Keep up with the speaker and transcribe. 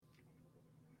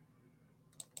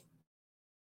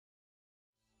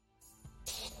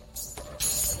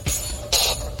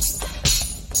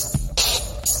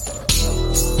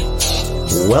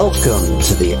Welcome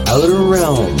to the Outer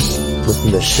Realm with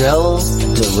Michelle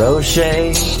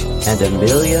DeRoche and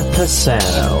Amelia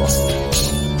Pisano.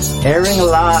 Airing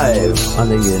live on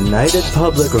the United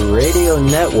Public Radio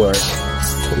Network,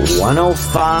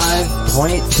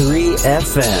 105.3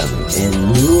 FM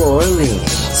in New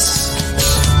Orleans.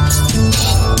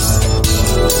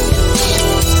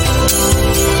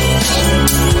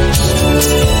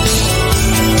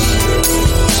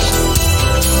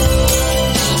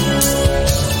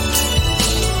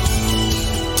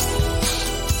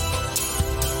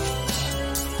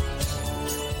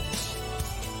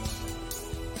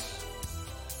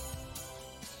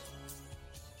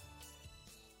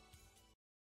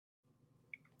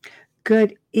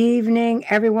 Good evening,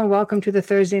 everyone. Welcome to the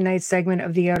Thursday night segment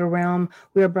of The Outer Realm.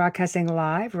 We are broadcasting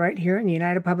live right here in the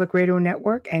United Public Radio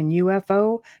Network and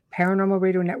UFO Paranormal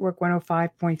Radio Network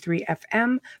 105.3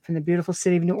 FM from the beautiful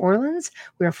city of New Orleans.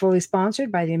 We are fully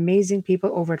sponsored by the amazing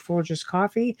people over at Folgers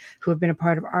Coffee who have been a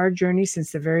part of our journey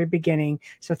since the very beginning.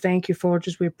 So thank you,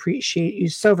 Folgers. We appreciate you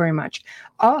so very much.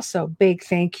 Also, big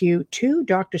thank you to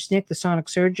Dr. Snick, the sonic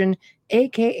surgeon,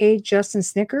 a.k.a. Justin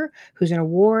Snicker, who's an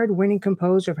award-winning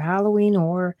composer of Halloween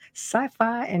horror,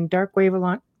 sci-fi, and dark wave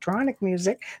electronic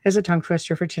music. There's a tongue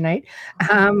twister for tonight.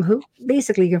 Who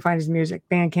basically you can find his music,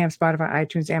 Bandcamp, Spotify,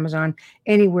 iTunes, Amazon,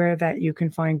 anywhere that you can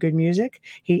find good music.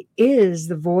 He is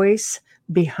the voice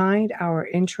behind our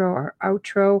intro, our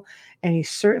outro, and he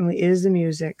certainly is the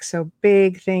music. So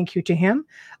big thank you to him.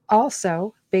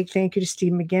 Also, big thank you to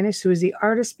Steve McGinnis, who is the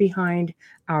artist behind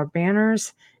our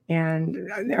banners and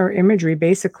our imagery,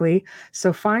 basically.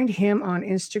 So find him on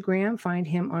Instagram, find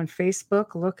him on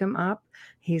Facebook, look him up.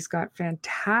 He's got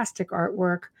fantastic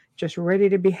artwork just ready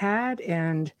to be had,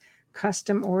 and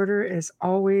custom order is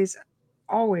always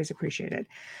appreciated.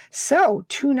 So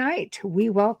tonight we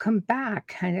welcome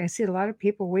back, and I see a lot of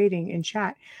people waiting in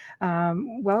chat.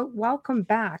 Welcome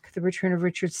back the return of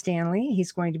Richard Stanley.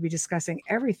 He's going to be discussing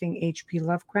everything H.P.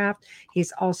 Lovecraft.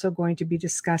 He's also going to be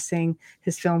discussing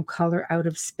his film Color Out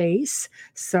of Space.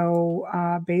 So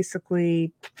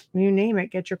basically, you name it,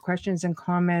 get your questions and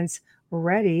comments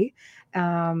ready.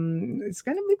 It's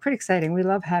going to be pretty exciting. We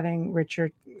love having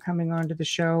Richard coming onto the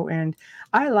show, and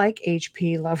I like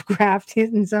H.P. Lovecraft.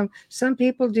 And some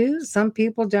people do, some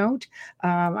people don't.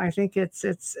 I think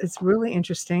it's really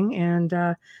interesting, and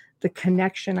the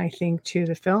connection, I think, to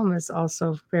the film is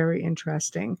also very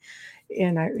interesting.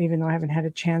 And even though I haven't had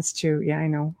a chance to,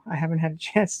 I haven't had a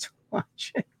chance to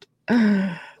watch it.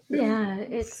 Yeah,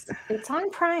 it's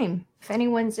on Prime if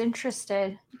anyone's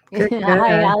interested. Good.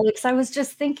 Hi, Alex. I was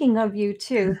just thinking of you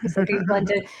too.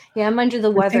 I'm under the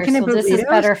weather, so this is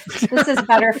better. This is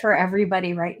better for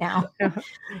everybody right now.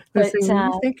 But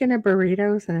I'm thinking of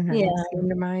burritos, and it came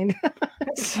to mind.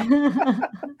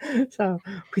 So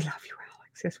we love you,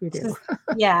 Alex. Yes, we do.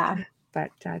 Yeah.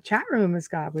 But chat room we've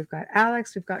got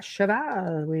Alex, we've got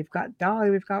Cheval, we've got Dolly,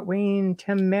 we've got Wayne,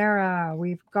 Tamara,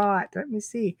 we've got, let me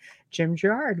see, Jim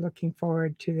Gerard. Looking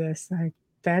forward to this.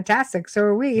 Fantastic. So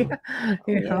are we.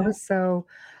 So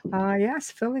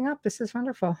yes, filling up. This is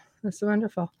wonderful.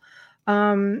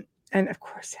 And of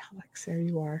course, Alex, there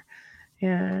you are.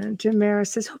 And Tamara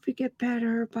says, hope you get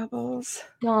better, Bubbles.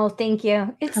 Oh, thank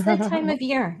you. It's the time of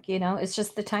year, it's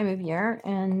just the time of year.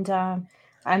 And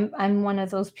I'm one of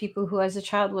those people who as a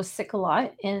child was sick a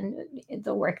lot, and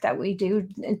the work that we do,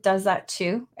 it does that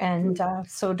too. And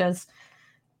so does,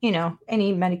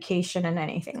 any medication and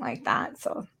anything like that.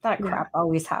 So that crap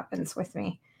always happens with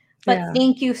me. But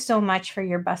thank you so much for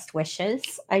your best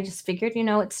wishes. I just figured,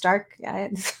 it's dark.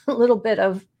 It's a little bit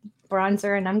of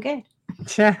bronzer and I'm good.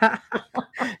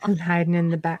 And hiding in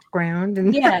the background.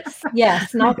 And yes,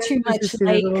 not too much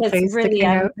light, because really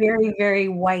I'm very, very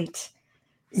white.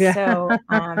 Yeah. So,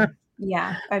 I'm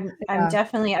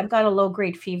definitely, I've got a low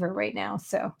grade fever right now.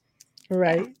 So,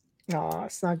 right. No,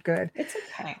 it's not good. It's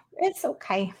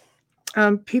okay.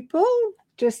 People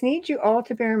just need you all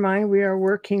to bear in mind, we are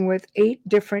working with 8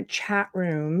 different chat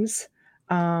rooms.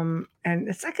 And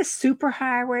it's like a super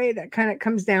highway that kind of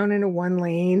comes down into one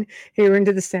lane here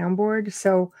into the soundboard.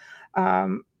 So,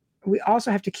 we also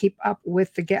have to keep up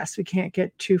with the guests. We can't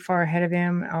get too far ahead of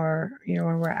him, or,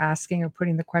 when we're asking or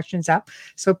putting the questions up.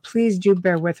 So please do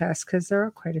bear with us, because there are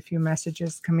quite a few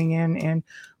messages coming in, and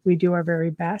we do our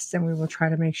very best, and we will try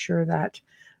to make sure that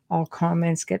all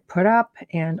comments get put up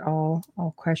and all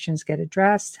questions get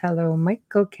addressed. Hello,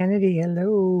 Michael Kennedy.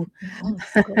 Hello.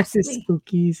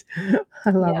 Spookies. I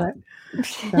love it.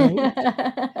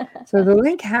 So the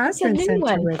link has been sent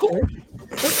to Richard.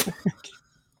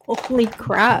 Holy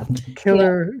crap.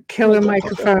 Killer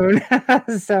microphone.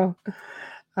 So,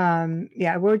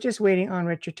 we're just waiting on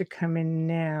Richard to come in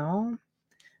now.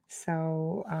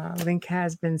 So link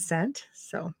has been sent.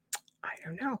 So I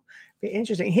don't know. Be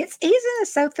interesting. He's in the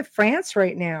south of France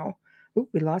right now. Ooh,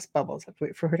 we lost Bubbles. I have to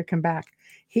wait for her to come back.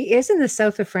 He is in the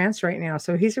south of France right now,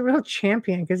 so he's a real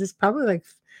champion because it's probably like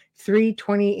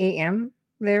 3:20 a.m.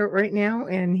 there right now,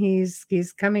 and he's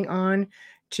coming on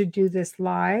to do this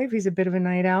live. He's a bit of a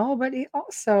night owl, but he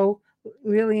also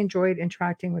really enjoyed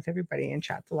interacting with everybody in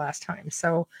chat the last time.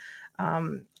 So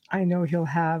I know he'll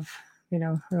have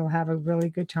a really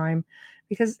good time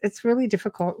because it's really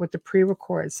difficult with the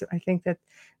pre-records. I think that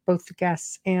both the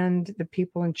guests and the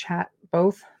people in chat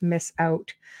both miss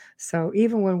out. So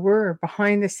even when we're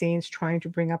behind the scenes trying to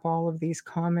bring up all of these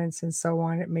comments and so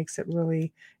on, it makes it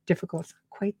really difficult. It's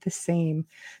quite the same.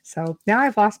 So now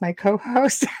I've lost my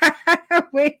co-host.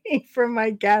 Waiting for my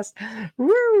guest.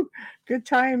 Woo! Good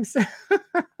times.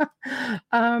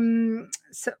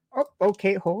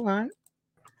 Okay, hold on.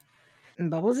 And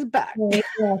Bubbles is back.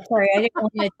 Yeah, sorry, I didn't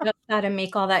want to adjust that and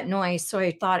make all that noise, so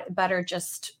I thought it better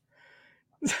just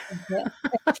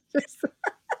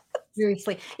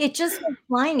seriously. It just went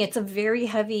flying. It's a very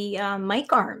heavy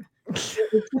mic arm.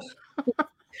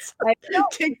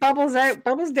 Take Bubbles out,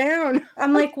 Bubbles down.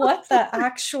 I'm like, what the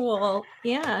actual?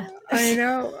 Yeah, I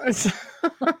know.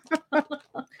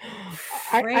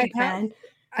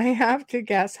 I have to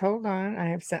guess. Hold on. I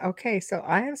have sent. Okay, so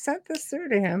I have sent this through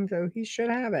to him, so he should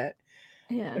have it.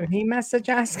 Yeah. So he message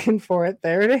asking for it.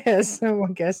 There it is. So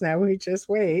I guess now we just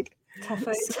wait.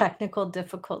 Technical,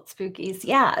 difficult spookies.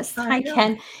 Yes, I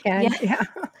can. Yeah.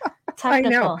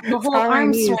 Technical. The whole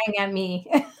arm swing at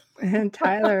me. And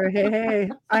Tyler,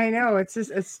 hey, I know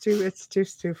it's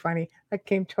too funny. That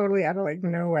came totally out of like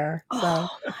nowhere. So, oh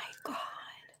my God.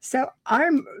 So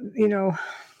I'm,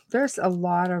 there's a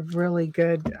lot of really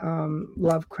good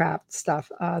Lovecraft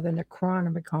stuff. The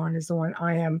Necronomicon is the one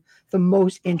I am the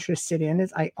most interested in.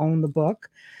 I own the book,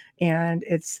 and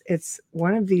it's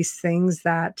one of these things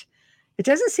that it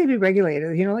doesn't seem to be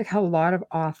regulated. Like how a lot of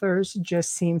authors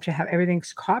just seem to have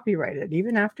everything's copyrighted.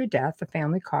 Even after death, the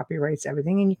family copyrights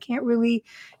everything, and you can't really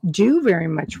do very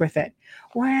much with it.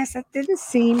 Whereas that didn't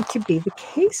seem to be the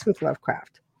case with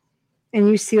Lovecraft. And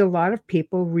you see a lot of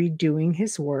people redoing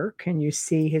his work, and you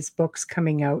see his books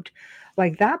coming out.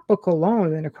 Like that book alone,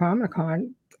 the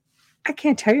Necronomicon, I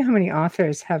can't tell you how many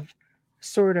authors have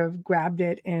sort of grabbed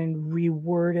it and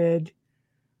reworded,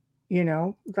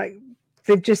 like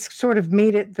they've just sort of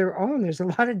made it their own. There's a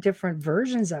lot of different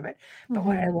versions of it. But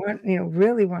what I want,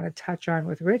 really want to touch on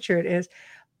with Richard is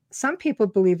some people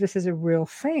believe this is a real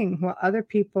thing, while other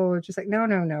people are just like, no,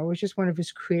 it was just one of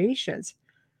his creations.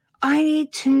 I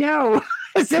need to know,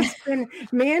 because it's been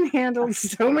manhandled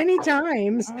so many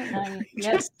times. I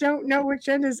just don't know which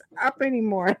end is up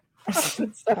anymore.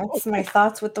 That's my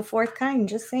thoughts with the fourth kind,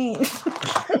 just saying.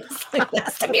 It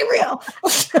has to be real.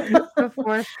 The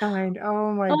fourth kind.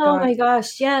 Oh my god. Oh my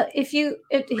gosh. Yeah.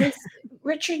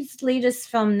 Richard's latest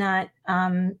film that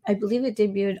I believe it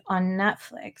debuted on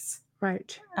Netflix.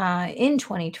 Right. In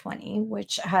 2020,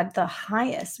 which had the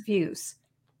highest views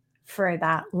for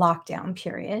that lockdown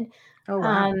period. Oh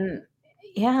wow.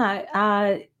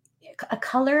 A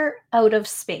Color Out of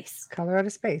Space. Color Out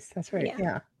of Space. That's right.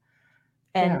 Yeah.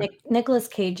 And Nicolas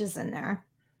Cage is in there.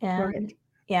 And right.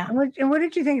 Yeah. And what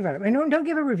did you think about it? I mean, don't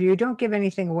give a review. Don't give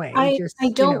anything away. I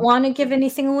don't want to give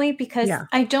anything away because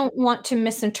I don't want to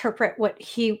misinterpret what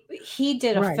he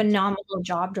did a phenomenal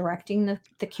job directing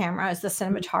the cameras, the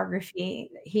cinematography.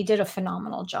 He did a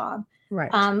phenomenal job. Right.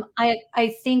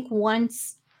 I think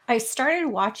once I started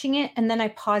watching it and then I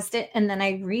paused it and then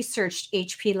I researched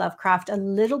H.P. Lovecraft a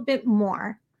little bit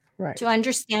more to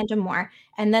understand him more.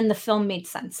 And then the film made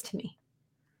sense to me.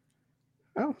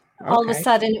 Oh, okay. All of a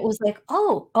sudden it was like,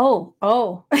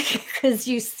 oh, because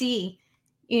you see,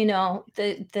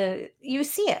 you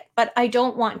see it, but I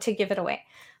don't want to give it away.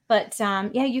 But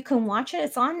you can watch it.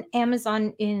 It's on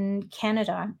Amazon in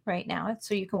Canada right now.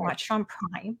 So you can watch it on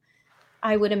Prime.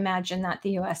 I would imagine that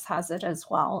the US has it as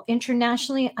well.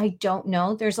 Internationally, I don't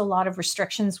know. There's a lot of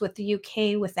restrictions with the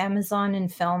UK, with Amazon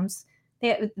and films.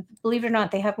 Believe it or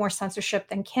not, they have more censorship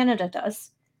than Canada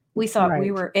does. We thought we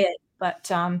were it,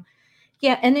 but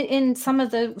and in some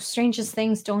of the strangest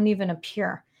things don't even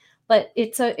appear. But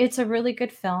it's a really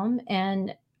good film,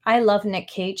 and I love Nick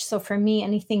Cage. So for me,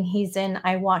 anything he's in,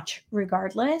 I watch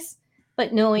regardless.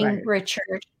 But knowing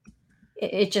Richard,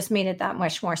 it just made it that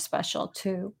much more special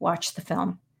to watch the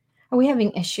film. Are we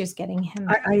having issues getting him?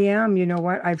 I am. You know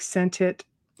what? I've sent it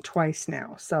twice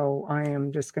now. So I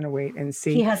am just going to wait and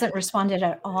see. He hasn't responded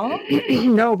at all?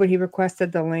 No, but he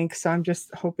requested the link. So I'm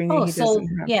just hoping that he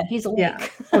doesn't have. Yeah, he's awake. Yeah.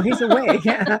 Oh, he's awake.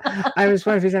 Yeah. I was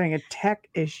wondering if he's having a tech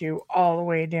issue all the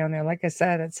way down there. Like I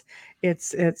said,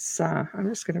 it's I'm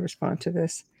just going to respond to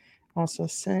this. Also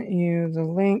sent you the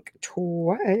link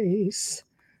twice.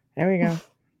 There we go.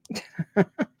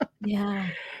 Yeah.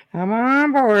 I'm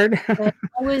on board.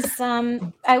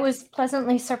 I was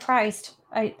pleasantly surprised.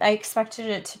 I expected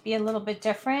it to be a little bit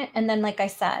different. And then, like I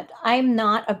said, I'm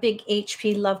not a big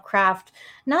H.P. Lovecraft,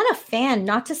 not a fan,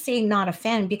 not to say not a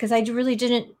fan, because I really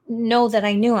didn't know that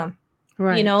I knew him.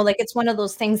 Right. You know, like it's one of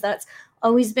those things that's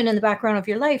always been in the background of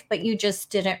your life, but you just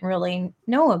didn't really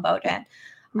know about it.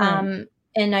 Right.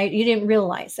 And you didn't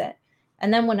realize it.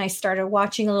 And then when I started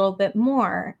watching a little bit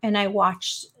more and I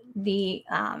watched the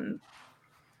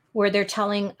where they're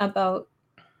telling about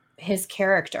his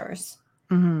characters,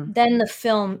 then the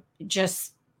film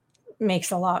just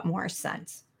makes a lot more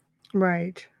sense.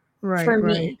 Right. For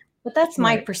me. But that's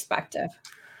my perspective.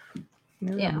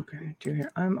 Yeah. Okay.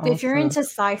 If you're into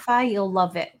sci-fi, you'll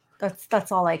love it.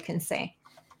 That's all I can say.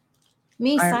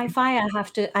 Sci-fi,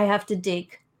 I have to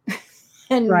dig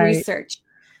and research.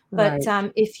 But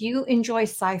if you enjoy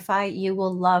sci-fi, you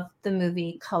will love the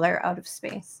movie Color Out of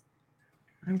Space.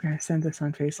 I'm going to send this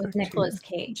on Facebook with Nicolas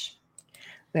Cage.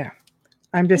 There.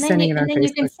 I'm just sending it on Facebook. And then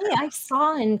you can say, I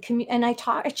saw and I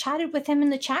chatted with him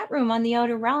in the chat room on The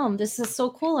Outer Realm. This is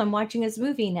so cool. I'm watching his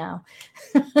movie now.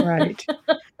 Right.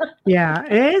 Yeah,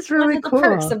 it is really cool.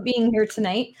 One of the perks of being here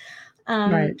tonight.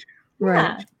 Right.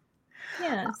 Yeah.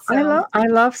 So. I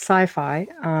love sci-fi.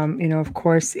 Of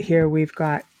course, here we've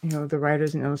got, the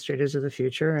writers and illustrators of the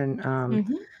future and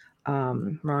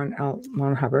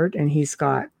Ron Hubbard, and he's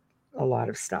got a lot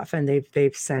of stuff, and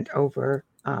they've sent over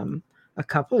a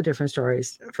couple of different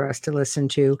stories for us to listen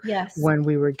to when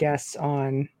we were guests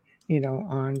on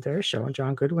their show, on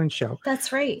John Goodwin's show.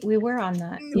 That's right. We were on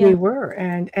that. Yeah. We were.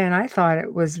 And I thought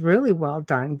it was really well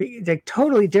done. Like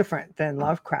totally different than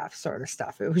Lovecraft sort of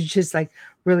stuff. It was just like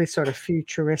really sort of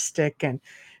futuristic and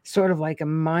sort of like a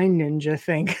mind ninja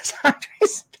thing. Because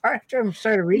after I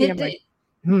started reading, I'm like,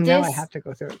 now I have to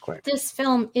go through it quick. This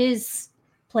film is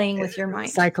playing with your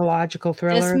mind. Psychological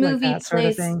thriller. This movie like that sort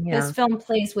of thing. This film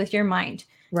plays with your mind.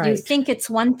 Right. You think it's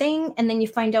one thing and then you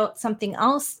find out something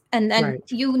else. And then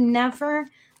you never,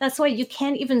 that's why you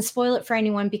can't even spoil it for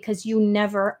anyone, because you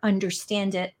never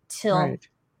understand it till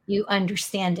you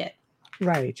understand it.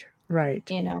 Right.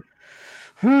 Well,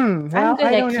 I'm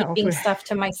good at keeping stuff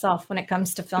to myself when it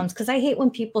comes to films, because I hate when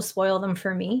people spoil them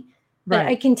for me. But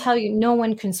I can tell you, no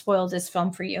one can spoil this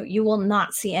film for you. You will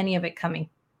not see any of it coming.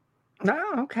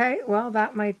 Oh, okay. Well,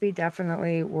 that might be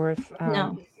definitely worth,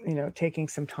 taking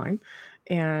some time.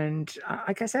 And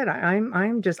like I said,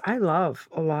 I love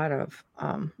a lot of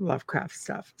Lovecraft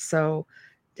stuff. So,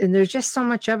 and there's just so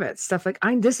much of it. Stuff like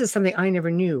this is something I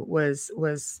never knew was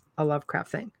a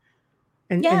Lovecraft thing.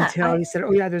 And until you said,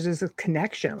 "Oh yeah, there's this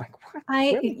connection." I'm like, what?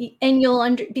 Really?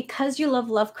 And because you love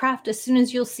Lovecraft, as soon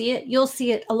as you'll see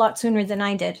it a lot sooner than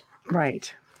I did.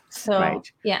 Right. So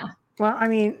yeah. Well, I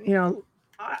mean,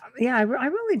 I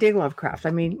really dig Lovecraft.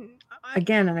 I mean,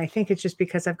 again, and I think it's just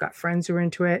because I've got friends who are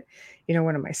into it.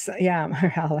 One of my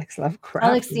Alex Lovecraft.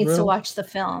 Alex needs to watch the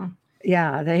film.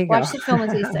 Yeah, there you go. Watch the film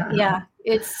with Lisa. Yeah,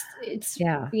 it's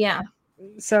yeah.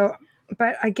 So,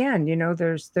 but again,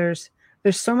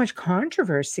 there's so much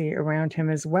controversy around him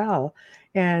as well,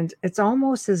 and it's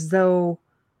almost as though,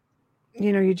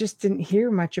 you just didn't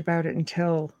hear much about it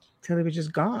until he was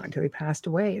just gone, until he passed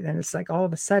away. Then it's like all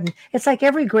of a sudden, it's like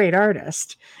every great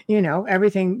artist,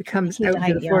 everything comes out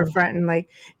to the forefront, and like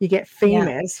you get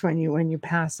famous when you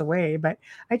pass away. But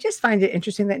I just find it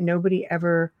interesting that nobody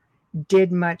ever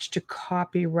did much to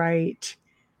copyright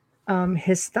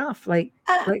his stuff, like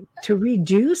to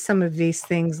redo some of these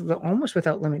things almost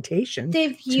without limitation.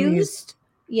 They've used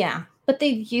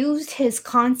his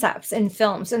concepts in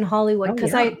films in Hollywood,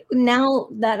 because now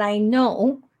that I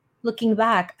know, looking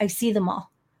back, I see them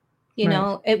all,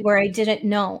 where I didn't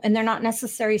know, and they're not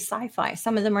necessarily sci-fi.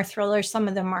 Some of them are thrillers, some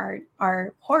of them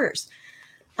are horrors.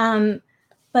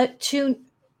 But to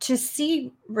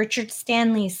see Richard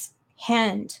Stanley's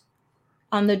hand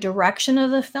on the direction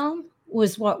of the film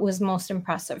was what was most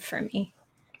impressive for me.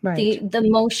 Right. The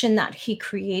motion that he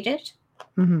created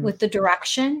with the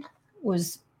direction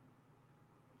was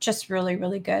just really,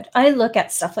 really good. I look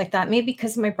at stuff like that, maybe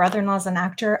because my brother-in-law's an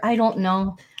actor. I don't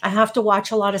know. I have to watch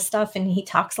a lot of stuff, and he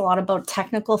talks a lot about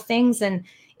technical things. And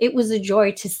it was a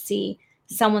joy to see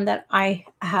someone that I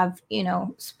have,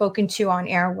 spoken to on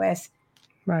air with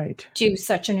do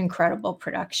such an incredible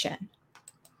production.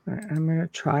 I'm going to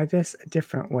try this a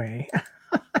different way.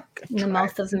 In the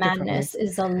Mouth of Madness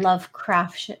is a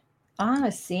Lovecraft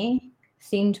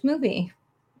themed movie.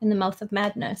 In the Mouth of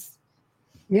Madness.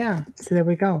 Yeah, so there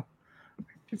we go.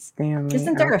 Stanley.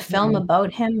 Isn't there a film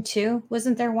about him too?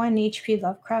 Wasn't there one, H.P.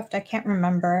 Lovecraft? I can't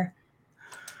remember.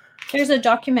 There's a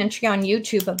documentary on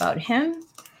YouTube about him,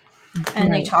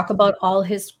 and they talk about all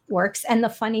his works. And the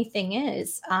funny thing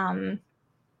is,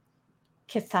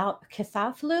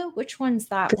 Cthulhu. Which one's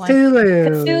that one?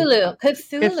 Cthulhu.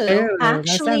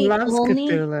 Actually,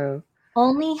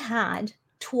 only had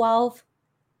 12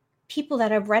 people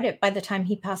that have read it by the time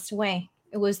he passed away.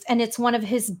 It's one of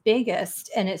his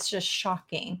biggest, and it's just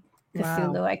shocking.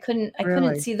 Cthulhu. Wow. I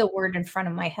couldn't see the word in front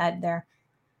of my head there.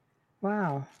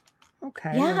 Wow.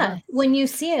 Okay. Yeah. When you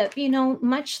see it,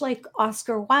 much like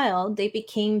Oscar Wilde, they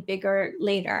became bigger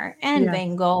later, and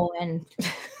Van Gogh and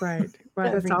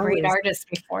that's great artists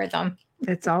before them.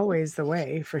 It's always the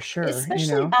way, for sure.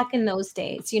 Especially back in those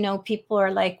days, people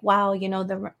are like, wow,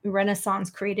 the Renaissance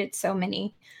created so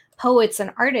many poets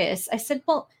and artists. I said,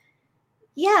 well,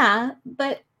 yeah,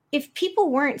 but if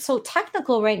people weren't so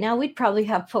technical right now, we'd probably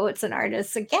have poets and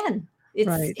artists again.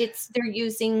 They're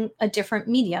using a different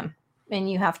medium, and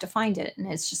you have to find it,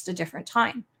 and it's just a different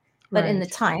time. But in the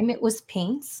time, it was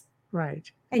paints.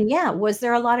 Right. And was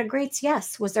there a lot of greats?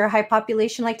 Yes. Was there a high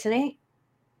population like today?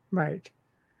 Right.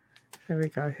 There we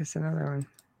go. Here's another one.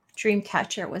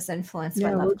 Dreamcatcher was influenced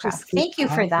by Lovecraft. Thank you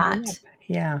for that.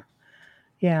 Yeah.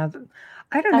 Yeah.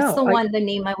 I don't know. That's the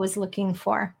name I was looking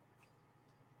for.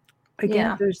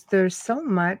 Again, there's so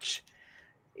much,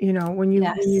 when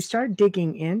you start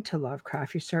digging into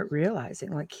Lovecraft, you start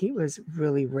realizing he was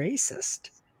really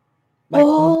racist.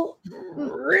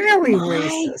 Really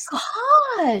racist.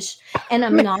 Gosh. And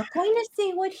I'm not going to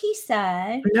say what he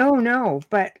said. No,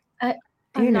 but I'm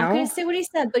not going to say what he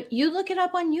said, but you look it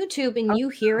up on YouTube and you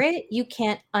hear it, you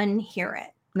can't unhear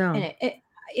it. No. And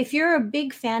if you're a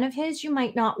big fan of his, you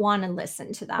might not want to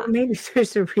listen to that. Well, maybe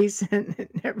there's a reason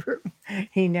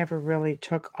he never really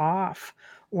took off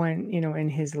when, in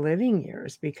his living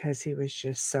years, because he was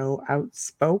just so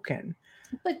outspoken.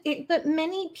 But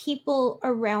many people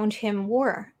around him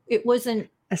were. It wasn't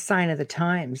a sign of the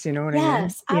times, you know what I mean?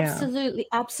 Yes, absolutely.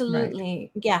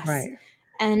 Absolutely. Right. Yes. Right.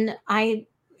 And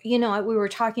we were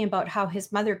talking about how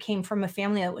his mother came from a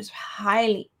family that was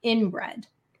highly inbred.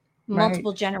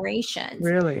 Multiple generations.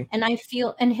 Really? And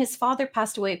and his father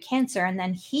passed away of cancer, and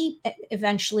then he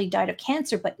eventually died of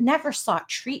cancer, but never sought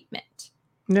treatment.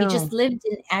 No. He just lived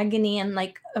in agony and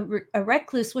like a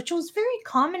recluse, which was very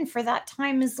common for that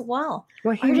time as well.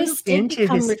 Well, he moved into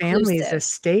his family's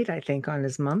estate, I think, on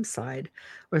his mom's side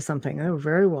or something. They were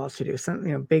very well to do,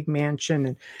 something, big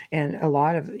mansion and a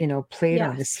lot of, played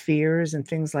on the spheres and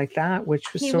things like that,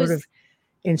 which was sort of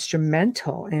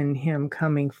instrumental in him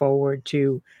coming forward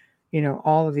to,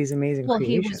 all of these amazing creations.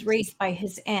 He was raised by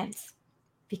his aunts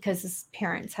because his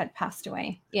parents had passed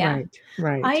away. Yeah.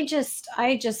 Right. I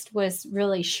just was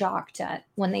really shocked at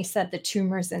when they said the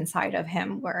tumors inside of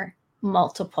him were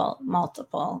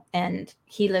multiple, and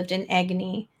he lived in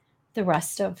agony the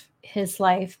rest of his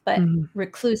life, but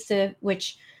reclusive,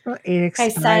 which ate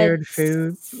expired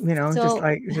food,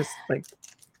 just like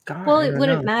God. Well, it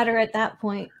wouldn't matter at that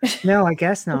point. No, I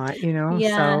guess not,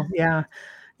 Yeah. So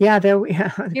yeah,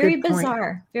 very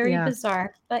bizarre,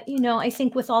 bizarre. But I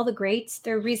think with all the greats,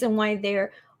 the reason why they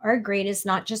are great is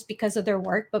not just because of their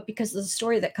work, but because of the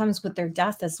story that comes with their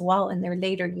death as well in their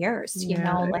later years.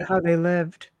 Like how they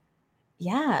lived.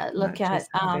 Yeah, look at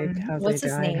what's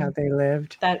his name? How they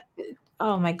lived. That.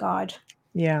 Oh my God.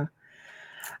 Yeah,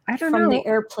 I don't know.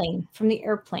 From the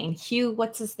airplane. Hugh,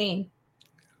 what's his name?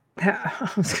 I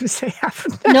was going to say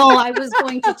No, I was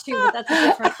going to too. But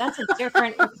that's a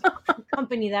different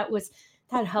company that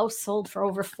house sold for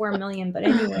over $4 million. But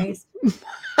anyways,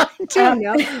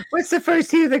 what's the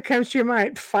first Hugh that comes to your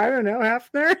mind? I don't know,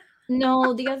 Hefner.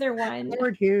 No, the other one.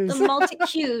 Howard Hughes. The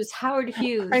multi-Hughes, Howard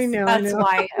Hughes. I know. That's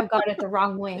why I got it the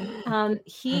wrong way.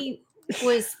 He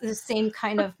was the same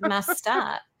kind of messed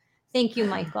up. Thank you,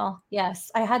 Michael.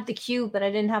 Yes, I had the Q, but I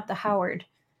didn't have the Howard.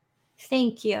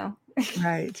 Thank you.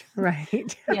 Right.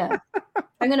 Yeah.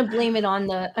 I'm going to blame it on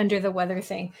the under the weather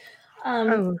thing.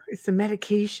 It's the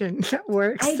medication that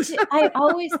works. I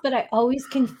always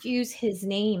confuse his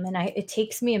name, and it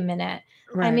takes me a minute.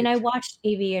 Right. I mean, I watched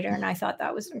Aviator, and I thought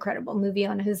that was an incredible movie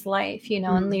on his life,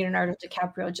 and Leonardo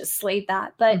DiCaprio just slayed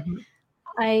that. But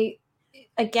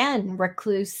again,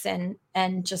 recluse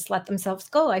and just let themselves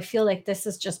go. I feel like this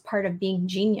is just part of being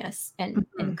genius and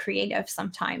creative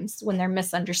sometimes when they're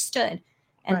misunderstood.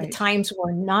 And the times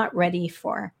were not ready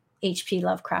for H.P.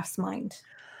 Lovecraft's mind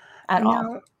at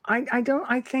all. I don't.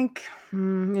 I think you're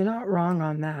not wrong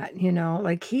on that.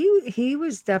 Like he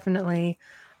was definitely.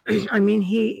 I mean,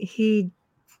 he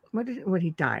what he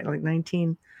died like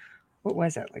 19. What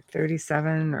was it, like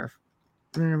 37 or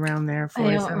around there, I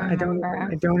don't 47? remember.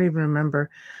 I don't even remember.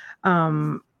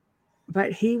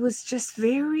 But he was just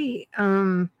very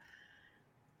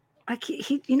like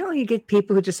he you get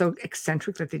people who are just so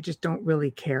eccentric that they just don't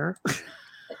really care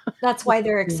That's why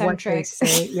they're what they eccentric.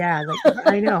 say. Yeah, like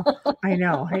I know.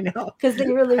 Because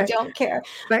they really But don't care.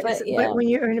 but But yeah. when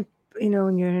you're in a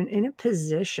when you're in a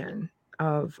position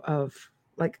of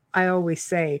like I always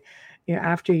say,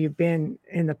 after you've been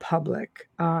in the public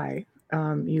eye,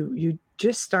 you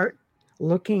just start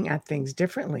looking at things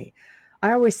differently.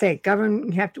 I always say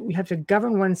you have to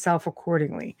govern oneself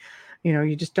accordingly.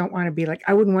 You just don't want to be like,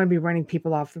 I wouldn't want to be running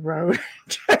people off the road,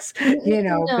 just being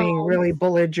No. really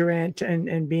belligerent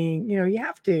and being, you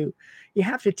have to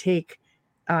take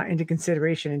into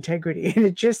consideration integrity. And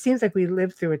it just seems like we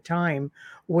lived through a time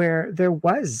where there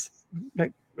was,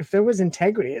 like, if there was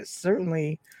integrity, it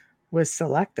certainly was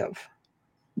selective.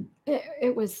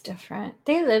 It was different.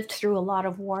 They lived through a lot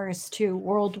of wars too,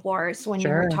 world wars. When you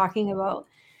were Sure. talking about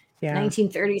Yeah.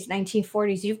 1930s,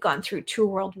 1940s, you've gone through 2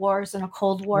 world wars and a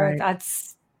Cold War. Right.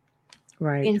 That's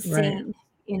Right. insane,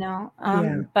 Yeah.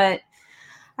 But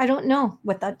I don't know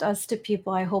what that does to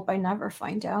people. I hope I never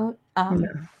find out.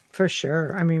 Yeah, for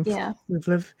sure. I mean, Yeah.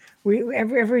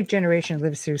 every generation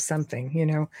lives through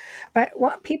something. But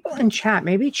what people in chat,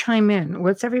 maybe chime in.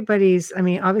 What's everybody's? I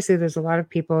mean, obviously, there's a lot of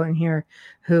people in here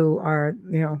who are,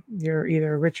 you're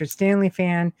either a Richard Stanley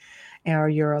fan or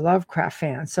you're a Lovecraft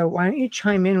fan. So why don't you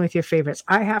chime in with your favorites?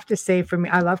 I have to say, for me,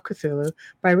 I love Cthulhu,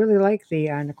 but I really like the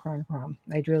Necronomicon.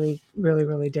 I really, really,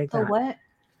 really dig that. What?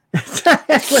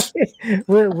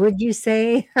 Would you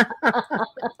say?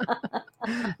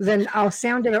 Then I'll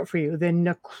sound it out for you. The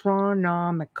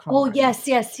Necronomicon. Oh, yes.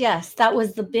 That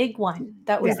was the big one.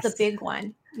 Yes. The big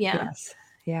one. Yeah. Yes.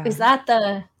 Yeah. Is that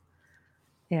the...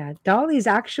 Yeah. Dolly's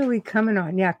actually coming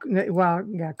on. Yeah. Well,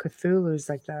 yeah. Cthulhu's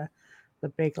like the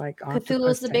big, like,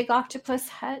 Cthulhu's the big octopus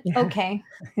head? Yeah. Okay.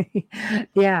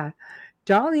 Yeah.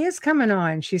 Dolly is coming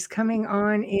on. She's coming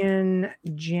on in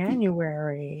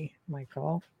January,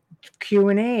 Michael.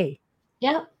 Q&A.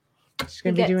 Yep. She's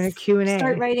going to be doing a Q&A.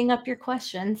 Start writing up your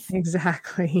questions.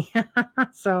 Exactly.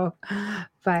 So,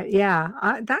 but yeah,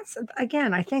 that's,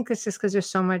 again, I think it's just because there's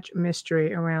so much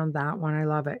mystery around that one. I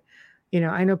love it.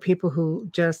 I know people who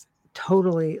just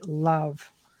totally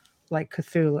love, like,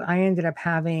 Cthulhu. I ended up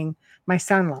having, my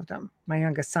son loved him, my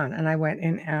youngest son, and I went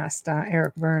and asked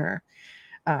Eric Werner,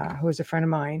 who was a friend of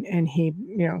mine, and he,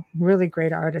 really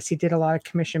great artist. He did a lot of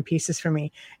commission pieces for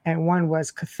me, and one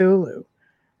was Cthulhu.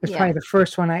 It was probably the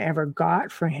first one I ever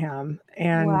got for him,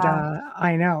 and Wow.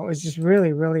 I know it was just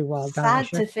really, really well done. Sad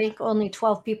to think only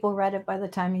 12 people read it by the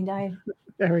time he died.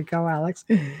 There we go, Alex.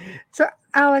 So,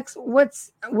 Alex,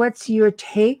 what's your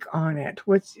take on it?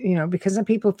 Because some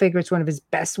people figure it's one of his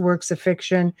best works of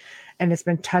fiction, and it's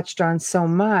been touched on so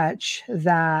much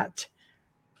that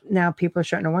now people are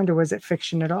starting to wonder, was it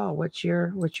fiction at all? What's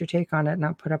your take on it? And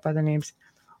I'll put up other names.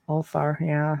 Ulfar,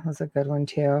 yeah, that's a good one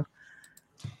too.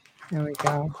 There we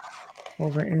go.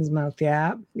 Over Innsmouth,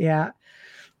 yeah.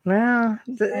 Well,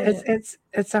 it's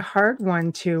a hard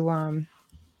one to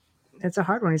it's a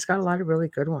hard one. He's got a lot of really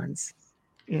good ones.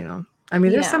 I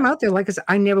mean, there's some out there, like I said,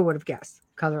 I never would have guessed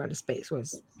Color Out of Space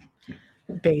was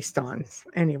based on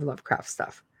any of Lovecraft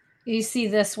stuff. You see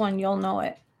this one, you'll know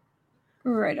it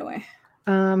right away.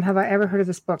 Have I ever heard of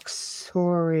this book?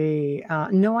 Sorry.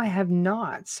 No, I have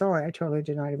not. Sorry, I totally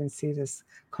did not even see this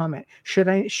comment. Should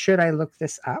I look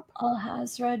this up?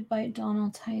 Alhazred by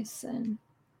Donald Tyson.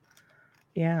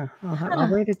 Yeah, I'll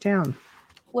write it down.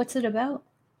 What's it about?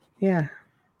 Yeah.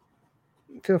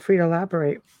 Feel free to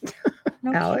elaborate.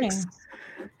 No Alex. kidding.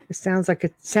 It sounds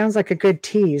like a good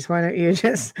tease. Why don't you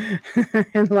just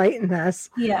enlighten us?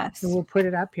 Yes. And we'll put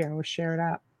it up here and we'll share it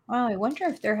up. Wow, I wonder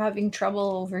if they're having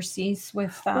trouble overseas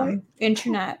with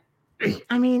internet.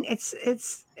 I mean, it's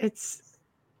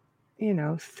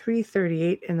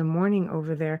 3:38 in the morning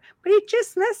over there, but he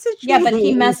just messaged me. Yeah, but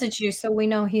he messaged you, so we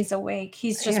know he's awake.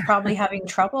 He's just probably having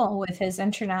trouble with his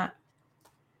internet.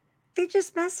 They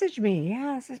just messaged me.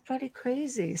 Yeah, this is pretty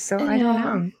crazy. So I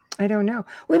don't know.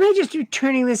 We may just be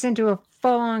turning this into a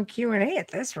full-on Q&A at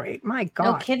this rate. My God.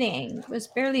 No kidding. It was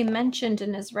barely mentioned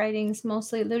in his writings,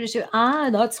 mostly alluded to.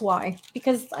 That's why.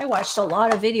 Because I watched a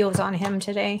lot of videos on him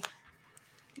today.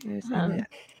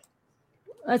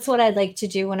 That's what I like to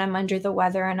do when I'm under the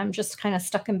weather and I'm just kind of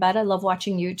stuck in bed. I love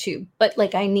watching YouTube. But,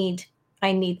 like, I need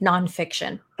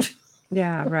nonfiction.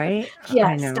 Yeah, right. I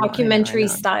Yes, know, I know, I documentary know.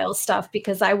 style stuff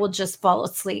because I will just fall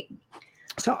asleep.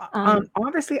 So, Um,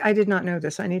 obviously, I did not know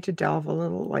this. I need to delve a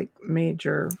little, like,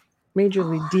 majorly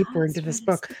deeper that's into what this is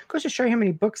book. Goes to show you how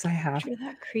many books I have.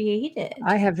 that created.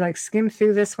 I have like skimmed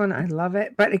through this one. I love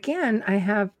it. But again, I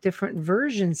have different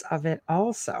versions of it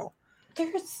also.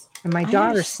 There's, And my I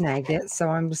daughter have, snagged it. So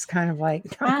I'm just kind of like,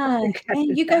 I'm going to get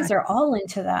and it you guys back. are all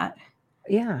into that.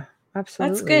 Yeah, That's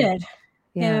absolutely. good.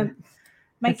 Yeah, Yeah,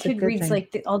 my it's a kid good reads thing.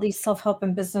 like all these self-help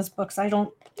and business books. I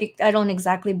don't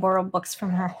exactly borrow books from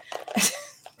her.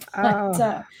 But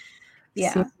Oh,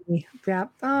 yeah, see, yeah.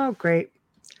 Oh, great.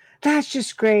 That's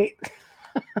just great.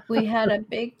 we had a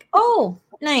big, oh,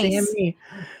 nice. Sammy,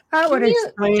 that would Can you,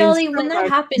 explain Jolly, so when that much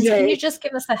happens, can you today. just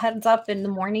give us a heads up in the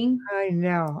morning? I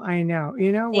know, I know.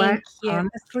 You know what? Thank you.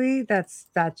 Honestly, that's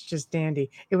just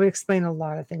dandy. It would explain a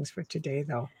lot of things for today,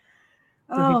 though.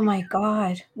 So if you Oh my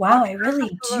God. Wow, I okay, I'll have really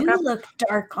to look do up. look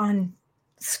dark on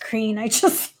screen. I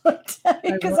just looked at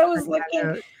it I because will I check was that looking.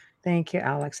 out. Thank you,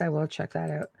 Alex. I will check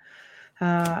that out.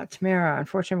 Tamara,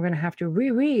 unfortunately, I'm going to have to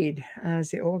reread.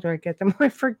 As the older I get, the more I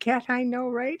forget. I know,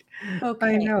 right? I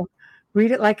Okay. know.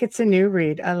 Read it like it's a new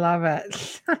read. I love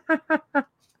it.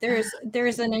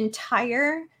 There's an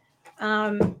entire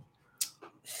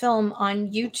film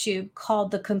on YouTube called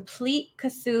The Complete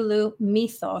Cthulhu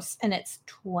Mythos, and it's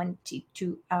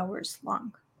 22 hours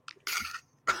long.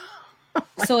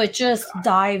 So it just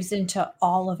dives into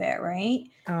all of it, right?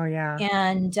 Oh yeah.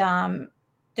 And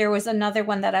there was another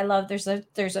one that I love. There's a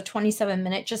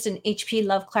 27-minute, just an HP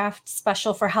Lovecraft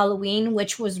special for Halloween,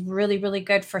 which was really, really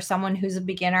good for someone who's a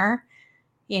beginner,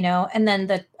 you know. And then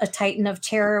A Titan of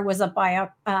Terror was a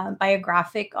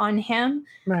biographic on him,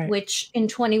 Right. which in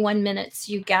 21 minutes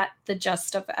you get the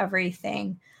gist of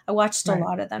everything. I watched a Right.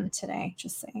 lot of them today,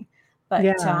 just saying. But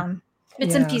Yeah.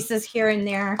 bits and pieces here and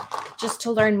there just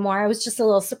to learn more. I was just a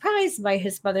little surprised by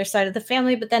his mother's side of the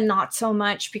family, but then not so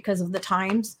much because of the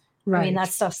times. Right. I mean, that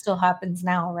stuff still happens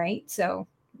now, right? So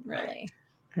really.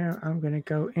 Yeah, I'm going to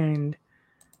go and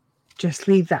just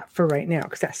leave that for right now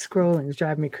because that scrolling is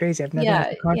driving me crazy. I have nothing else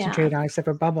to concentrate on except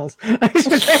for bubbles.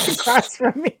 It's right across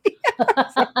from me.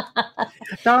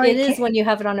 It is when you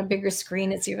have it on a bigger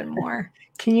screen, it's even more.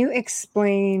 Can you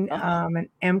explain an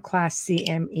M-Class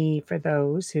CME for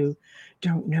those who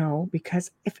don't know?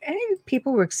 Because if any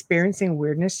people were experiencing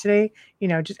weirdness today, you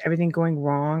know, just everything going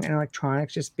wrong and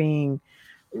electronics just being,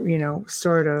 you know,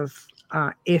 sort of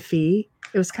iffy.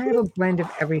 It was kind of a blend of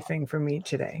everything for me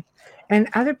today. And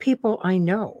other people I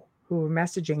know who were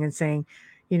messaging and saying,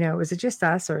 you know, is it just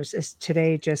us or is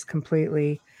today just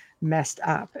completely messed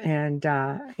up? And,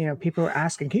 you know, people were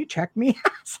asking, can you check me?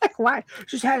 It's like, why?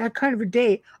 Just had that kind of a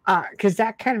day. Because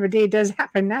that kind of a day does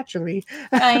happen naturally.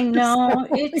 I know.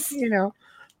 So, It's, you know,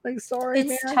 like, sorry,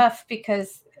 it's man. tough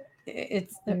because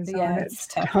it's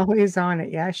tough. Dolly's on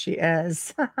it. Yeah, she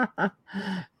is.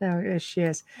 No, yes, she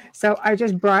is. So I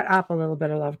just brought up a little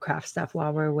bit of Lovecraft stuff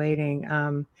while we're waiting.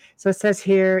 So it says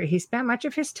here he spent much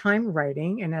of his time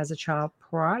writing, and as a child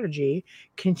prodigy,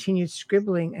 continued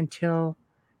scribbling until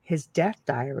his death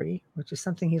diary, which is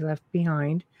something he left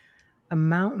behind, a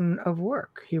mountain of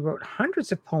work. He wrote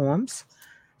hundreds of poems,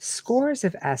 scores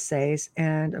of essays,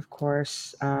 and of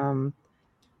course,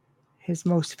 his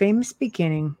most famous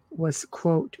beginning was,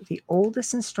 quote, the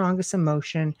oldest and strongest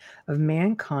emotion of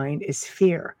mankind is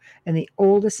fear. And the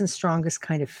oldest and strongest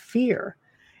kind of fear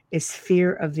is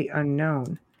fear of the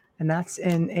unknown. And that's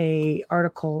in a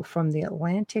article from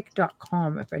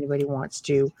theatlantic.com if anybody wants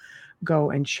to go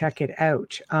and check it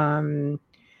out.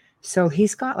 So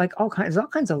he's got like all kinds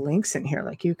of links in here.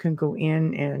 Like you can go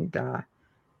in and,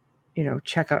 you know,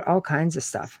 check out all kinds of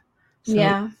stuff. So,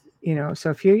 Yeah. you know, so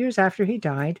a few years after he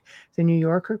died, the New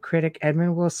Yorker critic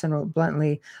Edmund Wilson wrote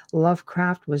bluntly,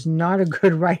 Lovecraft was not a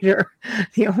good writer.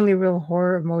 The only real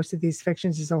horror of most of these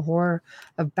fictions is a horror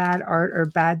of bad art or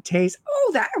bad taste. Oh,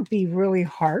 that would be really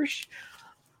harsh.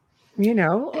 You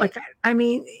know, like, I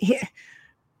mean,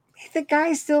 the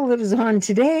guy still lives on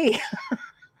today.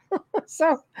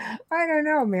 So I don't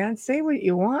know, man. Say what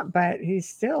you want, but he's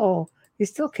still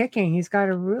kicking. He's got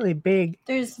a really big.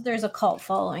 There's a cult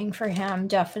following for him,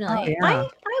 definitely. Oh, yeah.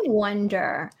 I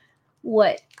wonder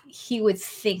what he would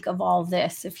think of all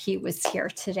this if he was here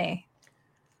today.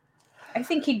 I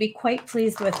think he'd be quite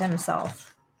pleased with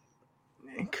himself.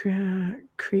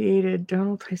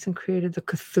 Donald Tyson created the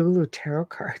Cthulhu tarot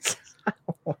cards.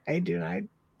 Why do I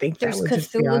think there's that would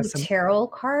just be awesome? tarot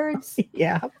cards?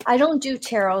 Yeah. I don't do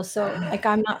tarot, so like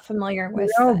I'm not familiar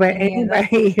with. No, but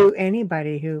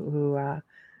anybody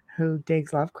who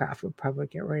digs Lovecraft would probably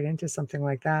get right into something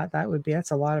like that.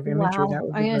 That's a lot of imagery. Wow. That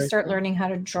would I'm be gonna very start cool. learning how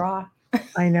to draw.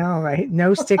 I know, right?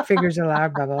 No stick figures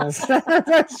allowed, Bubbles.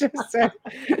 That's just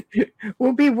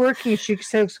we'll be working. She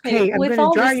says, Hey, "Okay, I'm with going to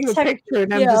all draw this you a tech, picture,"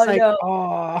 and I'm yeah, just I like, know.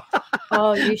 "Oh,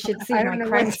 Oh, you should see I my don't know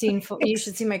crime what's scene. You next."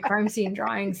 should see my crime scene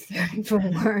drawings. They're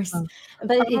even worse. Oh,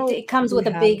 But oh, it comes we with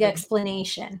a have big them.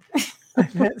 explanation.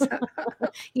 That's,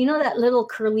 You know that little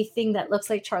curly thing that looks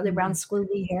like Charlie Brown's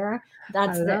squiggly hair?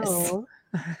 That's this. hello,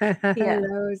 Yeah.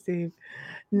 hello, Steve.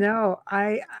 No,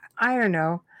 I don't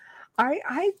know.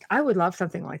 I would love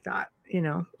something like that.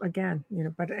 Again,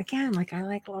 but again, like I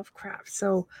like Lovecraft,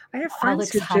 so I have friends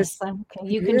Alex who has just them. Okay,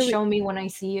 you can really. show me when I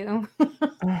see you. Oh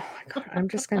my God, I'm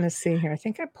just gonna see here. I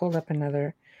think I pulled up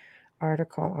another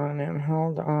article on him.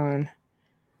 Hold on.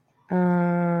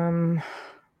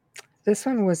 This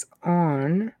one was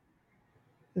on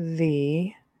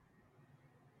the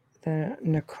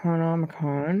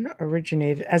Necronomicon.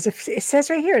 Originated as it says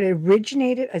right here. It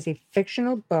originated as a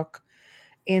fictional book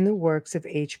in the works of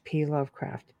H.P.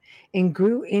 Lovecraft and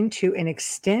grew into an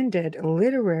extended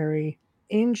literary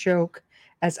in-joke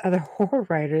as other horror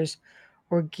writers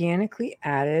organically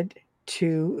added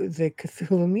to the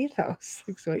Cthulhu mythos,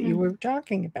 like what you were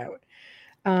talking about.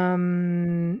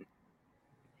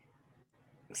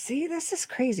 See, this is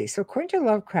crazy. So according to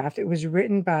Lovecraft, it was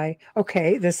written by,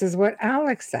 okay, this is what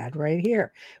Alex said right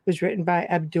here. It was written by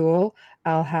Abdul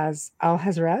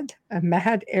al-Hazred, a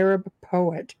mad Arab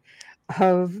poet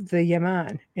of the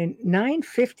Yemen in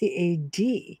 950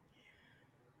 AD.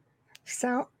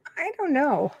 So I don't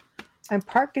know. I'm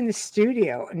parked in the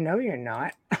studio. No, you're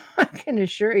not. I can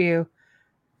assure you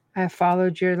I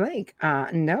followed your link.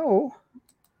 No.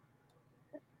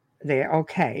 There,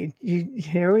 okay.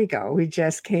 Here we go. We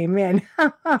just came in.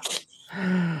 Wow.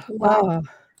 Oh,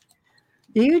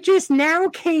 you just now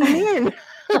came in.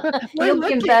 You were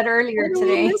in bed earlier What are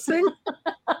we today. missing?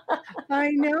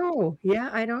 I know. Yeah,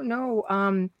 I don't know.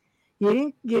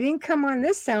 You didn't come on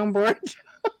this soundboard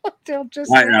till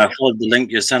just Right, now. I followed the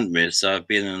link you sent me, so I've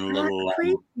been in a little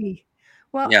Creepy.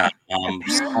 Well, yeah.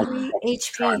 apparently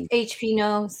HP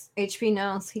knows. HP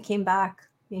knows. He came back.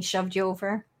 He shoved you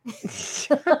over.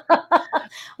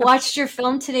 Watched your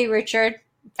film today, Richard.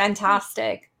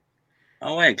 Fantastic.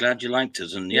 Oh, wait, glad you liked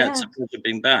it. And yeah, it's Yeah. a pleasure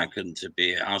being back and to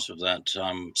be out of that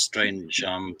strange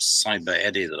cyber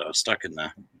eddy that I was stuck in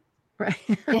there. right.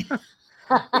 Yeah.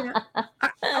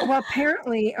 Well,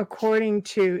 apparently, according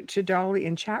to Dolly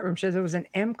in chat room, says it was an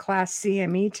M-class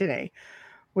CME today,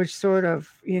 which sort of,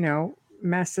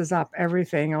 messes up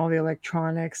everything, all the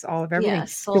electronics, all of everything. Yeah,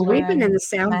 Because solar we've been in and the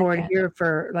soundboard magnet. here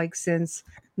for since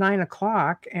 9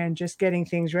 o'clock and just getting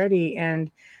things ready.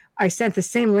 And I sent the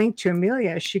same link to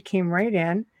Amelia. She came right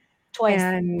in. Twice.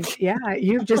 And yeah,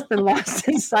 you've just been lost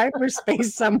in cyberspace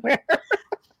somewhere.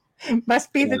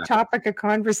 Must be the topic of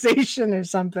conversation or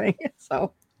something.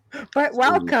 So, but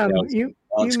welcome. Yeah,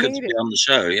 it's good to be on the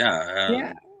show.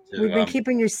 Yeah. We've been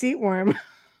keeping your seat warm.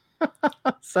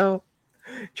 So,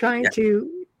 trying to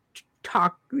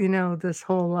talk, this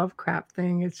whole Lovecraft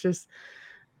thing. It's just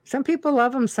some people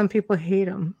love him, some people hate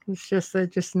him. It's just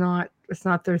it's not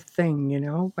their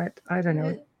thing, But I don't know.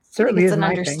 It certainly is an my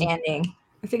understanding. thing.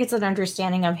 I think it's an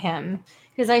understanding of him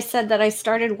because I said that I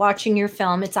started watching your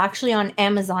film. It's actually on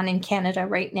Amazon in Canada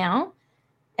right now.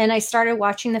 And I started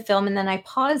watching the film and then I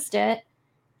paused it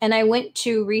and I went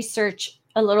to research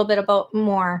a little bit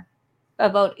more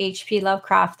about H.P.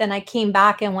 Lovecraft. And I came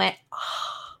back and went,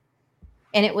 oh,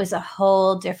 and it was a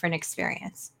whole different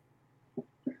experience.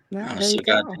 I'm so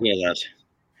glad to hear that.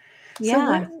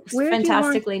 Yeah, so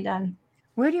fantastically done.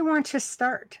 Where do you want to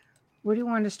start? Where do you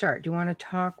want to start? Do you want to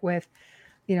talk with,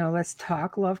 let's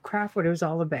talk Lovecraft, what it was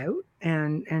all about,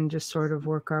 and just sort of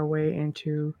work our way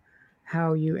into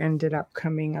how you ended up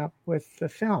coming up with the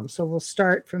film. So we'll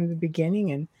start from the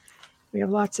beginning, and we have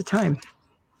lots of time.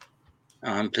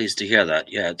 I'm pleased to hear that.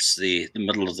 Yeah, it's the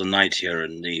middle of the night here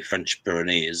in the French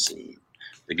Pyrenees, and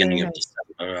beginning of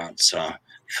December. It's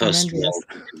first real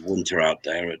winter out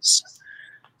there. It's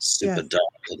super dark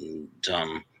and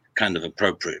kind of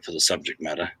appropriate for the subject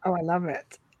matter. Oh, I love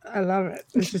it.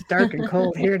 It's just dark and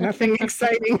cold here. Nothing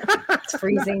exciting. It's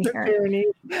freezing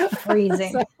here.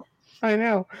 Freezing. So, I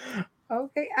know.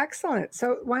 Okay, excellent.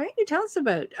 So why don't you tell us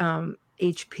about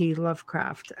H.P.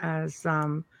 Lovecraft as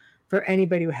for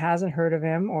anybody who hasn't heard of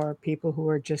him or people who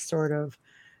are just sort of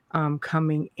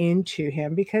coming into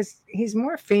him, because he's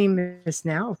more famous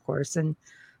now, of course, than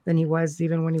he was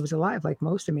even when he was alive, like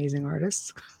most amazing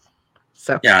artists.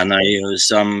 So yeah, no, he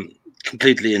was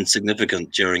completely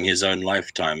insignificant during his own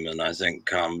lifetime, and I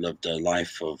think lived a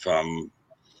life of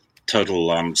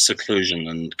total seclusion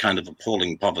and kind of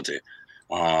appalling poverty.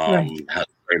 Had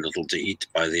very little to eat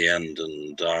by the end,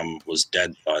 and was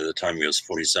dead by the time he was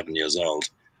 47 years old.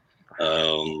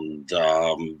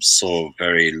 and saw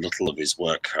very little of his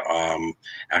work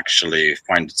actually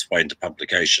find its way into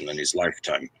publication in his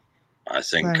lifetime. I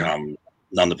think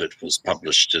none of it was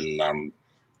published in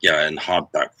in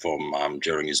hardback form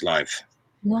during his life.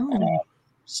 No.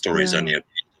 Stories only appeared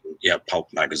in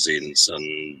pulp magazines,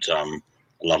 and a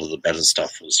lot of the better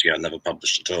stuff was never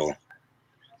published at all.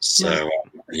 So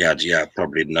he had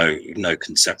probably no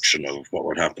conception of what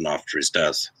would happen after his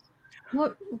death.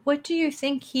 What do you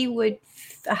think he would?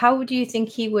 How do you think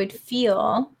he would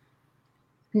feel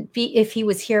if he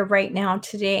was here right now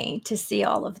today to see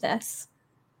all of this?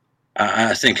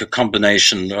 I think a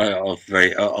combination of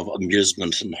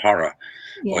amusement and horror,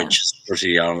 which is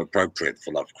pretty appropriate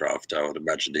for Lovecraft. I would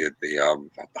imagine he would be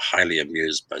highly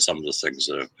amused by some of the things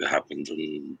that have happened,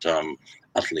 and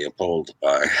utterly appalled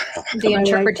by the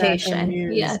interpretation.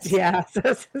 Like yes,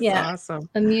 that's awesome.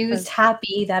 Amused,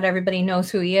 happy that everybody knows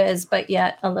who he is, but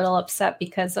yet a little upset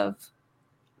because of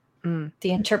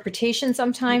the interpretation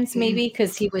sometimes, maybe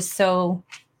because he was so,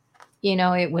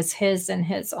 it was his and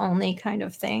his only kind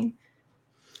of thing.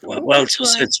 Well,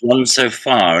 it's one so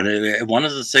far. And one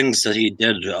of the things that he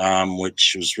did,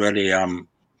 which was really,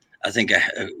 I think,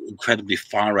 incredibly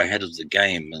far ahead of the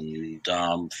game,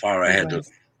 and far ahead of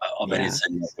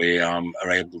anything that we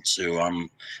are able to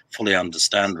fully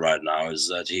understand right now, is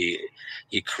that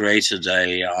he created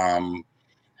a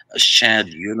shared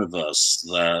universe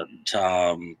that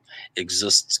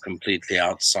exists completely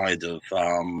outside of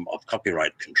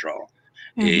copyright control.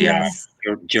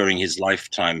 During his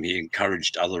lifetime, he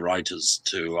encouraged other writers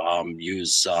to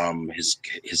use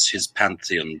his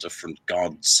pantheon, different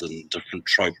gods and different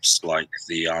tropes like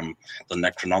the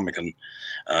Necronomicon,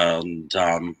 and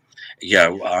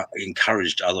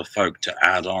encouraged other folk to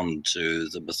add on to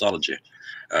the mythology,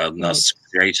 and thus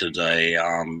created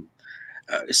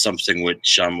something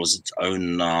which was its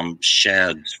own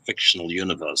shared fictional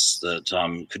universe that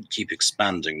could keep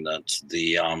expanding, that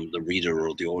the reader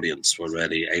or the audience were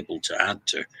really able to add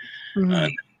to.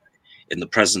 And in the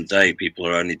present day, people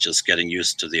are only just getting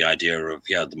used to the idea of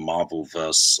the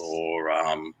Marvelverse, or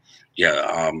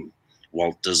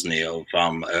Walt Disney, of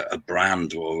a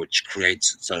brand which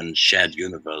creates its own shared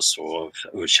universe, or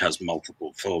which has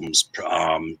multiple films,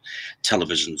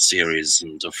 television series,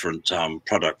 and different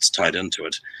products tied into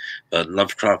it. But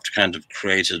Lovecraft kind of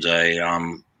created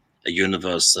a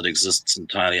universe that exists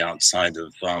entirely outside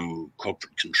of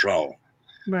corporate control,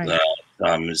 that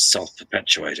is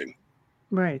self-perpetuating.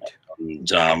 Right.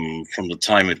 And from the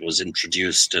time it was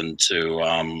introduced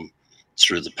into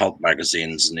through the pulp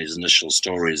magazines and his initial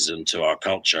stories into our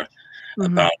culture,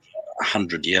 about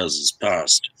 100 years has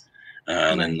passed.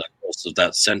 And in the course of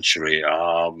that century,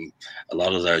 a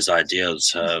lot of those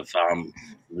ideas have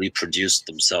reproduced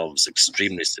themselves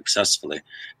extremely successfully,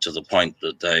 to the point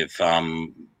that they've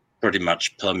pretty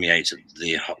much permeated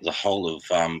the whole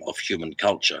of human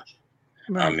culture.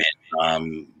 I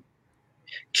mean,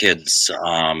 kids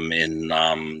in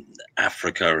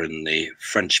Africa, in the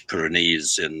French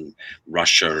Pyrenees, in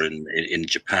Russia, in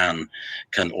Japan,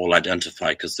 can all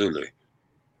identify Cthulhu.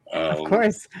 Of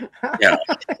course. Yeah.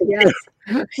 Yes.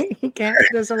 You can't,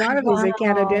 there's a lot of these they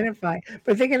can't identify,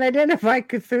 but they can identify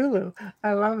Cthulhu.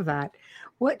 I love that.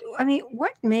 What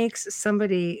makes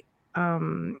somebody,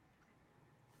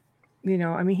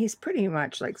 he's pretty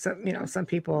much like some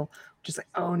people just like,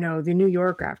 oh no, the New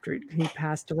Yorker after he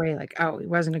passed away, like, oh, he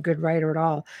wasn't a good writer at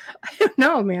all. I don't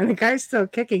know, man. The guy's still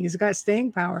kicking. He's got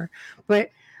staying power.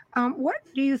 But what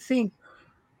do you think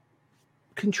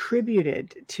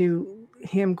contributed to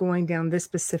him going down this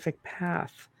specific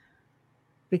path?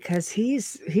 Because he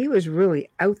was really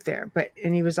out there,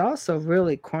 and he was also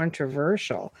really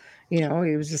controversial. He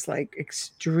was just like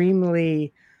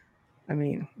extremely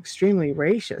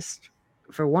racist,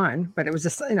 for one, but it was a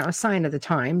sign of the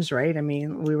times, right? I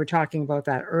mean, we were talking about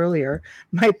that earlier.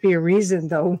 Might be a reason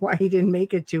though why he didn't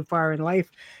make it too far in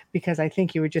life, because I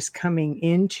think you were just coming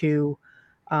into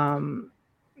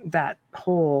that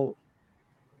whole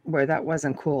where that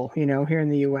wasn't cool. Here in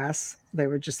the US, they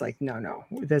were just like, no,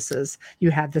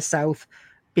 you had the South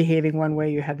behaving one way,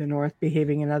 you had the North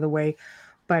behaving another way,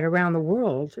 but around the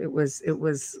world, it was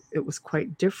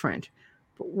quite different.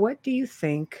 But what do you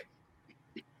think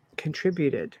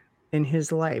contributed in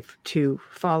his life to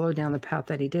follow down the path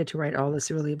that he did, to write all this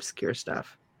really obscure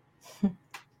stuff?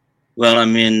 Well, I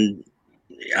mean,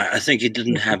 I think he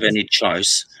didn't have any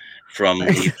choice, from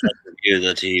the view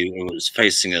that he was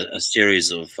facing a series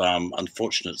of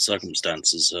unfortunate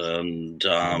circumstances. And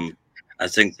I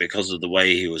think because of the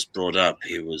way he was brought up,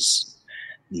 he was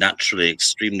naturally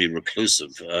extremely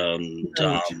reclusive and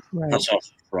cut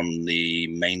off from the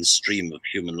mainstream of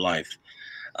human life.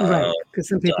 Right, because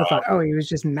some people thought, oh, he was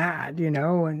just mad, and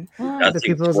I other think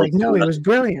people was like, no, he was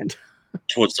brilliant.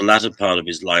 towards the latter part of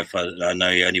his life, I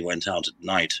know he only went out at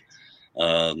night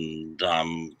and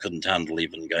couldn't handle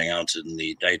even going out in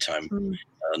the daytime. Mm.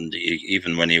 And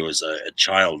even when he was a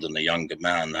child and a younger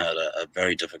man, had a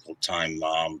very difficult time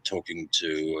talking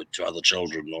to other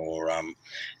children or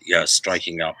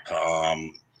striking up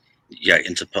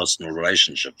interpersonal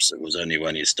relationships. It was only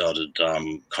when he started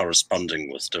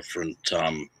corresponding with different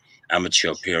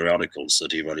amateur periodicals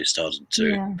that he really started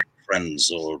to make friends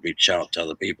or reach out to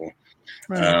other people.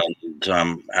 Right.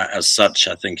 And as such,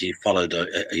 I think he followed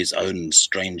his own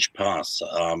strange path,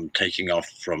 taking off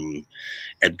from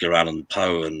Edgar Allan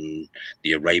Poe and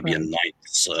the Arabian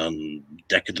Nights and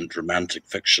decadent romantic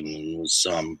fiction, and was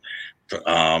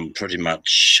pretty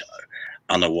much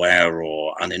unaware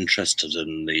or uninterested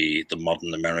in the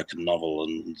modern American novel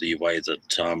and the way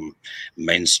that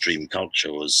mainstream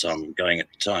culture was going at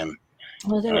the time.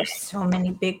 Well, there were so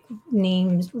many big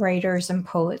names, writers and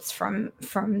poets from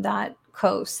that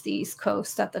coast, the East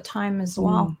Coast at the time as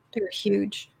well. They were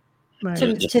huge. Right.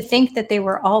 To think that they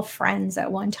were all friends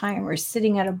at one time or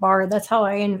sitting at a bar, that's how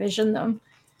I envisioned them.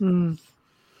 Mm.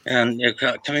 And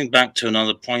coming back to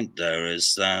another point there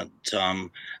is that I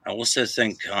also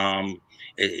think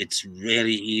it's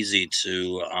really easy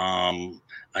to,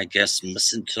 I guess,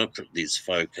 misinterpret these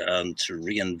folk and to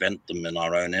reinvent them in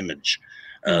our own image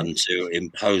and to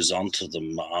impose onto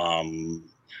them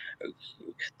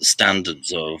the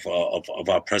standards of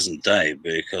our present day,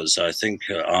 because I think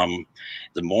the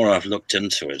more I've looked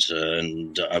into it,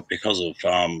 and because of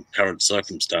current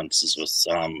circumstances with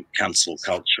cancel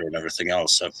culture and everything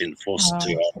else, I've been forced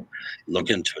to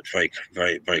look into it very,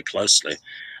 very, very closely.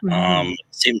 It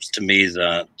seems to me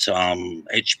that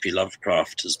H.P.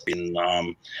 Lovecraft has been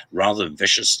rather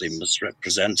viciously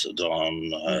misrepresented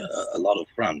on a lot of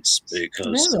fronts,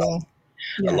 because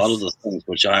a lot of the things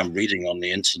which I am reading on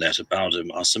the internet about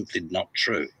him are simply not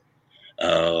true,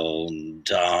 and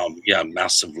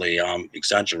massively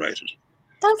exaggerated.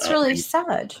 That's really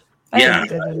sad. We've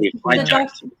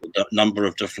hijacked a number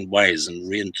of different ways and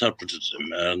reinterpreted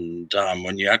them. And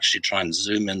when you actually try and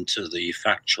zoom into the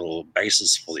factual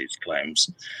basis for these claims,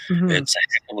 it's a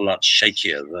heck of a lot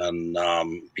shakier than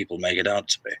people make it out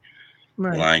to be.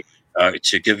 Right. Like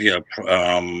to give you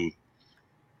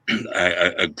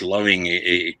a glowing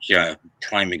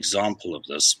prime example of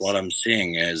this, what I'm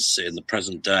seeing is in the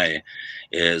present day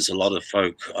is a lot of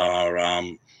folk are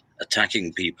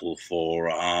attacking people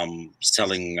for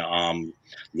selling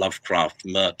Lovecraft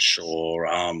merch or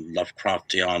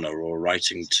Lovecraftiana, or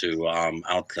writing to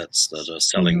outlets that are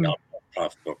selling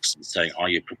Lovecraft books and saying, are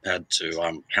you prepared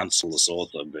to cancel this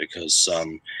author because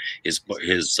his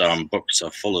books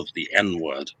are full of the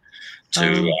N-word,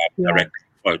 to directly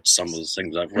quote some of the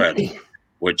things I've read,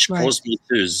 which caused me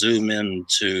to zoom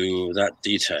into that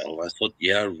detail. I thought,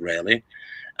 yeah, really?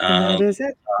 That is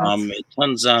it. It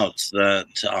turns out that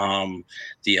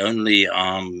the only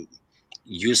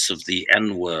use of the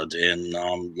N-word in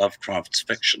Lovecraft's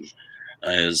fiction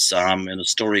is in a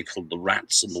story called The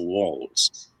Rats in the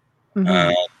Walls. In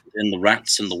The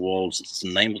Rats in the Walls, it's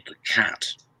the name of the cat.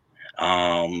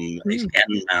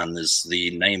 N-Man is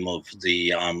the name of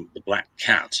the black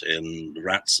cat in The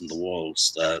Rats in the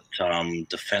Walls that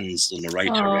defends the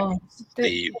narrator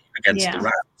against the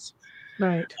rats.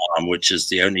 Right. Which is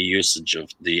the only usage of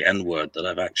the N-word that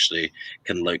I've actually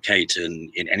can locate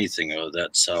in anything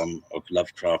that's of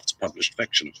Lovecraft's published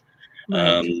fiction.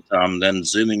 Right. Then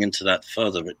zooming into that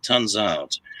further, it turns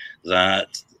out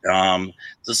that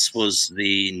this was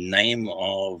the name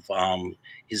of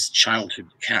his childhood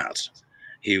cat.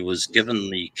 He was given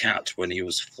the cat when he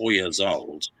was 4 years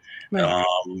old. Right.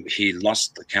 He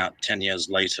lost the cat 10 years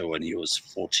later when he was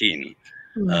 14.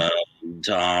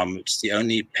 It's the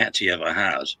only pet he ever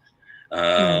had.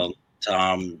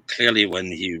 Clearly,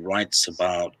 when he writes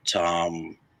about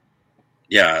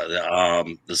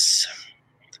this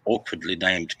awkwardly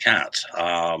named cat,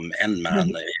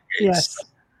 N-Man,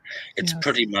 it's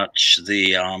pretty much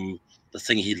the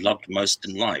thing he loved most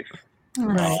in life.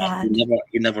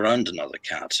 He never owned another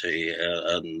cat.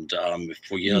 And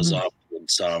for years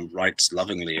afterwards, writes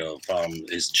lovingly of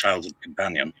his childhood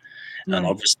companion. And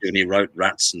obviously, when he wrote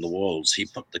Rats in the Walls, he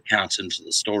put the cat into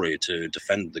the story to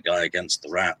defend the guy against the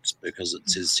rats, because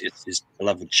it's his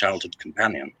beloved childhood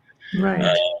companion.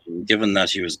 Right. Given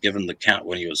that he was given the cat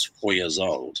when he was 4 years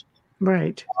old,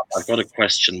 right. I've got to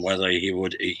question whether he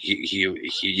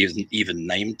even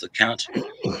named the cat,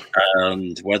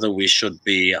 and whether we should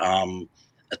be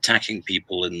attacking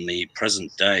people in the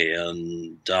present day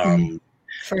and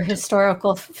for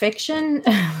historical fiction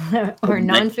or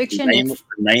nonfiction. The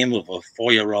name of a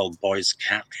 4-year-old boy's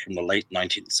cat from the late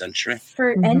 19th century.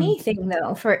 For anything,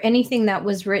 though, for anything that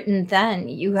was written then,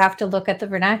 you have to look at the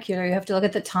vernacular. You have to look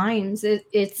at the times.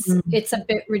 It's a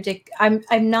bit ridiculous.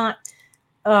 I'm not.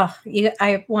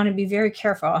 I want to be very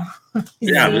careful.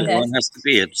 Yeah, one has to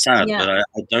be. It's sad, but I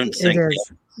don't think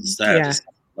it's that. Yeah.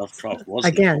 Lovecraft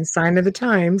wasn't. Again, sign of the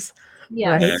times.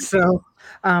 Yeah. Right? So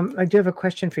I do have a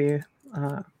question for you.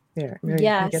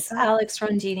 Yes, Alex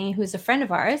Rondini, who's a friend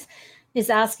of ours, is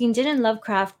asking, didn't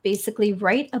Lovecraft basically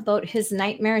write about his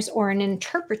nightmares or an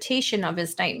interpretation of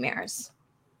his nightmares?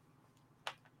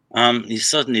 He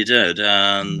certainly did.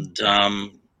 And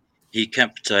he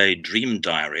kept a dream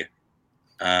diary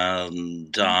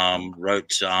and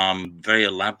wrote very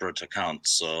elaborate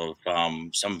accounts of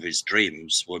some of his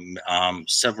dreams,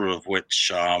 several of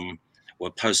which were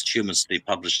posthumously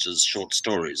published as short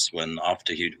stories. When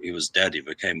after he was dead, he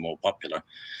became more popular.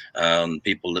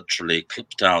 People literally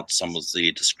clipped out some of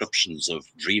the descriptions of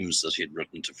dreams that he'd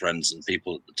written to friends and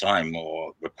people at the time,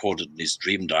 or recorded in his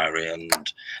dream diary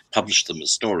and published them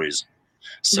as stories.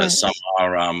 So some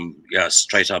are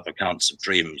straight up accounts of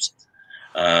dreams.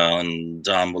 And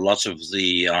a lot of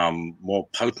the more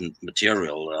potent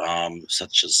material,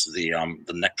 such as the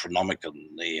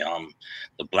Necronomicon,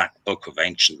 the Black Book of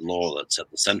Ancient Lore that's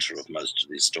at the center of most of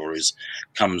these stories,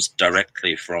 comes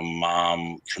directly from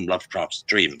Lovecraft's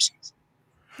dreams.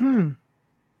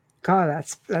 God,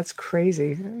 that's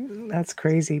crazy. That's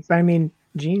crazy. But I mean,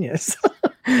 genius.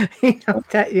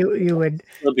 That you would.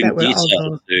 That would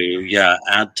also to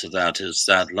add to that is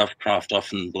that Lovecraft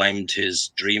often blamed his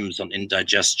dreams on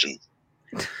indigestion.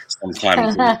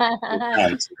 Sometimes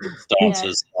it starts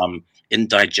as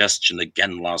indigestion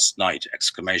again last night !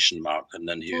 And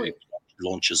then he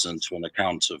launches into an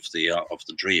account of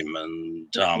the dream. And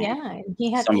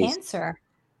he had cancer.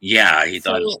 Yeah, he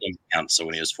died of stomach cancer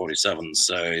when he was 47.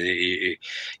 So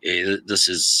this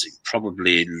is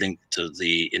probably linked to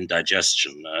the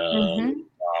indigestion.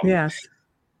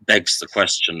 Begs the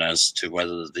question as to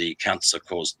whether the cancer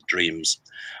caused the dreams,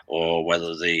 or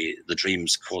whether the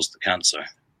dreams caused the cancer.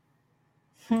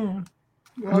 Well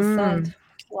said.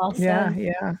 Well said.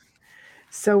 Yeah.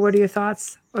 So, what are your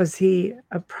thoughts? Was he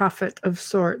a prophet of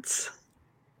sorts?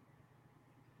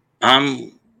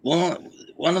 Well,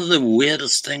 one of the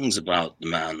weirdest things about the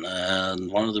man,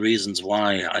 and one of the reasons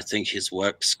why I think his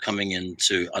work's coming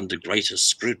under greater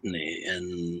scrutiny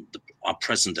in our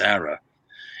present era,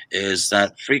 is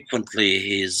that frequently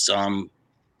he's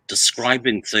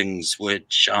describing things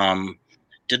which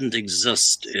didn't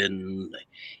exist in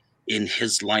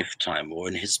his lifetime or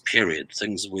in his period,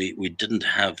 things we didn't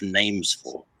have names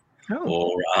for.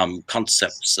 Or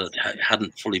concepts that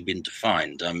hadn't fully been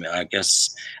defined. I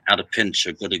guess at a pinch,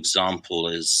 a good example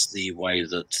is the way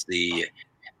that the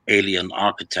alien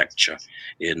architecture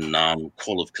in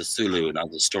Call of Cthulhu and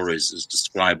other stories is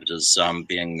described as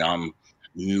being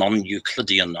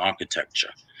non-Euclidean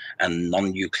architecture and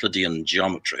non-Euclidean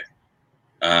geometry.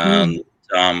 And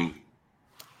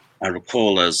I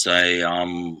recall as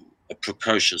a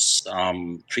precocious,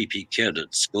 creepy kid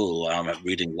at school,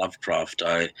 reading Lovecraft,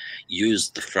 I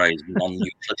used the phrase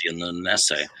non-Euclidean in an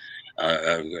essay.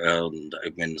 And I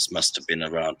mean, this must have been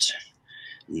around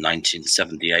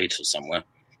 1978 or somewhere.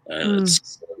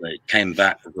 It came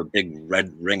back with a big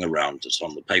red ring around it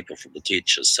on the paper from the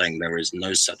teacher saying there is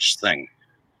no such thing.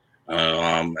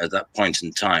 At that point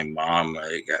in time,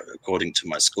 according to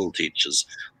my school teachers,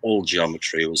 all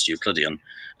geometry was Euclidean.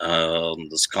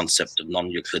 This concept of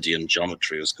non-Euclidean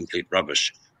geometry was complete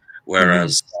rubbish.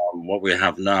 Whereas what we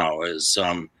have now is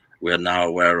we are now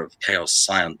aware of chaos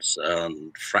science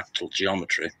and fractal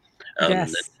geometry. In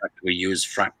fact, we use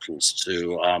fractals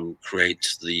to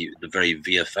create the very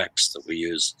VFX that we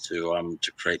use to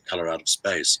create color out of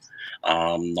space.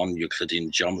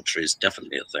 Non-Euclidean geometry is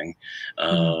definitely a thing.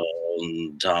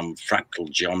 And fractal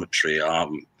geometry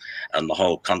and the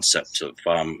whole concept of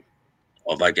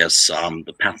I guess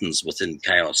the patterns within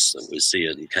chaos that we see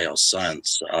in chaos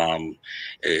science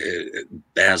it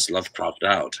bears Lovecraft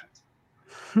out.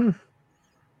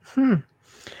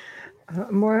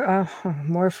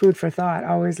 More food for thought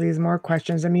always leaves more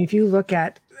questions. I mean, if you look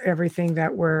at everything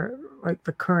that we're like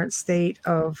the current state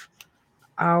of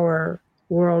our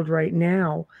world right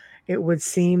now, it would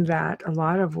seem that a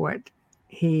lot of what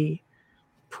he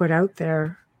put out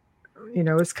there,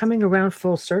 is coming around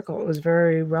full circle. It was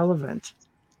very relevant,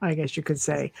 I guess you could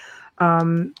say.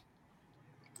 I'm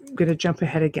going to jump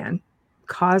ahead again.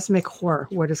 Cosmic horror.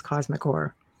 What is cosmic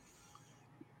horror?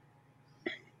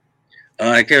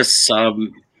 I guess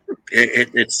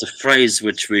it's a phrase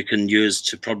which we can use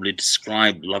to probably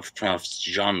describe Lovecraft's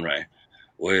genre,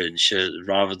 which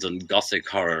rather than gothic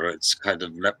horror, it's kind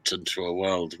of leapt into a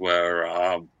world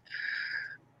where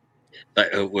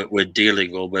we're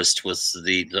dealing almost with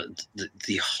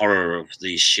the horror of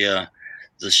the sheer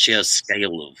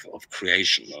scale of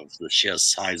creation, of the sheer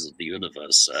size of the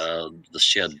universe, the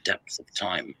sheer depth of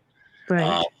time.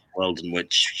 Right. World in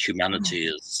which humanity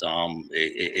is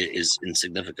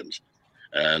insignificant,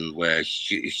 and where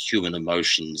human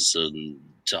emotions and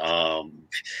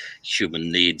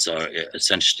human needs are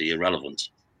essentially irrelevant.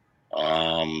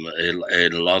 In a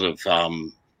lot of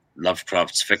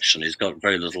Lovecraft's fiction, he's got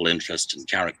very little interest in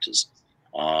characters.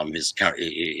 He's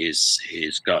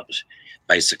got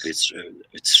basically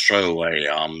it's throwaway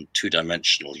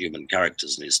two-dimensional human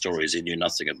characters in his stories. He knew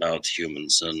nothing about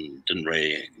humans and didn't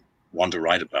really want to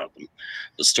write about them.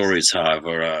 The stories,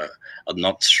 however, are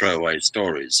not throwaway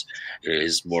stories.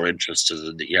 He's more interested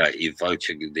in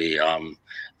evoking the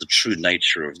true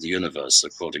nature of the universe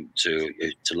according to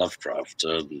Lovecraft.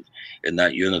 In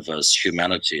that universe,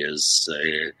 humanity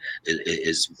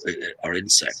are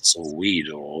insects or weed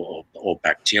or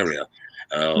bacteria.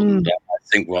 I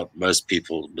think what most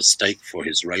people mistake for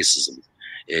his racism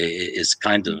is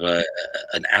kind of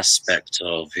an aspect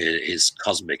of his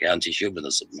cosmic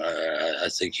anti-humanism. I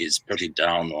think he's pretty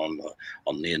down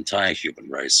on the entire human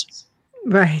race.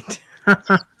 Right.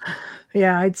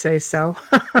 Yeah, I'd say so.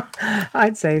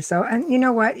 I'd say so. And you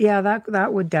know what? Yeah,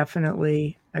 that would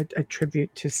definitely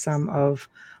attribute to some of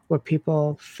what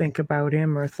people think about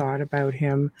him or thought about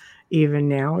him even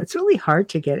now. It's really hard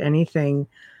to get anything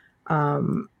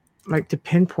like to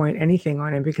pinpoint anything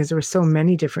on him because there were so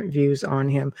many different views on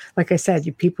him. Like I said,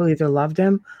 people either loved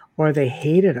him or they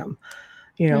hated him,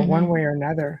 one way or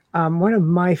another. One of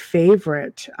my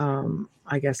favorite,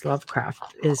 I guess,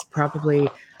 Lovecraft is probably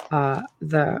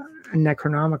the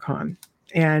Necronomicon.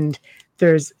 And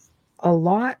there's a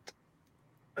lot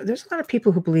of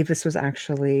people who believe this was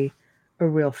actually a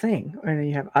real thing. And then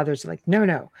you have others like,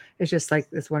 no, it's just like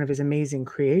it's one of his amazing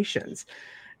creations.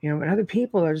 And other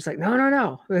people are just like,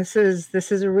 no, this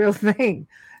is a real thing.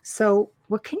 So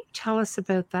what can you tell us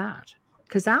about that?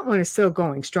 Because that one is still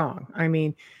going strong. I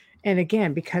mean, and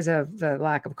again, because of the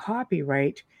lack of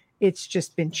copyright, it's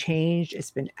just been changed. It's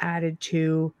been added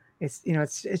to. It's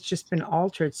it's just been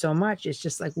altered so much. It's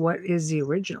just like, what is the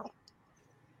original?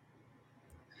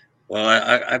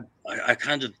 Well, I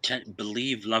kind of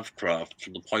believe Lovecraft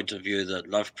from the point of view that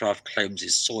Lovecraft claims he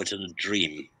saw it in a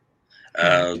dream.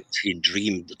 He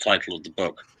dreamed the title of the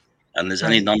book, and there's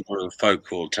any number of folk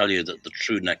who will tell you that the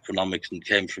true Necronomicon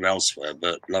came from elsewhere,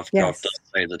 but Lovecraft does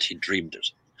say that he dreamed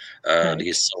it.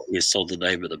 He saw the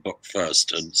name of the book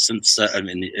first, and since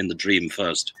in the dream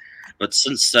first. But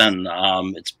since then,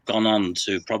 it's gone on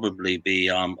to probably be,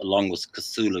 along with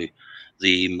Cthulhu,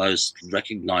 the most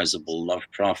recognizable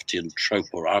Lovecraftian trope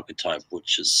or archetype,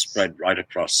 which is spread right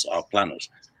across our planet.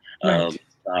 Right.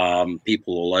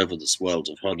 People all over this world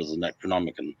have heard of the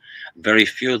Necronomicon. Very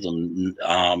few of them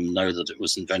know that it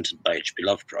was invented by H.P.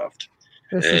 Lovecraft.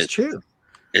 This is true.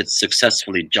 It's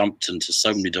successfully jumped into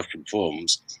so many different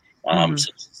forms. Such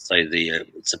as, say,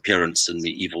 its appearance in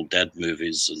the Evil Dead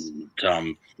movies and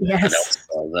yes,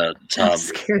 that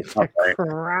scared the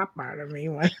crap out of me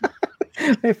when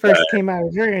they first came out. I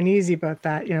was very uneasy about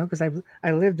that, because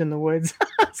I lived in the woods,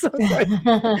 so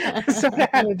I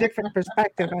had a different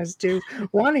perspective as to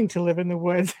wanting to live in the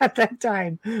woods at that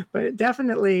time. But it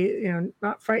definitely,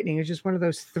 not frightening. It's just one of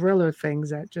those thriller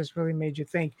things that just really made you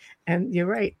think. And you're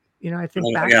right. I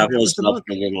think back. I've always loved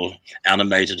the little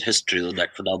animated history of the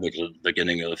Necronomicon at the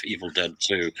beginning of Evil Dead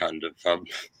 2, kind of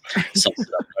something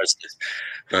up mostly.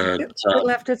 But it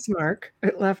left its mark.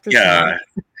 It left its mark.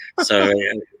 So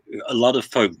a lot of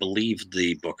folk believed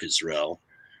the book is real.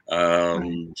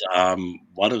 One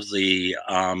of the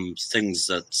things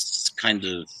that's kind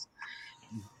of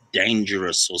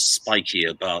dangerous or spiky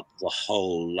about the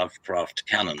whole Lovecraft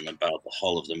canon, about the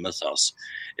whole of the mythos,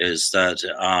 is that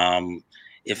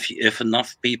if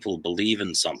enough people believe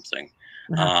in something,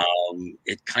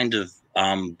 it kind kind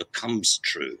of becomes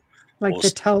true. Like the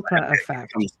Tulpa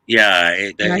effect.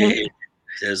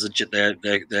 There's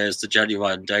the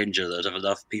genuine danger that if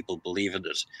enough people believe in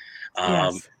it,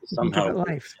 somehow it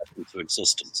life into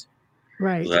existence.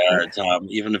 Right. That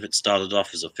even if it started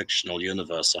off as a fictional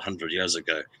universe 100 years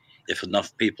ago, if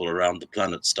enough people around the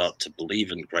planet start to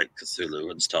believe in Great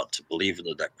Cthulhu and start to believe in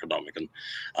the Necronomicon,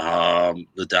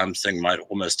 the damn thing might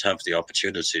almost have the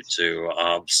opportunity to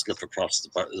slip across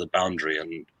the boundary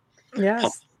and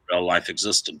pop real life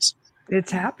existence.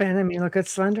 It's happened. I mean, look at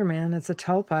Slender Man. It's a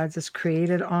tulpa. It's just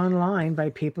created online by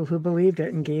people who believed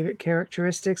it and gave it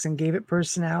characteristics and gave it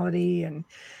personality, and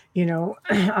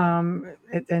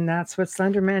and that's what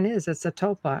Slender Man is. It's a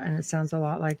tulpa, and it sounds a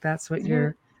lot like that's what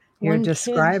you're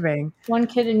describing. One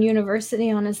kid in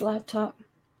university on his laptop.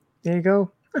 There you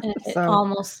go. And it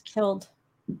almost killed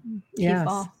people.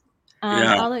 Yes.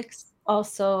 Alex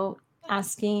also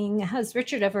asking, has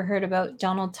Richard ever heard about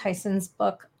Donald Tyson's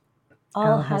book,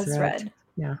 All Has Read?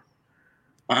 Yeah.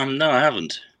 No, I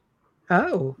haven't.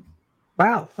 Oh,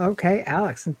 wow. Okay,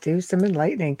 Alex, do some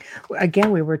enlightening.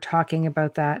 Again, we were talking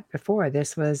about that before.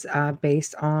 This was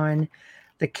based on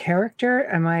the character.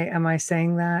 Am I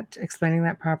saying that, explaining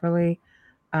that properly?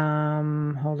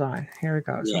 Hold on. Here we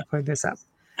go. So I'll put this up.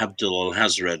 Abdul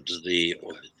Al-Hazred, the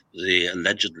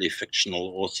allegedly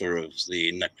fictional author of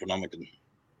the Necronomicon.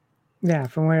 Yeah,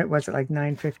 from when it was like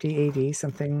 950 AD,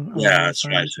 something. Yeah, that's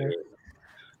right.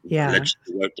 Yeah,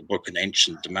 allegedly wrote the book in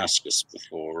ancient Damascus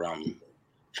before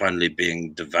finally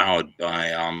being devoured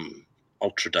by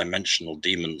ultra-dimensional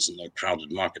demons in a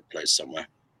crowded marketplace somewhere.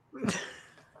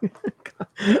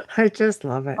 I just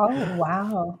love it. Oh,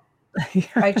 wow. Yes.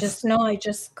 I just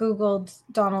Googled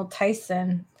Donald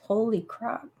Tyson. Holy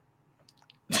crap.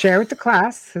 Share with the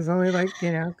class. There's only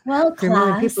well, 3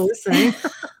 million people listening.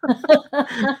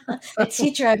 A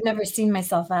teacher I've never seen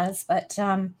myself as, but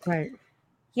right.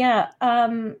 Yeah.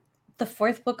 The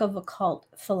 4th book of occult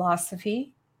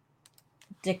philosophy,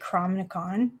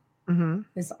 Necronomicon,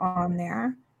 is on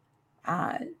there.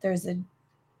 There's a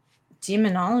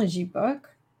demonology book.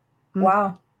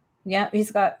 Wow. Yeah,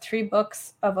 he's got 3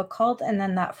 books of occult, and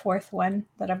then that 4th one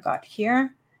that I've got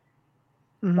here.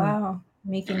 Wow.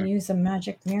 Making use of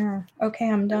magic mirror. Okay,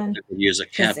 I'm done. Use a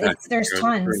cat. There's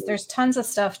tons. There's tons of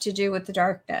stuff to do with the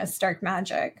darkness, dark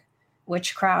magic,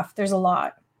 witchcraft. There's a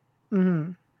lot.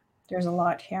 There's a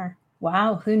lot here.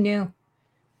 Wow, who knew?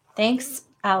 Thanks,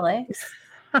 Alex.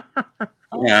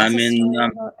 Yeah, I mean,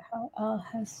 about how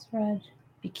Al-Hazred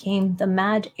became the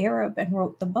mad Arab and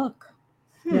wrote the book.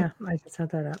 Yeah, I just had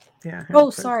that up. Yeah.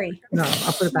 Oh, sorry. No,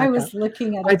 I'll put it back I was up.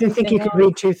 looking at it. I didn't think you could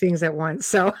read 2 things at once.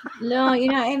 So no,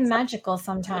 I'm magical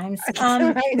sometimes.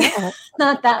 I know.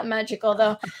 Not that magical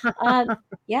though.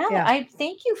 Yeah, I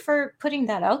thank you for putting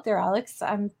that out there, Alex.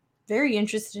 I'm very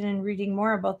interested in reading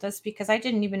more about this because I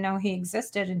didn't even know he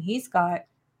existed, and he's got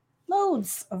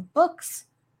loads of books.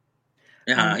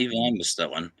 Yeah, even I missed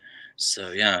that one. So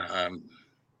yeah.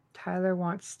 Tyler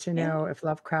wants to know if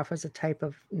Lovecraft was a type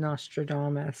of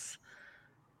Nostradamus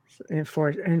in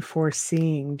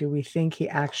foreseeing. Do we think he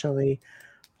actually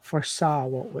foresaw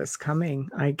what was coming?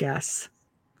 I guess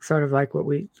sort of like what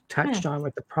we touched on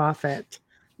with the prophet,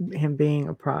 him being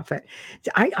a prophet.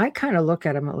 I kind of look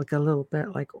at him like a little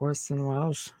bit like Orson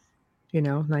Welles,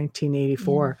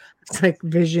 1984. It's like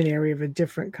visionary of a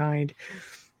different kind.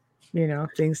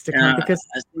 Things to come, because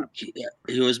I think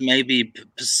he was maybe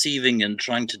perceiving and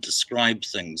trying to describe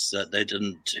things that they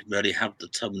didn't really have the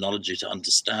terminology to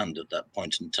understand at that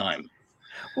point in time.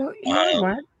 Well, you know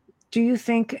what? Do you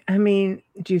think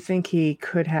he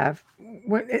could have?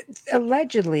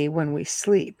 Allegedly, when we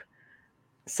sleep,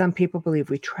 some people believe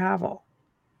we travel,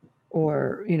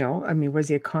 or was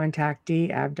he a contactee,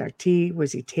 abductee?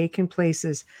 Was he taken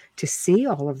places to see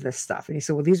all of this stuff? And he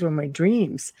said, "Well, these were my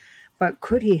dreams." But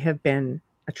could he have been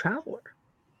a traveler?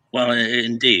 Well,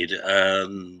 indeed,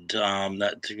 and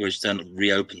that which then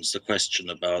reopens the question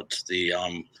about the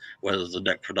whether the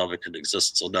Necronomicon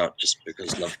exists or not, just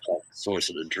because Lovecraft saw it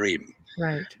in a dream.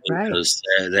 Right. Because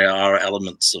there are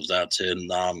elements of that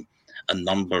in a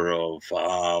number of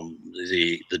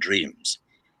the dreams.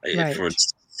 Right. For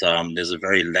instance, there's a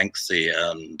very lengthy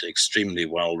and extremely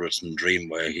well-written dream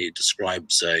where he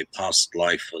describes a past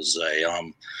life as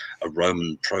a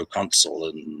Roman proconsul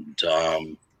in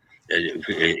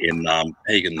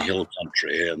pagan hill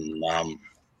country, and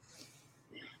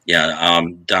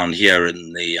down here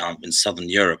in southern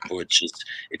Europe, which is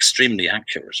extremely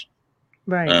accurate.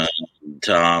 Right.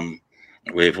 And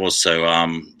we've also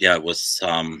with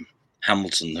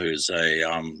Hamilton, who's a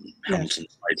Hamilton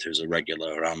White, who's a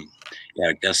regular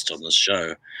guest on the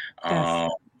show. I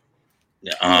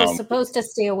was supposed to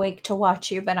stay awake to watch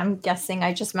you, but I'm guessing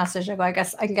I just messaged you.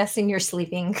 I'm guessing you're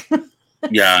sleeping.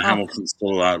 Yeah, Hamilton's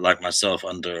still like myself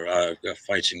under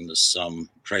fighting this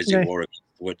crazy war against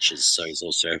witches. So he's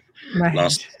also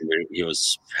last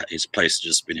his place had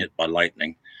just been hit by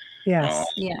lightning. Yes.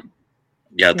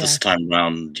 This time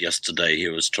around yesterday, he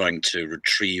was trying to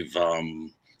retrieve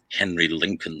Henry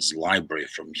Lincoln's library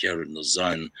from here in the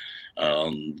zone,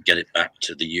 get it back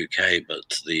to the UK, but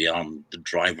the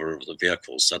driver of the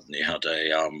vehicle suddenly had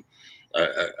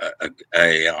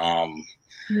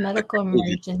medical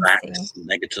emergency,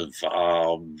 negative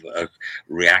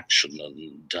reaction,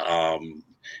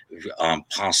 and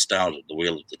passed out at the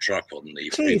wheel of the truck on the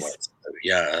freeway. So,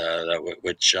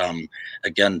 which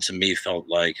again to me felt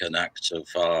like an act of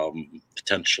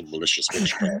potential malicious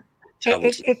witchcraft.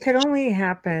 It could only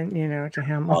happen, to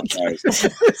Hamilton. At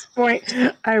this point,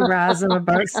 I razz him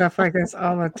about stuff like this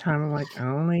all the time. I'm like,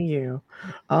 only you.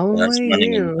 But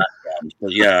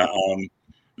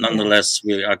nonetheless,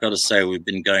 I got to say, we've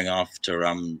been going after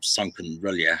Sunken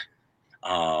Rillia,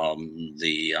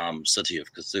 the city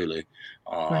of Cthulhu,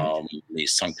 the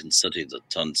sunken city that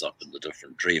turns up in the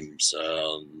different dreams.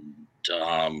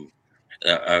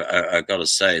 I got to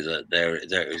say that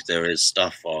there is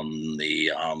stuff on the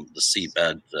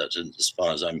seabed that, as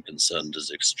far as I'm concerned,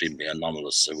 is extremely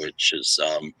anomalous. Which is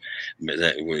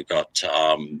we've got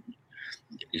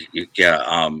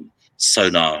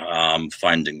sonar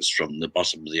findings from the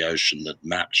bottom of the ocean that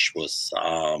match with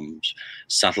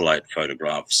satellite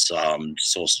photographs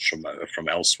sourced from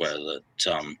elsewhere. That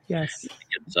it's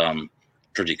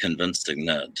pretty convincing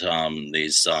that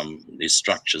these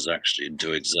structures actually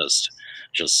do exist,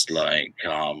 just like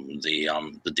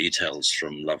the details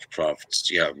from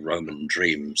Lovecraft's Roman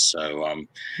dreams. So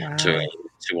to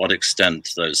what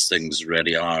extent those things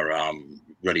really are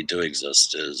really do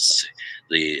exist is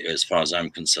as far as I'm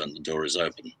concerned, the door is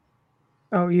open.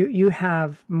 Oh, you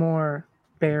have more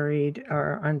buried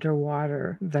or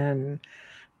underwater than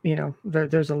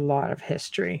there's a lot of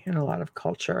history and a lot of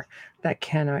culture that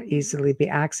cannot easily be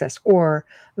accessed, or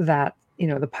that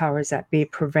the powers that be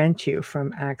prevent you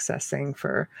from accessing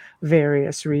for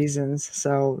various reasons.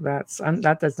 So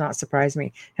that does not surprise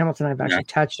me. Hamilton and I've actually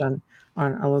touched on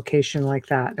a location like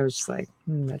that. It was just like,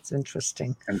 that's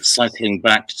interesting. And cycling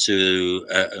back to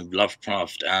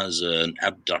Lovecraft as an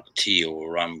abductee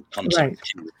or contactee. Right.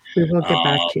 We will get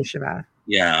back to you, Shabbat.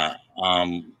 Yeah.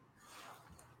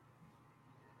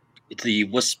 The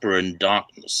Whisper in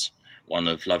Darkness, one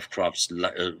of Lovecraft's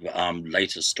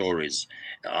later stories,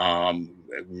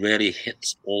 really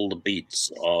hits all the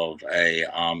beats of a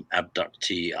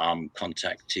abductee,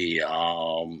 contactee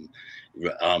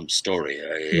story.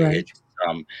 Right.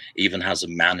 It even has a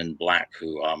man in black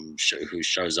who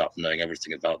shows up knowing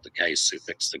everything about the case, who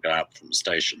picks the guy up from the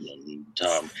station, and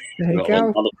there you a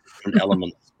go. lot of different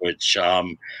elements which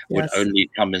would only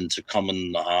come into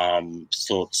common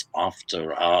thoughts after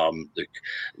the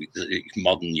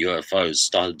modern UFOs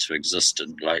started to exist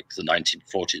in like the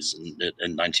 1940s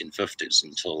and 1950s,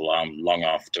 until long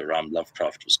after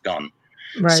Lovecraft was gone.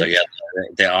 Right. So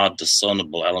there are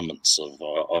discernible elements of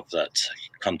that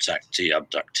contactee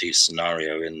abductee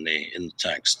scenario in the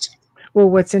text.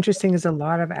 Well, what's interesting is a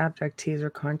lot of abductees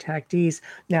or contactees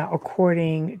now,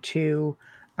 according to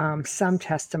some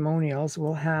testimonials,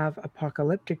 will have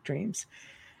apocalyptic dreams.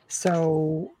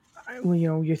 So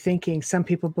you're thinking, some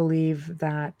people believe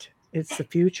that it's the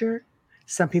future,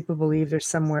 some people believe there's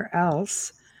somewhere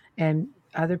else, and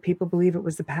other people believe it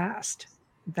was the past,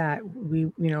 that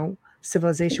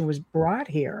civilization was brought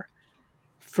here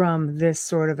from this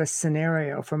sort of a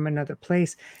scenario, from another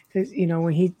place. Because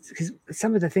because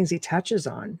some of the things he touches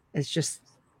on is just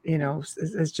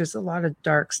it's just a lot of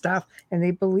dark stuff, and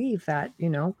they believe that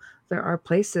there are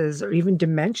places, or even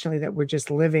dimensionally, that we're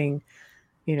just living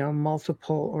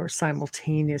multiple or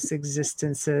simultaneous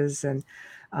existences. And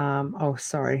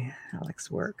sorry, Alex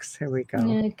Works, here we go.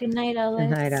 Yeah, good night, Alex. Good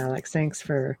night, Alex. Thanks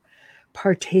for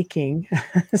partaking.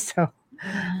 So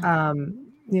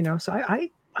so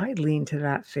I lean to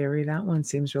that theory. That one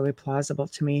seems really plausible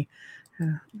to me.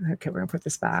 Okay, we're gonna put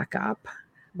this back up.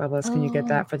 Bubbles, can you get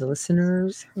that for the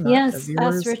listeners? Yes,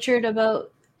 ask Richard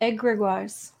about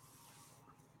egregores.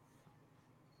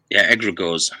 Yeah,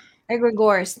 egregores.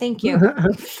 Egregores, thank you.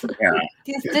 Yeah.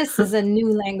 This is a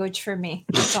new language for me.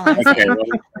 That's all Okay, well,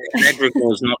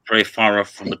 egregore is not very far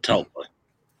off from a tulpa.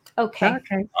 Okay.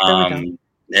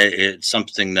 It's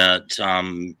something that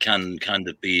can kind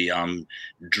of be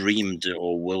dreamed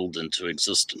or willed into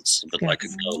existence, a bit like a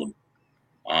golem,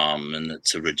 in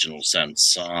its original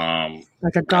sense.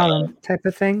 Like a golem type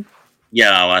of thing?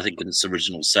 Yeah, I think in its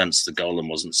original sense, the golem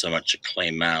wasn't so much a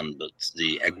clay man, but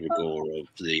the egregore of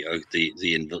the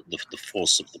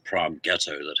force of the Prague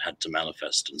ghetto that had to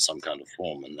manifest in some kind of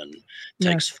form, and then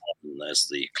takes form. And there's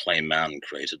the clay man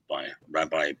created by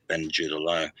Rabbi Ben Judah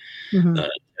Low.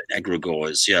 Egregore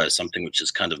is something which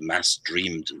is kind of mass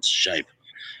dreamed into shape.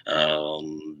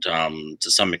 To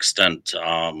some extent,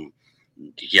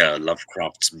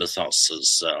 Lovecraft's mythos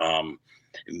is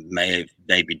may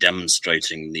be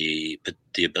demonstrating the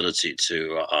ability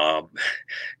to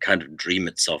kind of dream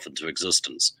itself into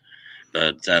existence.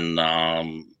 But then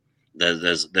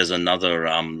there's another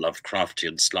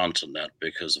Lovecraftian slant on that,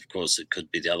 because of course it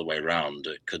could be the other way around.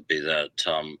 It could be that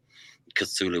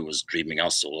Cthulhu was dreaming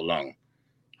us all along.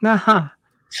 Uh-huh.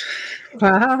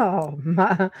 Wow,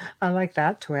 I like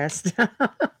that twist.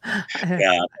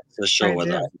 Yeah, for sure. I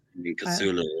Whether do. I'm dreaming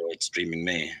Cthulhu or it's dreaming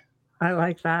me. I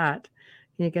like that.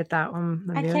 You get that one,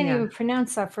 I can't Amelia? even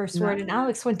pronounce that first word, and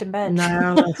Alex went to bed.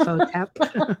 Nyarlathotep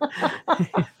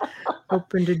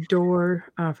opened a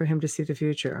door for him to see the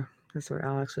future. That's what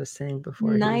Alex was saying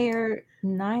before. Nyarl.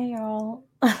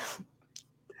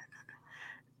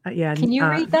 Yeah. Can you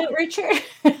read that, Richard?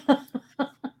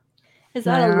 Is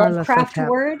that a Lovecraft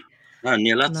word?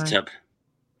 Nyarlathotep.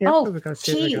 Yep, oh, there we go.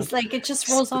 jeez, like it just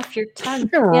rolls off your tongue.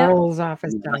 It rolls off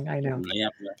his tongue, I know. Yeah.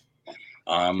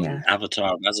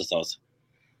 Avatar of Azathoth.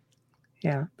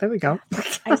 Yeah, there we go.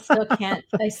 I still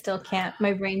can't.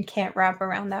 My brain can't wrap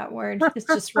around that word. It's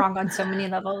just wrong on so many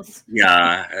levels.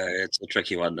 Yeah, it's a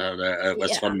tricky one.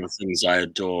 That's one of the things I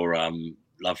adore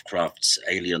Lovecraft's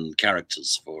alien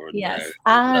characters for. Yes.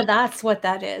 That's what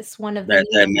that is. One of the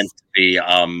they're meant to be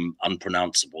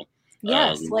unpronounceable.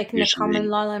 Yes, like Nakham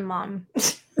Lalamam.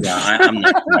 Yeah, I'm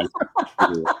not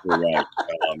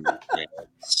right.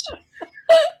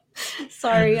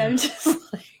 Sorry, I'm just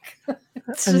like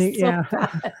it's just so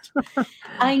bad.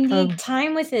 I need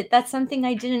time with it. That's something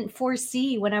I didn't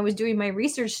foresee when I was doing my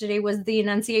research today, was the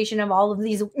enunciation of all of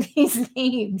these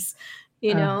names,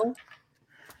 you know.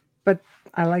 But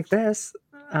I like this.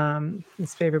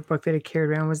 His favorite book that he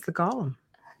carried around was The Golem.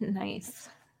 Nice.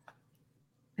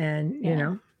 And, you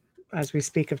know, as we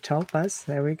speak of tulpas,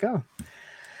 there we go.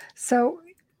 So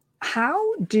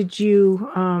how did you,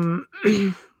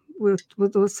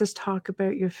 let's just talk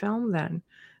about your film then.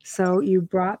 So you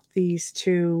brought these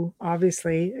two,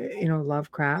 obviously, you know,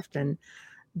 Lovecraft, and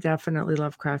definitely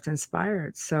Lovecraft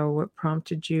inspired. So what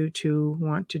prompted you to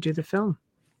want to do the film?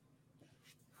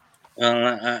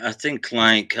 Well, I think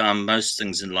like most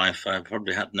things in life, I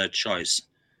probably had no choice.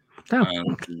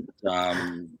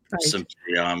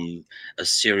 Simply a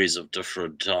series of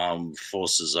different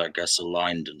forces, I guess,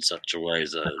 aligned in such a way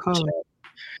that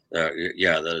that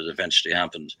it eventually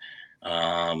happened.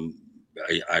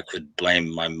 I could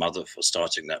blame my mother for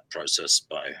starting that process.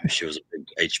 She was a big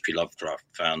H.P. Lovecraft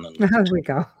fan, and there we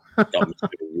go. got me to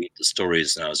read the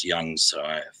stories when I was young. So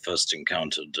I first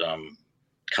encountered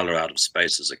Color Out of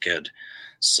Space as a kid.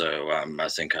 So I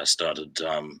think I started.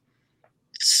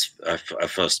 I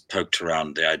first poked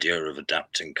around the idea of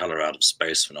adapting Color Out of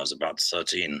Space when I was about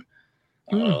 13.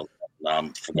 Forgot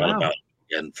about it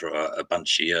again for a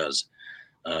bunch of years.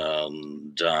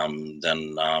 Then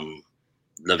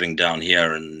living down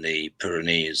here in the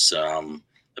Pyrenees, a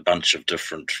bunch of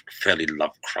different fairly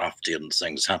Lovecraftian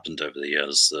things happened over the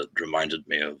years that reminded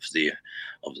me of the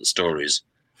stories.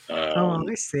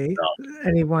 I see.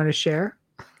 Any want to share?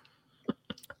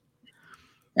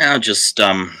 Yeah, just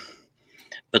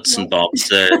bits and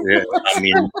bobs. I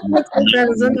mean,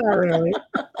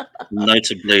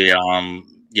 notably,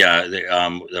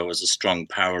 there was a strong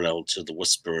parallel to The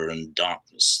Whisperer in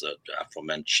Darkness, that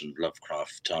aforementioned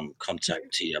Lovecraft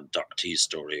contactee abductee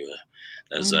story.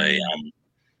 There's a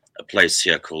place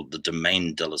here called the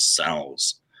Domaine de la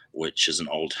Salles, which is an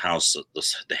old house at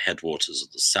the headwaters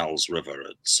of the Salles River.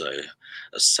 It's a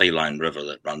saline river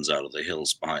that runs out of the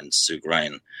hills behind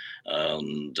Sougraine.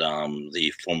 And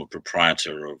the former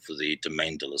proprietor of the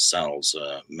Domaine de la Salles,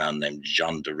 a man named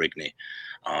Jean de Rigny,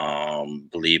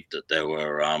 believed that there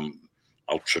were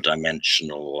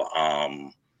ultra-dimensional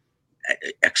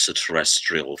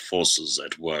extraterrestrial forces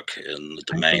at work in the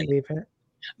domain. I believe it.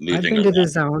 I've been to the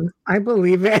zone. I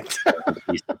believe it.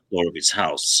 The floor of his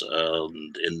house.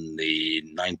 In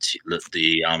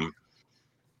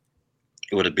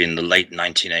it would have been the late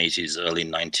 1980s, early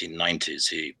 1990s.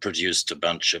 He produced a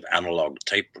bunch of analog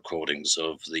tape recordings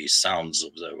of the sounds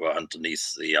that were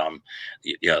underneath the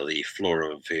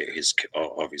floor of his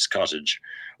cottage,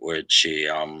 which he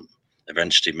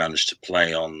eventually managed to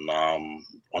play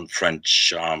on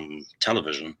French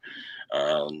television.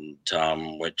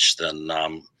 Which then,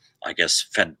 I guess,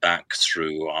 fed back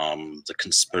through the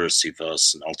conspiracy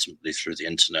verse and ultimately through the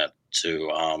internet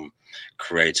to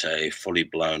create a fully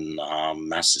blown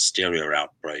mass hysteria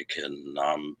outbreak in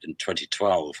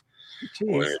 2012,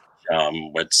 which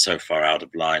went so far out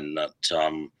of line that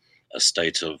a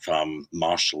state of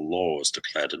martial law was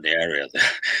declared in the area.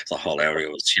 The whole area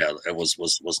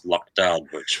was locked down,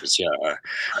 which was How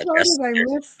did I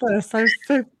miss this? I was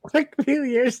so like a few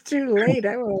years too late.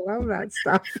 I will love that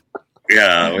stuff.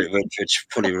 Yeah, which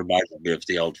fully reminded me of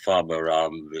the old farmer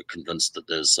convinced that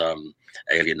there's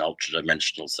alien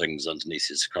ultra-dimensional things underneath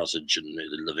his cottage and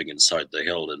living inside the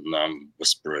hill in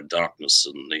Whisper in Darkness,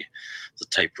 and the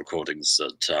tape recordings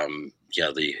that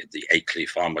the Akeley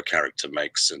farmer character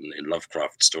makes in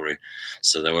Lovecraft story.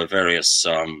 So there were various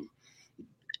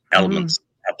elements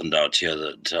happened out here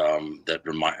that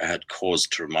had cause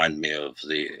to remind me of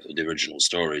the original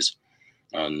stories,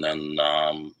 and then.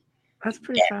 That's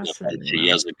pretty fascinating. A few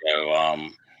years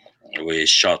ago, we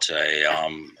shot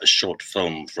a short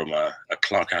film from a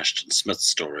Clark Ashton Smith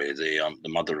story, the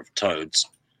Mother of Toads,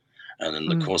 and in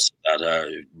the course of that,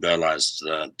 I realized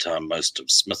that most of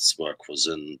Smith's work was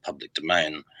in public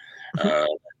domain.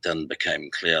 Then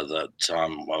became clear that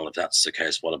well, if that's the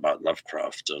case, what about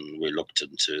Lovecraft? And we looked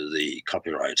into the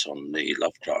copyright on the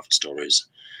Lovecraft stories,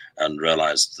 and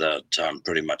realized that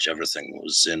pretty much everything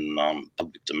was in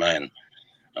public domain.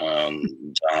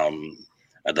 And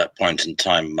at that point in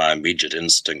time, my immediate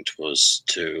instinct was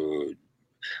to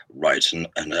write an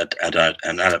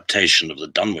adaptation of the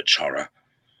Dunwich horror.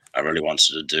 I really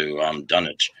wanted to do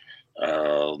Dunwich.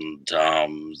 The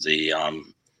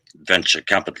venture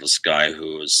capitalist guy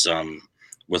who was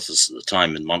with us at the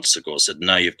time in Montsegur said,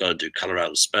 "No, you've got to do Color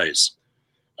Out of Space."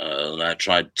 And I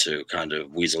tried to kind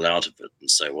of weasel out of it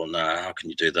and say, "Well, no, how can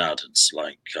you do that? It's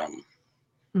like how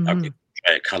can you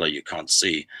a color you can't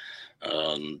see."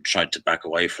 Tried to back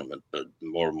away from it, but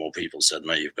more and more people said,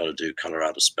 "No, you've got to do Color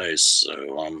Out of Space."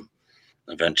 So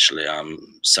eventually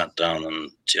sat down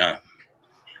and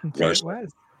wrote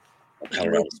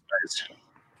Color Out of Space.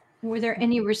 Were there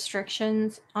any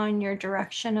restrictions on your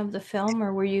direction of the film,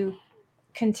 or were you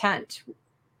content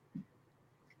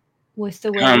with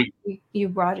the way you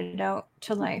brought it out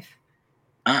to life?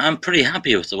 I'm pretty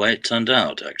happy with the way it turned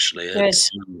out, actually. Good.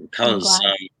 It's because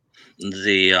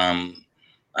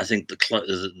I think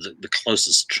the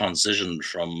closest transition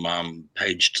from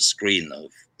page to screen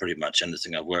of pretty much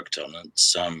anything I've worked on.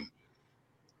 It's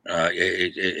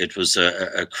it was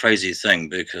a crazy thing,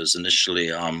 because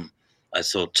initially I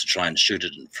thought to try and shoot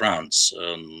it in France,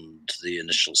 and the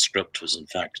initial script was in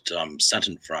fact set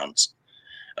in France.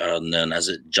 And then as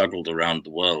it juggled around the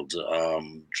world,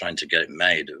 trying to get it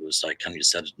made, it was like, can you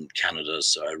set it in Canada?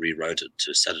 So I rewrote it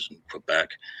to set it in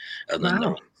Quebec. And then there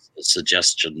was a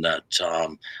suggestion that,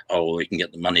 we can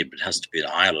get the money, but it has to be in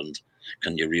Ireland.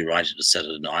 Can you rewrite it to set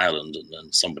it in Ireland? And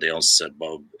then somebody else said,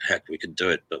 well, heck, we can do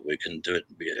it, but we can do it.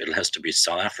 It has to be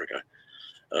South Africa.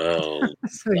 So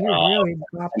you really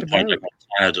dropped I got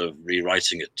tired of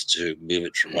rewriting it to move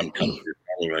it from one country to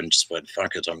another, and just went,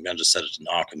 fuck it, I'm going to set it in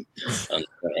Arkham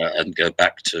and go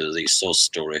back to the source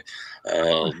story.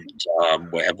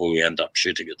 Wherever we end up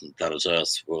shooting it in planet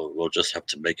Earth, we'll just have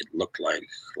to make it look like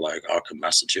Arkham,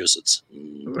 Massachusetts.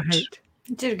 Right.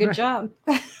 You did a good job.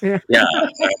 It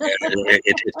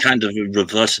kind of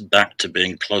reverted back to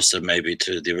being closer maybe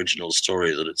to the original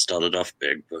story that it started off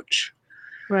being, Butch.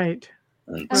 Right.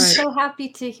 I'm so happy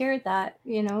to hear that,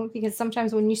 because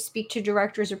sometimes when you speak to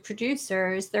directors or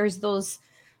producers, there's those,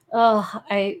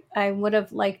 I would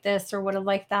have liked this or would have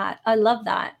liked that. I love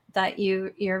that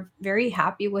you're very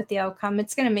happy with the outcome.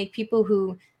 It's going to make people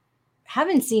who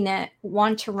haven't seen it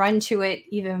want to run to it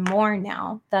even more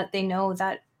now that they know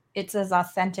that it's as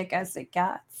authentic as it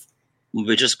gets.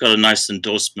 We just got a nice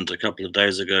endorsement a couple of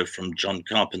days ago from John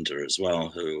Carpenter as well,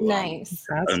 who nice.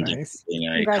 That's nice.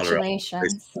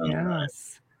 Congratulations.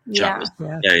 Yes.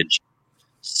 Gage.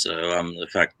 So the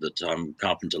fact that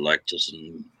Carpenter liked it,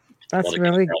 and that's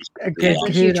really a good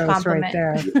kudos right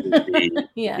there.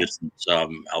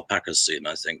 The alpaca scene,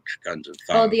 I think, kind of.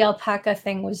 The alpaca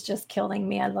thing was just killing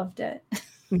me. I loved it.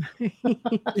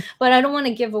 But I don't want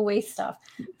to give away stuff.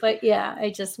 But yeah,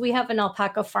 we have an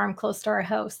alpaca farm close to our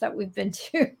house that we've been to.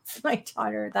 It's my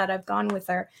daughter that I've gone with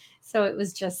her. So it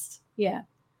was just, it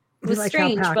was like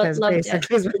strange, alpacas, but loved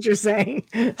basically, is what you're saying.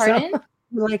 Pardon? So,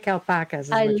 you like alpacas.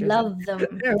 I love them.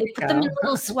 They put them in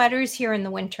little sweaters here in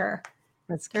the winter.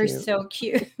 They're so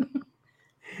cute.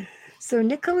 So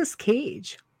Nicolas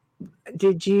Cage,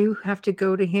 did you have to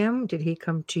go to him? Did he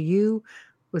come to you?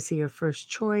 Was he your first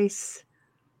choice?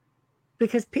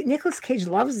 Because Nicolas Cage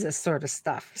loves this sort of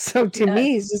stuff. So to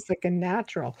me, he's just like a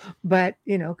natural. But,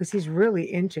 because he's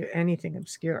really into anything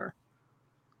obscure.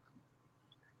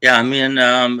 Yeah, I mean,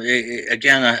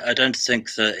 again, I don't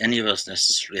think that any of us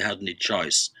necessarily had any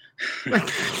choice. It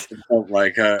felt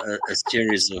like a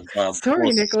series of...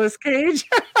 Sorry, Nicolas Cage.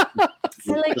 I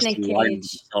like Nick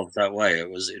Cage. That way. It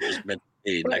was meant to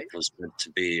be. Right. Nick was meant to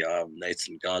be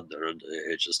Nathan Gardner, and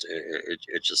it just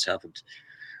happened.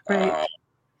 Right.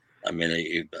 I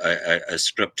mean, a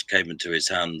script came into his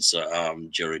hands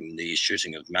during the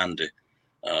shooting of Mandy,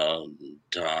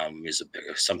 He's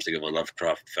something of a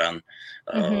Lovecraft fan.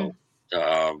 Mm-hmm.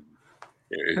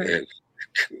 Right.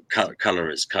 Color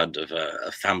is kind of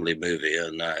a family movie,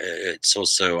 and it's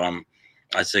also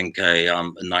I think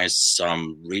a nice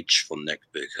reach for Nick,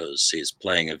 because he's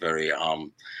playing a very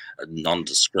a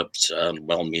nondescript and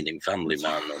well-meaning family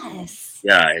man. Yes.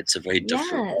 Yeah, it's a very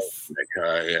different. Yes. Nick,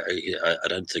 I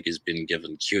don't think he's been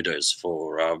given kudos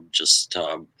for just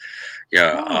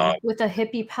with a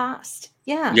hippie past.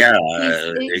 Yeah. Yeah,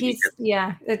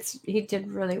 He did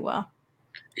really well.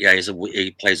 Yeah,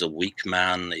 he plays a weak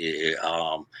man.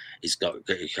 He's got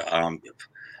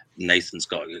Nathan's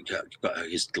got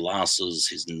his glasses.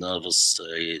 He's nervous.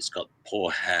 He's got poor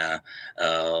hair.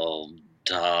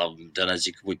 Then as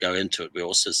we go into it, we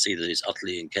also see that he's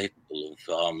utterly incapable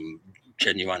of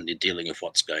genuinely dealing with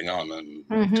what's going on. And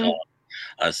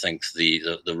I think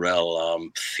the real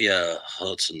fear,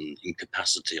 hurt, and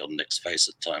incapacity on Nick's face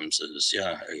at times is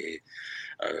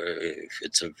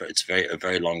it's a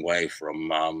very long way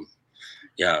from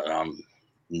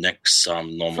Nick's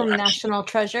normal from action. National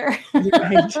Treasure.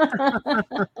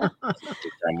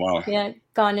 Well. Yeah,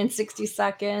 Gone in 60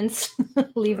 Seconds,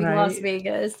 Leaving Las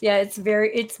Vegas. Yeah, it's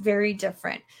very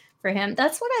different for him.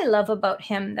 That's what I love about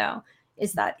him, though,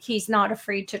 is that he's not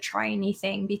afraid to try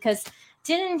anything, because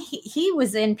he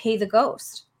was in Pay the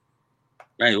Ghost.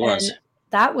 Yeah, he was. And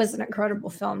that was an incredible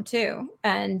film too,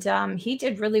 and he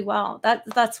did really well.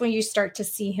 That's when you start to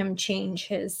see him change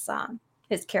his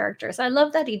characters. I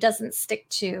love that he doesn't stick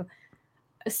to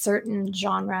a certain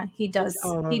genre. He does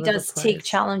take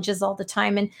challenges all the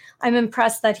time, and I'm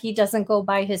impressed that he doesn't go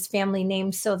by his family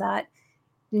name, so that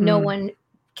no one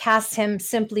casts him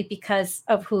simply because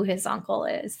of who his uncle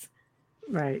is.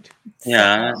 Right.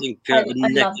 Yeah, so, I think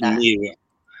Nick and me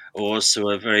are also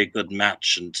a very good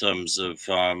match in terms of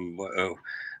I'm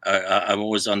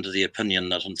always under the opinion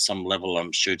that on some level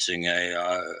I'm shooting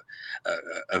a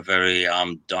very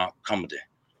dark comedy.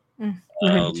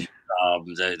 Right.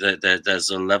 There's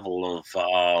a level of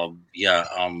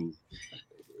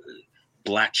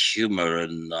black humor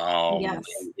in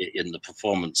the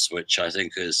performance, which I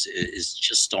think is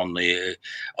just on the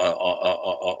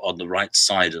right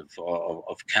side of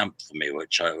camp for me,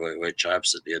 which I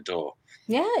absolutely adore.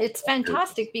 Yeah, it's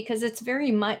fantastic, because it's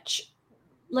very much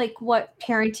like what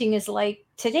parenting is like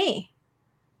today.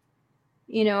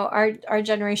 You know, our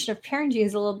generation of parenting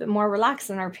is a little bit more relaxed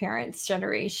than our parents'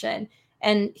 generation.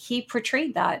 And he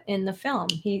portrayed that in the film.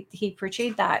 He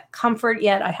portrayed that comfort,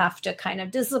 yet I have to kind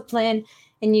of discipline.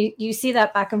 And you see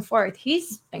that back and forth.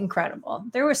 He's incredible.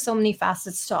 There were so many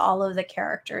facets to all of the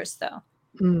characters, though.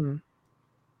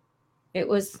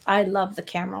 I love the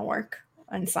camera work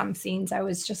on some scenes. I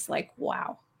was just like,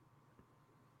 wow.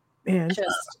 And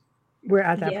we're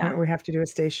at that point where we have to do a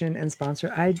station and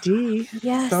sponsor ID.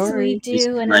 Yes, Sorry. we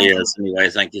do. And anyway,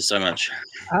 thank you so much.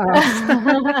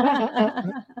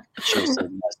 Show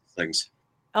some nice things.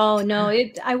 Oh no,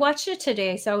 I watched it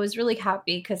today, so I was really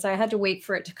happy because I had to wait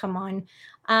for it to come on.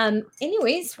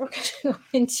 Anyways, we're going to go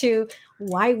into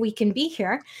why we can be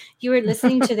here. You are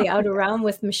listening to The Outer Realm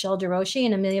with Michelle DeRoche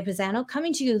and Amelia Pisano,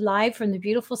 coming to you live from the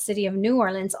beautiful city of New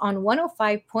Orleans on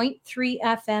 105.3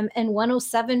 FM and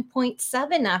 107.7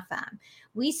 FM.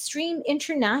 We stream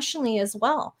internationally as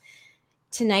well.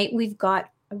 Tonight, we've got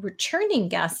a returning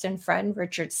guest and friend,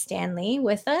 Richard Stanley,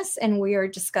 with us, and we are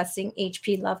discussing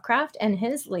H.P. Lovecraft and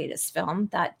his latest film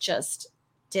that just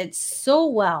did so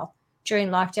well during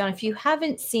lockdown. If you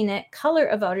haven't seen it, Color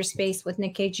of Outer Space with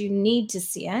Nick Cage, you need to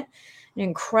see it. An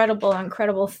incredible,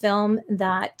 incredible film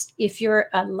that if you're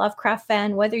a Lovecraft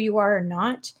fan, whether you are or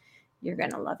not, you're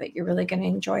going to love it. You're really going to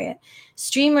enjoy it.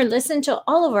 Stream or listen to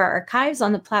all of our archives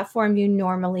on the platform you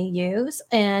normally use.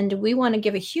 And we want to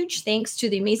give a huge thanks to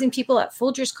the amazing people at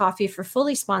Folgers Coffee for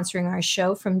fully sponsoring our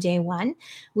show from day one.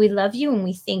 We love you and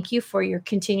we thank you for your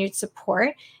continued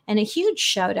support. And a huge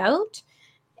shout out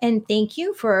and thank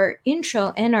you for our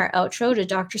intro and our outro to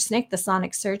Dr. Snick, the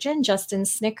sonic surgeon, Justin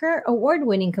Snicker,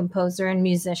 award-winning composer and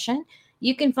musician.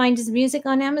 You can find his music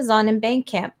on Amazon and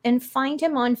Bandcamp, and find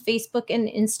him on Facebook and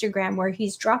Instagram, where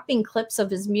he's dropping clips of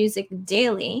his music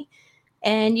daily.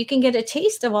 And you can get a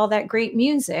taste of all that great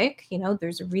music. You know,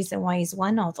 there's a reason why he's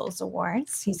won all those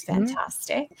awards. He's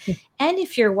fantastic. And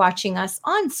if you're watching us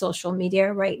on social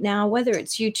media right now, whether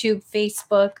it's YouTube,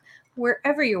 Facebook,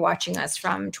 wherever you're watching us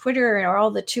from, Twitter, or all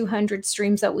the 200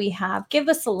 streams that we have, give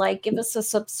us a like, give us a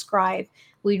subscribe.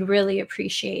 We'd really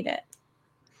appreciate it.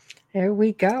 There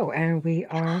we go. And we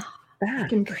are back. I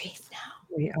can breathe now.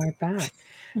 We are back.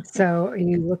 So are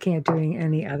you looking at doing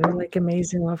any other like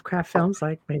amazing Lovecraft films,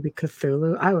 like maybe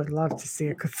Cthulhu? I would love to see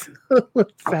a Cthulhu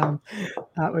film.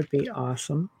 That would be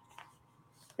awesome.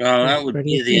 Well, that would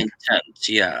be the intent,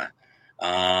 yeah.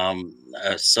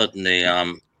 Certainly,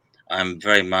 I'm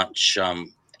very much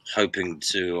hoping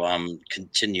to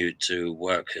continue to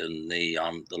work in the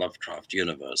Lovecraft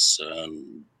universe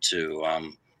and to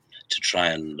try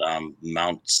and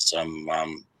mount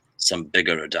some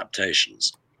bigger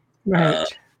adaptations. Right.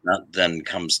 That then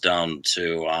comes down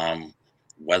to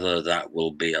whether that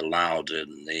will be allowed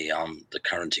in the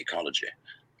current ecology,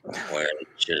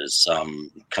 which is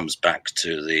comes back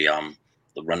to the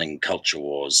running culture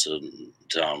wars and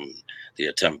the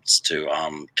attempts to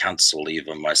cancel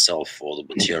even myself or the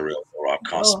material or our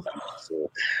cast members.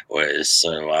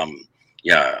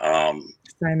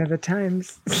 Sign of the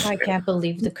times. I can't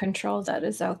believe the control that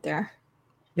is out there.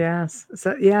 Yes.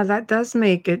 So yeah, that does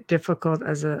make it difficult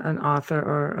as an author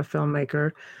or a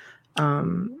filmmaker.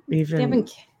 Even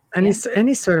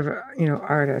any sort of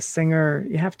artist, singer,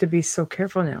 you have to be so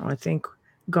careful now. I think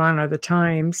gone are the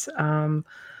times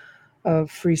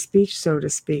of free speech, so to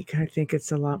speak. I think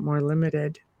it's a lot more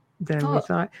limited than we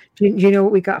thought. You know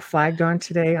what we got flagged on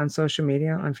today on social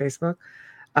media, on Facebook,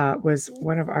 was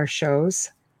one of our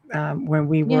shows when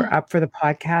we were up for the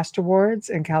podcast awards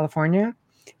in California,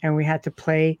 and we had to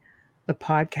play the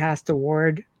podcast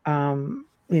award, the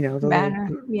banner.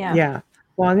 Yeah.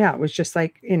 Well, yeah, it was just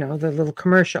like, the little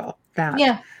commercial that.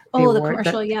 Yeah. Oh, the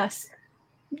commercial. Yes.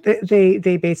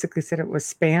 They basically said it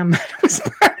was spam.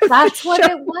 That's what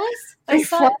it was. I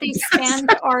thought they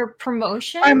spammed our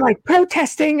promotion. I'm like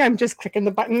protesting. I'm just clicking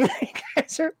the button. Like,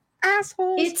 guys are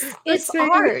assholes. It's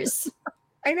ours.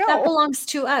 I know that belongs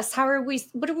to us. What are we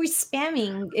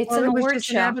spamming? It's an award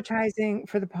show. Advertising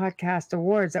for the podcast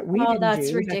awards that we didn't do.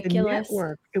 That's ridiculous.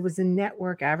 It was a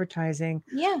network advertising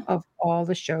of all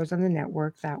the shows on the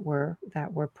network that were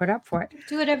put up for it.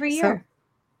 Do it every year.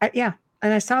 And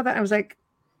I saw that. I was like,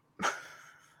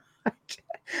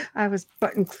 I was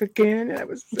button clicking and I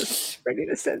was just ready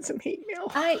to send some hate mail.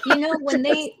 When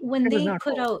they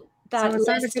put out that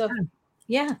list of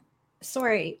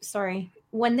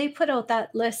when they put out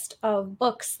that list of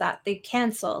books that they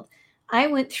canceled, I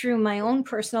went through my own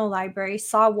personal library,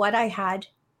 saw what I had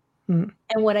and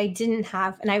what I didn't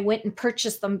have, and I went and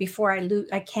purchased them before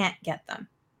I can't get them.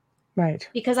 Right.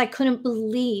 Because I couldn't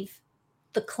believe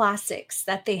the classics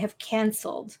that they have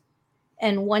canceled.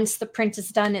 And once the print is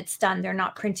done, it's done. They're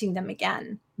not printing them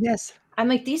again. Yes. I'm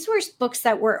like, these were books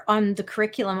that were on the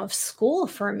curriculum of school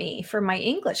for me, for my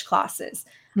English classes.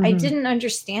 Mm-hmm. I didn't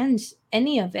understand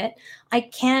any of it. I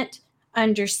can't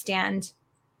understand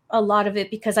a lot of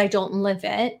it because I don't live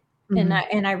it. Mm-hmm.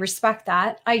 And I respect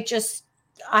that. I just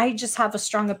have a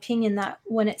strong opinion that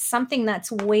when it's something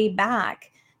that's way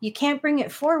back, you can't bring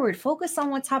it forward. Focus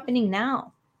on what's happening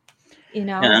now.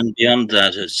 And beyond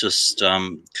that, it's just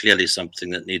clearly something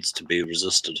that needs to be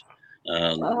resisted.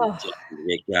 Fought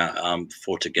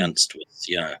against with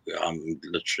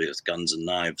literally with guns and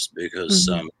knives, because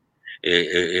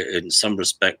in some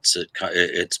respects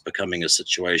it's becoming a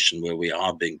situation where we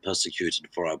are being persecuted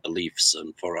for our beliefs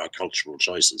and for our cultural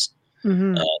choices.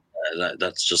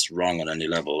 That's just wrong on any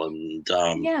level, and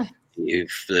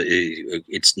if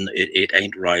it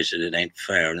ain't right and it ain't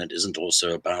fair, and it isn't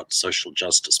also about social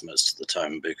justice most of the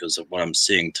time, because of what I'm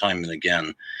seeing time and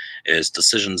again is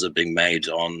decisions are being made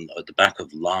on the back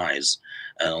of lies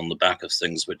and on the back of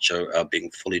things which are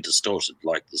being fully distorted,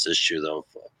 like this issue of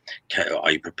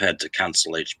are you prepared to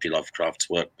cancel H.P. Lovecraft's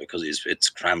work because it's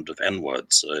crammed with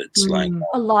N-words? So it's like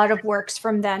a lot of works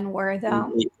from then were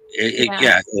though.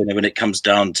 When it comes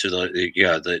down to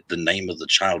the name of the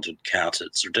childhood cat,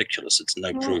 it's ridiculous. It's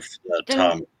no proof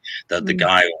that the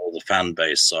guy or the fan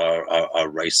base are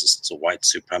racists or white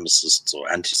supremacists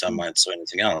or anti-Semites or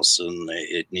anything else, and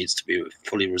it needs to be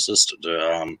fully resisted.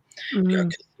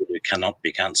 It cannot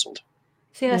be cancelled.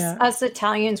 See, us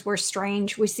Italians, we're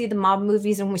strange. We see the mob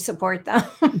movies and we support them.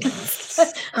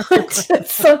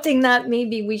 It's something that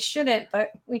maybe we shouldn't,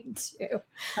 but we do.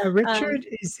 Richard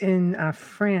is in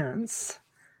France,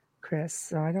 Chris.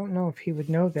 So I don't know if he would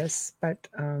know this, but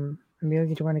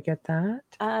Amelia, do you want to get that?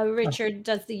 Richard,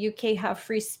 does the UK have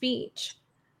free speech?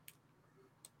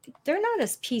 They're not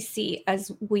as PC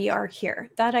as we are here.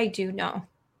 That I do know.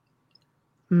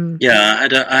 Yeah,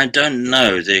 I don't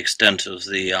know the extent of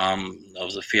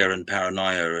the fear and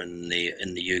paranoia in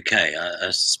the UK.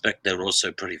 I suspect they're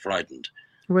also pretty frightened.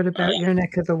 What about your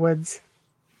neck of the woods?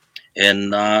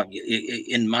 In my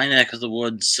neck of the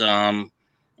woods,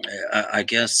 I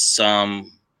guess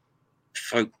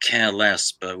folk care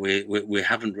less, but we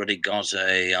haven't really got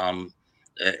a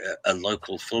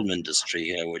local film industry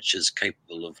here which is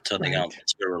capable of turning out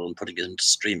material and putting it into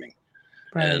streaming.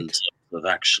 And of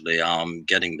actually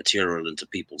getting material into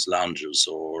people's lounges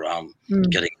or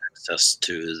getting access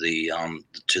to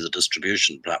the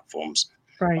distribution platforms.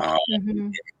 Right.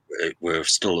 We're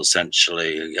still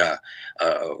essentially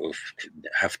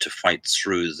have to fight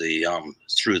through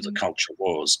the culture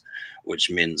wars, which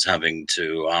means having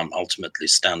to ultimately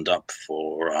stand up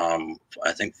for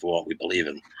I think for what we believe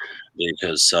in,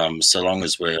 because so long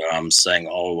as we're saying,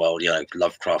 oh well, yeah,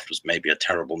 Lovecraft was maybe a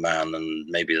terrible man and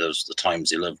maybe those are the times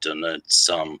he lived in, it's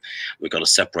we've got to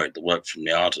separate the work from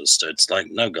the artist. It's like,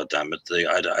 no, goddammit,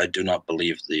 I do not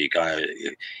believe the guy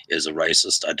is a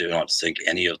racist. I do not think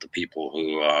any of the people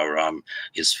who are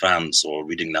his fans or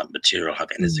reading that material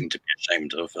have anything to be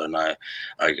ashamed of, and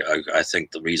I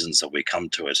think the reasons that we come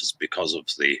to it is because of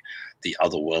the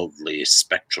otherworldly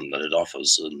spectrum that it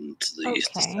offers, and the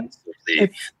sense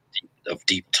of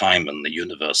deep time in the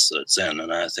universe that it's in.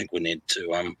 And I think we need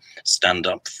to stand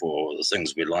up for the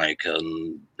things we like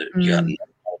and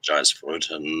apologize for it,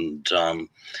 and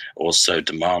also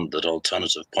demand that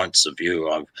alternative points of view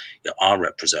are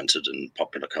represented in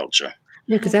popular culture.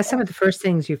 Yeah, because that's some of the first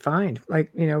things you find, like,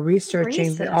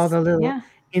 researching all the little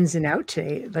ins and outs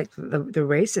today, like the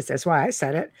racist. That's why I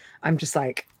said it. I'm just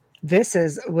like, this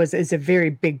is a very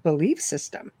big belief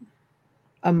system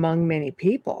among many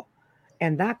people,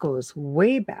 and that goes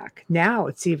way back. Now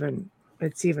it's even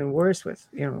worse with,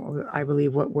 I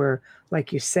believe what we're,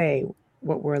 like you say,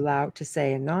 what we're allowed to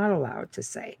say and not allowed to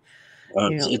say.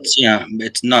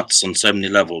 It's nuts on so many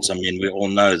levels. I mean, we all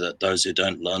know that those who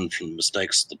don't learn from the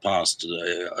mistakes of the past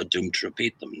are doomed to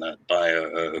repeat them. That by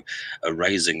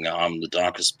erasing the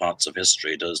darkest parts of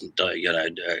history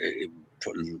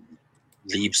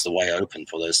leaves the way open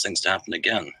for those things to happen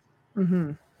again.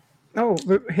 Mm-hmm. Oh,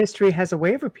 history has a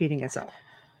way of repeating itself.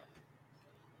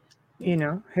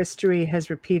 History has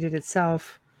repeated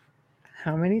itself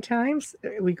how many times?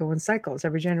 We go in cycles.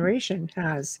 Every generation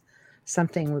has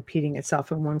something repeating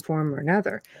itself in one form or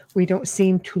another. We don't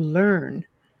seem to learn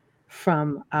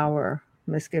from our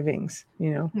misgivings.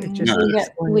 It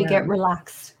just we get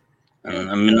relaxed.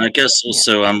 I mean, I guess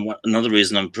also another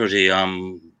reason I'm pretty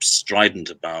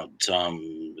strident about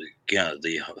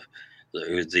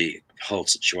the whole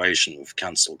situation with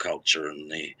cancel culture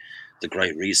and the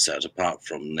Great Reset, apart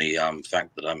from the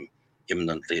fact that I'm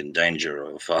imminently in danger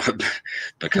of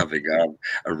becoming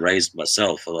erased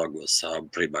myself, along with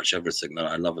pretty much everything that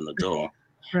I love and adore,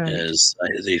 is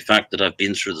the fact that I've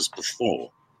been through this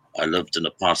before. I lived in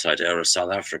apartheid-era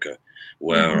South Africa,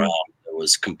 where there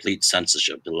was complete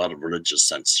censorship, a lot of religious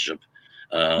censorship,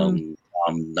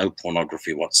 no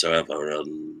pornography whatsoever,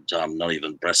 and not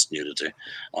even breast nudity.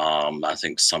 I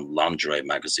think some lingerie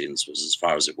magazines was as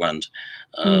far as it went.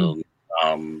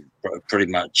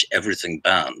 Pretty much everything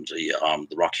banned.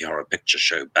 The Rocky Horror Picture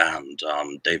Show banned.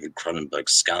 David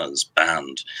Cronenberg's Scanners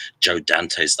banned. Joe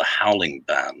Dante's The Howling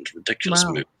banned. Ridiculous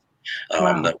movies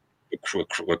that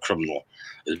were criminal.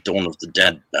 Dawn of the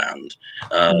Dead banned.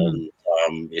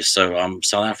 So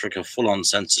South Africa, full-on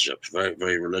censorship, very,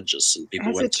 very religious, and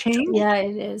people went. Has it changed? Yeah,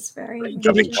 it is very.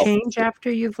 Did it change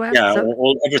after you've left? Yeah,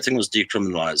 everything was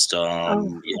decriminalized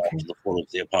after the fall of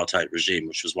the apartheid regime,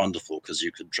 which was wonderful because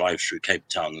you could drive through Cape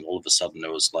Town and all of a sudden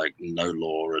there was like no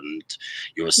law, and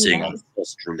you were seeing on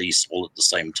first release all at the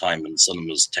same time in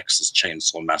cinemas Texas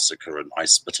Chainsaw Massacre and I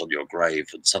Spit on Your Grave,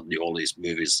 and suddenly all these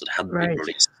movies that hadn't been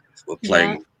released were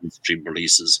playing stream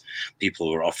releases. People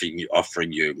were offering you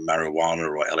marijuana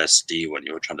or LSD when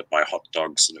you were trying to buy hot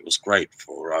dogs, and it was great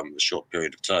for a short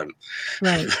period of time.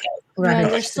 Right. Yeah,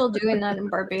 they're still doing that in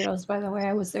Barbados, by the way.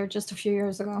 I was there just a few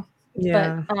years ago.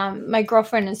 Yeah. But my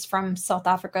girlfriend is from South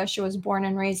Africa. She was born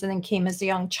and raised and then came as a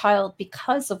young child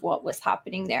because of what was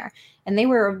happening there. And they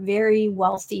were a very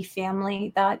wealthy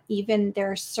family that even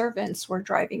their servants were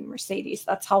driving Mercedes.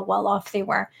 That's how well off they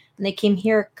were. And they came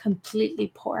here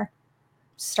completely poor.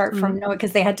 Start from nowhere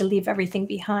because they had to leave everything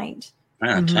behind.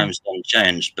 Times don't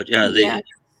change. But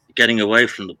getting away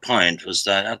from the point was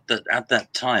that at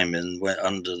that time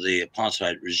under the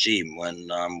apartheid regime, when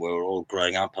we were all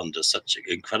growing up under such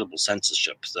incredible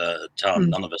censorship that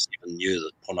none of us even knew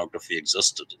that pornography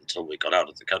existed until we got out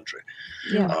of the country.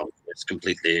 It's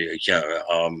completely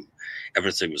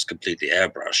everything was completely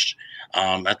airbrushed.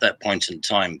 At that point in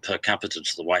time, per capita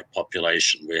to the white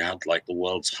population, we had like the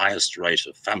world's highest rate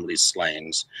of family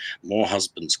slayings. More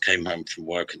husbands came home from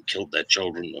work and killed their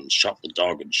children and shot the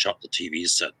dog and shot the TV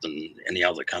set than any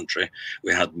other country.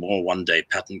 We had more one-day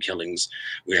pattern killings.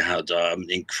 We had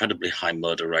incredibly high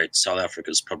murder rates. South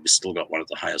Africa's probably still got one of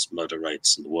the highest murder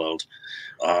rates in the world.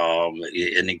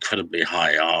 An incredibly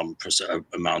high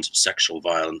amount of sexual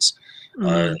violence.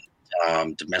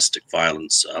 Domestic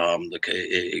violence.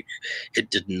 It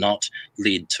did not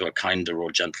lead to a kinder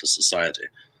or gentler society.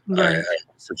 Right.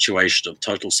 situation of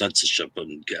total censorship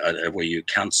and where you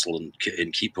cancel and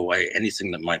keep away anything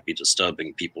that might be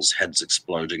disturbing, people's heads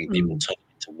exploding, people turning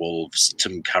into wolves,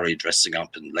 Tim Curry dressing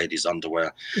up in ladies'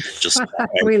 underwear. Just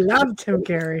we love Tim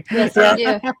Curry. Yes,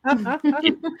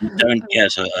 you don't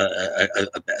get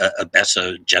a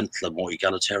better, gentler, more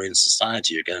egalitarian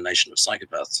society. You get a nation of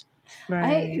psychopaths.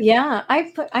 Right.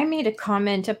 I made a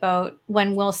comment about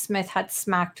when Will Smith had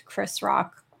smacked Chris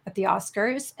Rock at the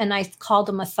Oscars, and I called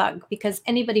him a thug, because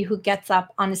anybody who gets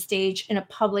up on a stage in a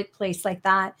public place like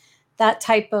that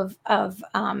type of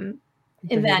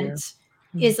event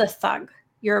is a thug.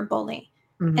 You're a bully.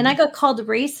 And I got called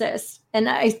racist, and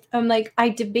I'm like, I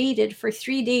debated for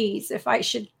 3 days if I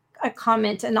should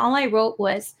comment, and all I wrote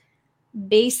was,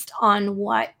 based on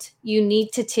what, you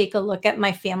need to take a look at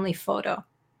my family photo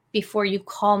before you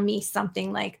call me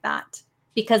something like that,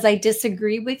 because I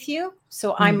disagree with you.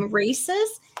 So I'm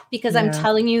racist because I'm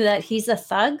telling you that he's a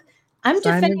thug. I'm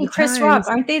defending Chris Rock.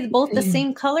 Aren't they both the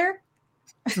same color?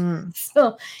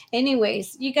 So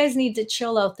anyways, you guys need to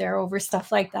chill out there over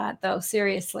stuff like that, though.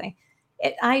 Seriously.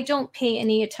 I don't pay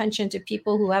any attention to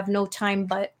people who have no time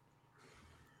but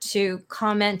to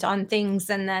comment on things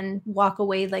and then walk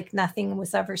away like nothing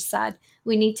was ever said.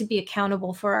 We need to be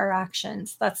accountable for our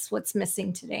actions. That's what's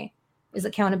missing today, is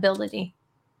accountability.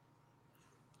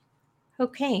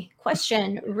 Okay,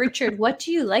 question. Richard, what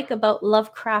do you like about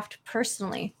Lovecraft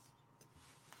personally?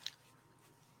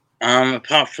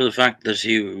 Apart from the fact that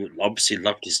he obviously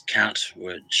loved his cat,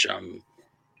 which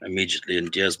immediately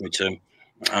endears me to him.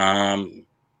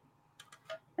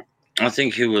 I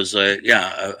think he was a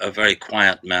very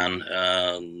quiet man,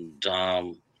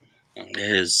 and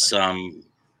his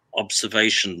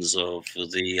observations of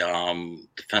the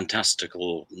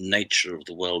fantastical nature of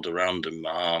the world around him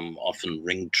often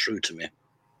ring true to me.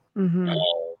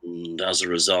 And as a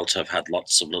result, I've had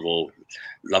lots of little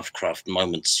Lovecraft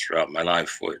moments throughout my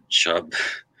life, which have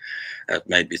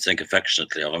made me think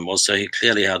affectionately of him. Also, he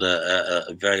clearly had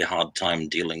a very hard time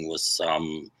dealing with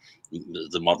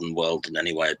the modern world in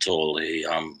any way at all. He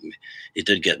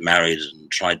did get married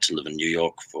and tried to live in New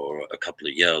York for a couple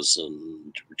of years,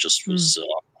 and just was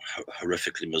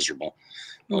horrifically miserable.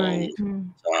 Right.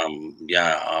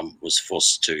 Was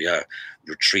forced to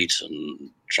retreat and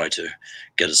try to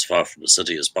get as far from the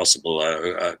city as possible.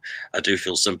 I do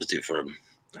feel sympathy for him.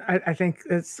 I think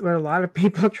that's what a lot of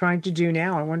people are trying to do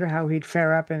now. I wonder how he'd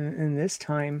fare up in this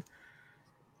time,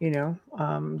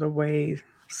 the way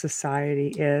society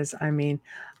is. I mean,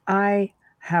 I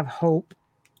have hope,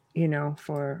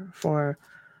 for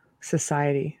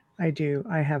society. I do.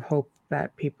 I have hope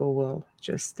that people will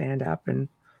just stand up and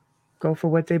go for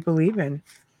what they believe in.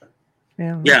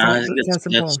 I think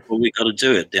that's what we got to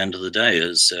do at the end of the day,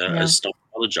 is stop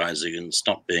apologizing and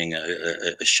stop being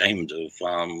ashamed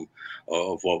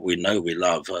of what we know we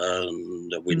love,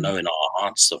 that we know in our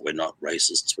hearts that we're not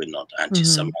racists, we're not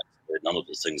anti-Semites, we're none of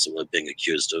the things that we're being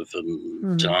accused of.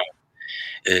 And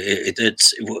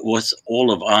it's with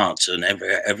all of art and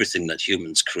everything that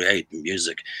humans create,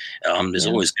 music, there's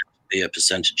always going to be a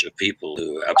percentage of people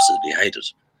who absolutely hate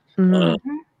it.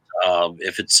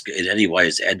 If it's in any way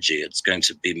is edgy, it's going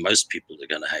to be most people are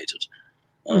going to hate it.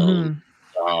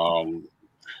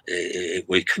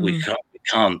 We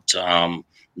can't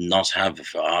not have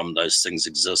those things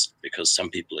exist, because some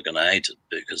people are going to hate it,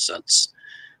 because that's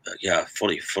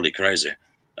fully crazy.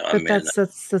 But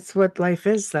that's what life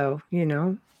is, though.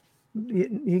 You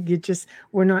just,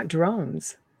 we're not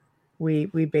drones. We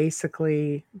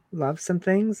basically love some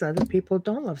things. Other people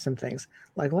don't love some things,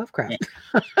 like Lovecraft.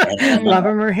 Love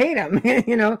him or hate him.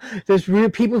 There's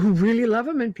real people who really love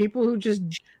him and people who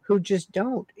just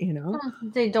don't.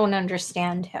 They don't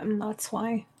understand him. That's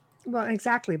why. Well,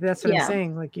 exactly. But that's what I'm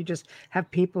saying. Like, you just have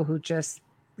people who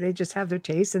they just have their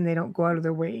taste, and they don't go out of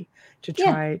their way to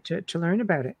try to learn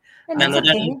about it. And they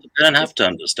don't have to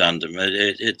understand him.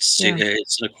 It's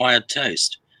an acquired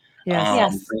taste.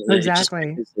 Yes,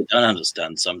 exactly. Just they don't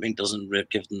understand something doesn't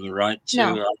give them the right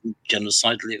to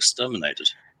genocidally exterminate it.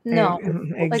 No,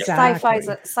 exactly.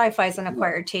 Like sci-fi's an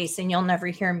acquired taste, and you'll never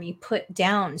hear me put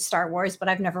down Star Wars, but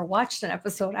I've never watched an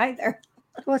episode either.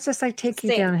 Well, it's just like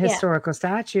taking down a historical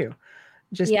statue.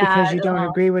 Just because you don't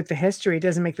agree with the history, it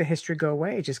doesn't make the history go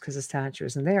away just because the statue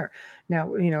isn't there.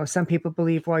 Now, some people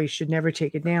believe, well, you should never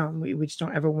take it down. We just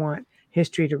don't ever want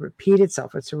history to repeat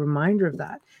itself. It's a reminder of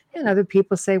that. And other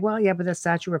people say, well, yeah, but the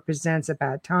statue represents a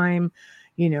bad time,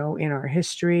 in our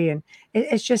history. And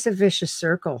it's just a vicious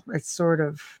circle. It's sort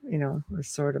of,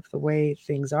 the way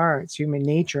things are. It's human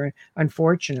nature,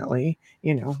 unfortunately,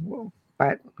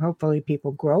 but hopefully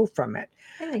people grow from it.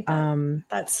 I think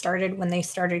that started when they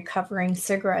started covering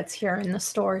cigarettes here in the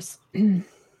stores.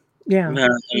 Yeah.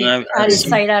 Out of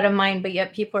sight, out of mind, but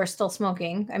yet people are still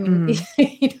smoking. I mean,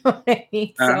 you know what I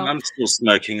mean? So, I'm still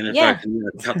smoking, and if I can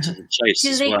cut to the chase do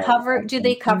as they well.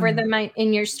 cover them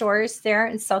in your stores there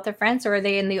in south of France, or are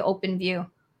they in the open view?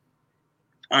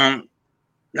 An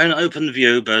open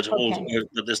view, but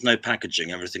but there's no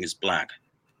packaging. Everything is black.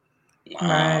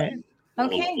 Right.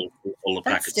 Okay. All the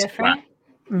That's packets different. are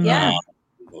black. Yeah.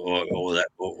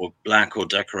 Or black or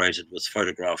decorated with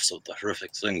photographs of the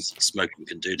horrific things that smoking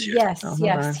can do to you. Yes,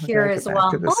 yes, here as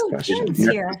well. Oh, Jim's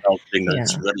here.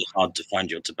 It's really hard to find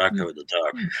your tobacco in the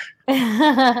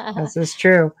dark. This is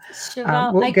true.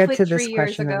 We'll get to this 3 years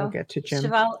question, ago. then we'll get to Jim.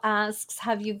 Cheval asks,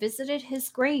 have you visited his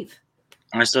grave?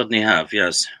 I certainly have,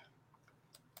 yes.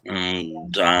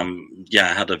 And I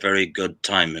had a very good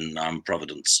time in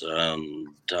Providence, and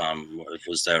it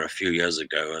was there a few years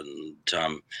ago, and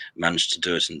managed to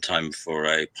do it in time for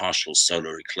a partial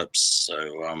solar eclipse.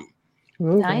 So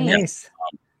nice.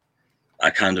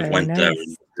 I kind of went there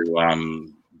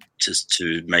just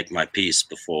to make my peace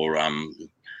before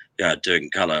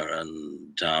doing color,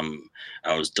 and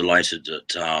I was delighted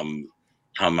at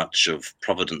how much of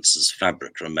Providence's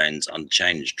fabric remains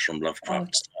unchanged from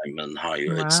Lovecraft's time, and how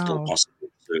it's still possible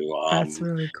to that's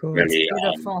really cool. Really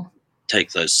take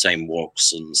those same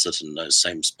walks and sit in those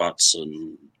same spots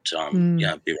and be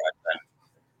right there.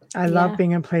 I love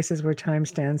being in places where time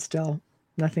stands still.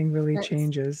 Nothing really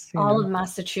changes. All of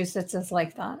Massachusetts is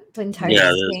like that. The entire state.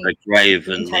 There's a grave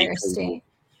in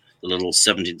the little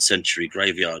 17th century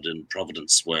graveyard in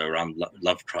Providence where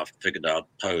Lovecraft figured out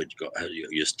Poe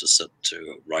used to sit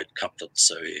to write couplets,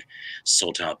 so he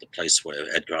sought out the place where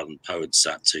Edgar Allan Poe had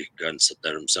sat, so he could go and sit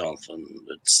there himself, and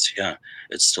it's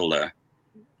still there.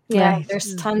 Yeah, right.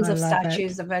 There's tons of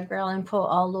statues of Edgar Allan Poe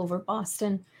all over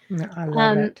Boston. I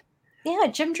love it. Yeah,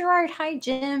 Jim Gerard. Hi,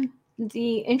 Jim.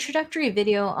 The introductory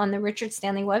video on the Richard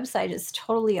Stanley website is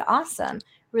totally awesome.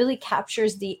 Really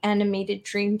captures the animated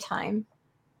dream time.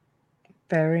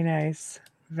 Very nice.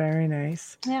 Very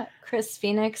nice. Yeah. Chris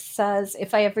Phoenix says,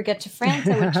 if I ever get to France,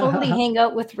 I would totally hang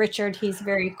out with Richard. He's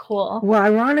very cool. Well,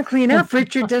 ironically enough,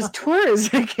 Richard does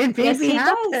tours. It can maybe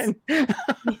happen.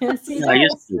 Yes, he does. I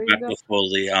used to back before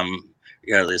the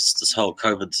this whole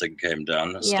COVID thing came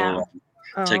down.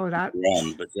 Taking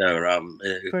on, but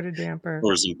put a damper.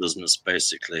 Tourism business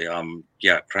basically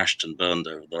crashed and burned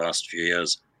over the last few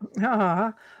years.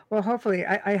 Well, hopefully,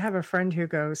 I have a friend who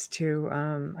goes to,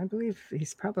 I believe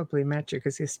he's probably met you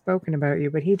because he's spoken about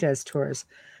you, but he does tours.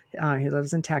 He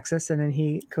lives in Texas, and then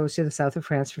he goes to the south of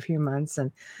France for a few months,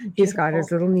 and he's got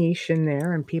his little niche in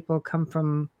there, and people come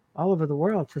from all over the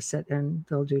world to sit and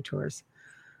they'll do tours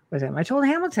with him. I told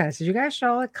Hamilton, I said, you guys should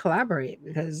all collaborate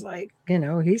because,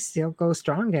 he still goes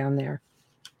strong down there.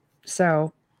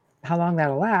 So how long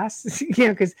that'll last,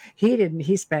 because he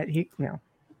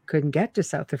couldn't get to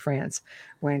south of France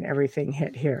when everything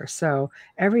hit here. So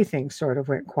everything sort of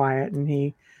went quiet, and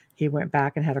he went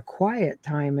back and had a quiet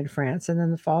time in France. And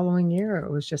then the following year,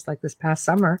 it was just like this past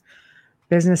summer,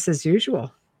 business as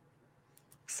usual.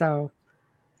 So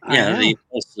the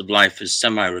pulse of life is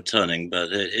semi-returning, but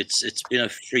it's been a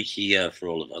freaky year for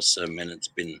all of us. I mean, it's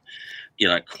been,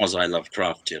 quasi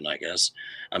Lovecraftian, I guess.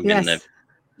 I mean,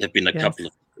 there've been a couple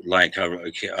of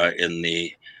in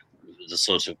the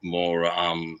sort of more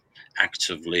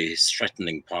actively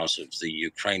threatening part of the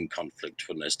Ukraine conflict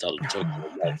when they started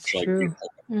talking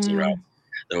about around.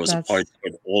 There was a point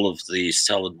when all of the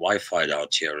solid Wi-Fi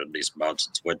out here in these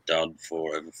mountains went down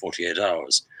for over 48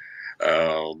 hours.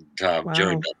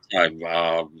 During that time,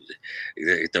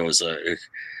 there was a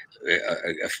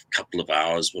couple of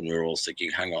hours when we were all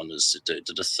thinking, hang on,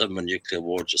 did a thermonuclear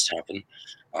war just happen?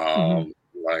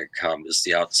 Is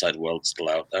the outside world still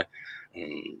out there?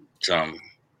 And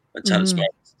it's had its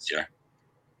moments,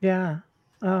 yeah.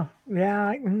 Oh,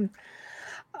 yeah.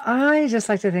 I just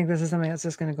like to think this is something that's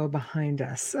just going to go behind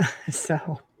us.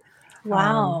 So,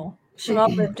 wow.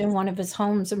 Cheval lived in one of his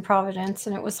homes in Providence,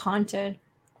 and it was haunted.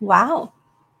 Wow.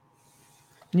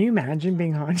 Can you imagine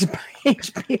being haunted by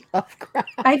H.P. Lovecraft?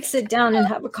 I'd sit down and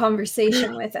have a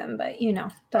conversation with him, but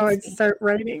I'd start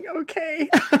writing. Okay.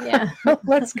 Yeah.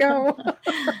 Let's go.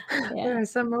 Yeah.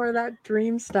 Some more of that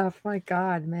dream stuff. My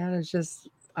God, man, it's just,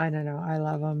 I don't know. I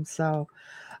love them. So,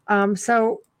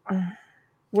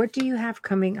 what do you have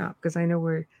coming up? Because I know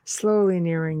we're slowly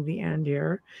nearing the end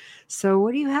here. So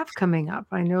what do you have coming up?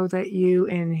 I know that you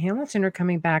and Hamilton are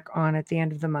coming back on at the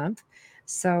end of the month.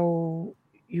 So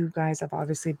you guys have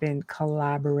obviously been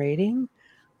collaborating.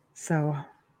 So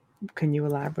can you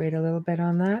elaborate a little bit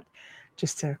on that?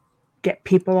 Just to get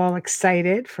people all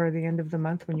excited for the end of the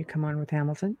month when you come on with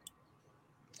Hamilton.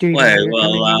 Do you know you're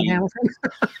coming on Hamilton?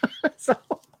 So,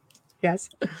 yes.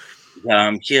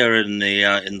 here in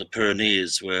the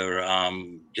Pyrenees, we're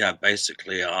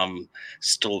basically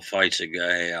still fighting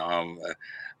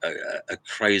a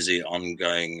crazy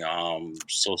ongoing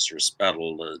sorceress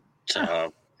battle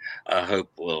that I hope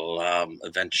will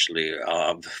eventually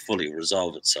fully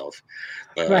resolve itself.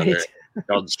 But Right. it's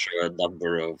gone through a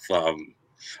number of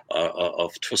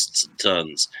twists and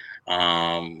turns.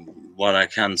 What I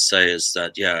can say is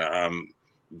that I'm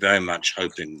very much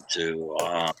hoping to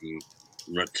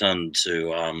return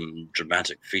to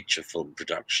dramatic feature film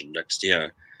production next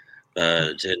year.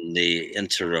 But in the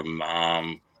interim,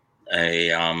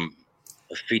 a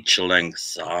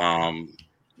feature-length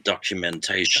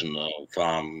documentation of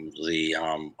the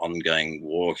ongoing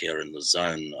war here in the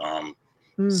zone,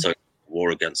 so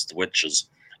war against the witches,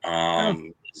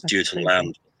 is due to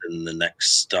land in the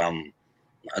next,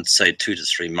 I'd say, 2 to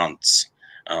 3 months.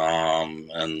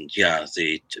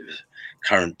 The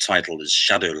current title is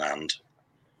Shadowland.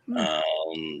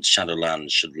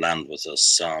 Shadowland should land with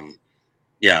us,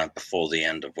 before the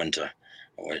end of winter,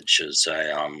 which is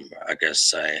I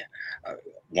guess a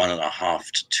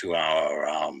 1.5 to 2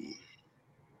 hour,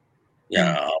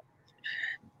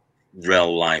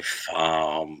 real life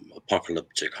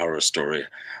apocalyptic horror story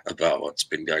about what's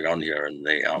been going on here in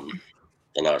the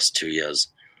last 2 years,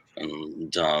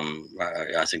 and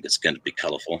I think it's going to be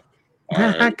colorful.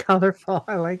 Colorful,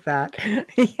 I like that.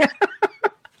 Yeah.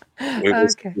 We're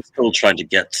still trying to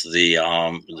get the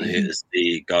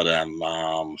goddamn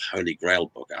Holy Grail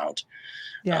book out.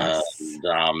 Yes.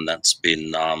 And that's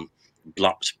been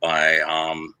blocked by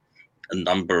a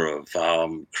number of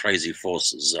crazy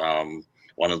forces.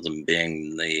 One of them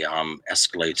being the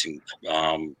escalating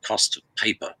cost of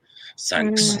paper,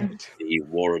 thanks to the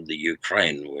war in the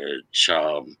Ukraine, which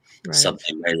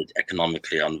suddenly made it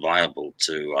economically unviable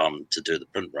to do the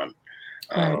print run.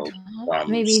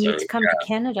 Maybe you need to come to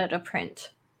Canada to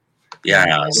print.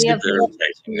 Yeah, we have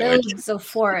loads of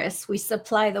forests. We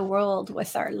supply the world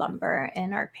with our lumber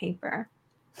and our paper.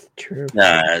 True.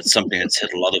 Yeah, it's something that's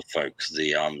hit a lot of folk,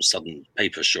 the sudden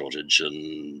paper shortage,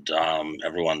 and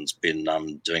everyone's been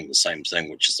doing the same thing,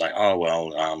 which is like, oh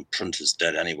well, print is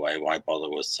dead anyway. Why bother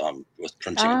with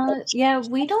printing?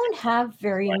 We don't have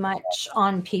very much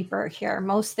on paper here.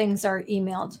 Most things are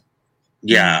emailed.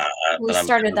 Yeah, we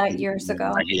started that years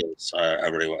ago. I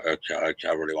really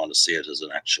want to see it as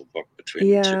an actual book between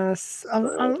the two.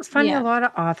 I'm finding a lot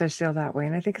of authors feel that way,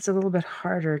 and I think it's a little bit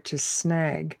harder to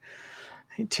snag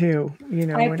too.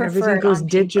 When everything goes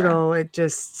digital, it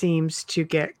just seems to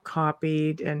get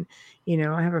copied. And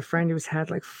I have a friend who's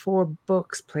had like 4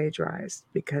 books plagiarized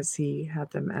because he had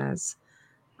them as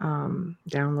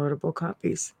downloadable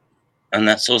copies. And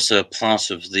that's also part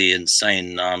of the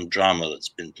insane drama that's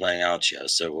been playing out here.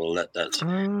 So we'll let that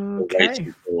wait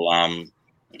until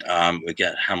we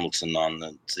get Hamilton on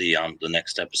the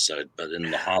next episode. But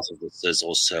in the heart of this, there's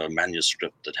also a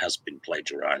manuscript that has been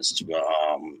plagiarized,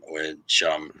 which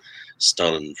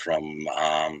stolen from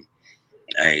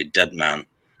a dead man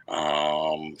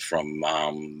from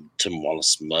Tim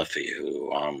Wallace Murphy, who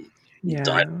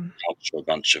died to a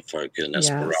bunch of folk in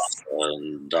Esperanza.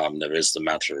 And there is the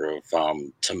matter of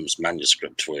Tim's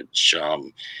manuscript, which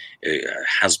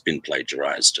has been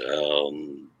plagiarized.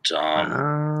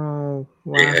 Wow.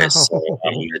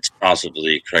 It's part of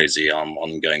the crazy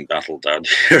ongoing battle down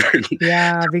here.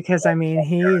 Yeah, because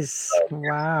he's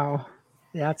wow.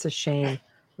 That's a shame.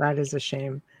 That is a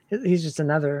shame. He's just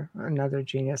another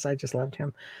genius. I just loved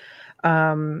him.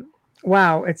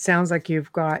 Wow, it sounds like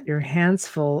you've got your hands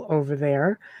full over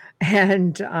there,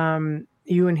 and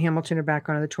you and Hamilton are back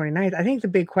on the 29th. I think the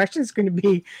big question is going to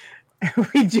be, are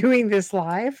we doing this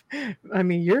live?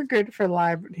 You're good for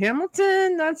live.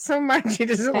 Hamilton, not so much. He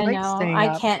doesn't like staying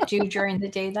up. I can't do during the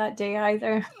day that day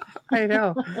either. I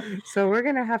know. So we're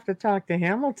going to have to talk to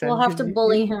Hamilton. We'll have to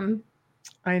bully him.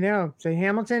 I know. Say,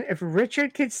 Hamilton, if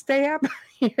Richard could stay up,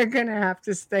 you're going to have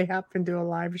to stay up and do a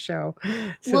live show.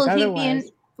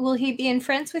 Will he be in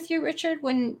France with you, Richard,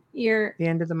 when you're... The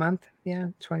end of the month? Yeah,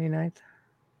 29th.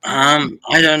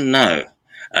 I don't know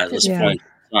at this point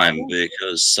in time,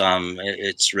 because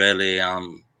it's really...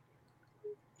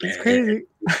 it's crazy.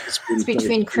 It's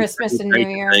between Christmas and New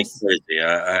Year's.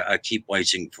 I keep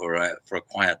waiting for a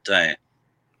quiet day.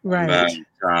 Right.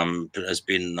 There's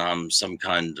been some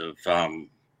kind of...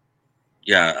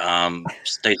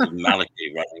 state of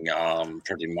malady running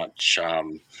pretty much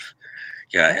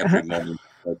every morning.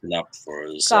 Open up for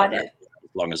as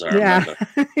long as I remember.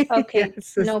 Okay,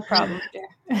 no problem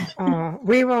there.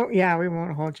 We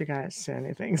won't hold you guys to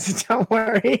anything, so don't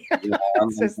worry.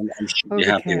 I'm sure you're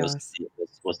happy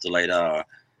with the late hour.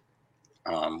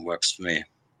 Works for me.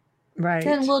 Right.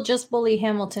 Then we'll just bully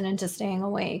Hamilton into staying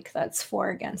awake. That's 4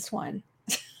 against 1.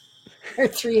 Or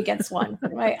 3 against 1.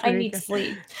 I need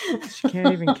sleep. She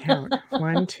can't even count.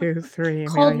 1, 2, 3.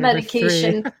 Cold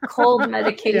medication. Cold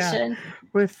medication.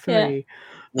 With 3.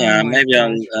 Yeah, maybe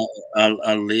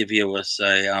I'll leave you with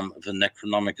the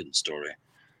Necronomicon story.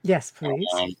 Yes, please.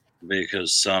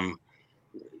 Because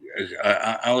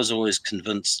I was always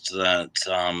convinced that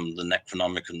the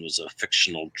Necronomicon was a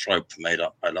fictional trope made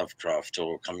up by Lovecraft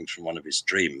or coming from one of his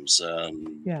dreams.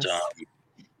 Yes.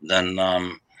 Then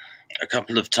a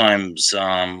couple of times,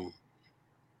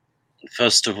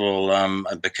 first of all,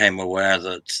 I became aware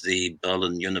that the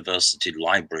Berlin University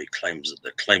Library claims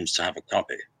to have a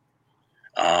copy.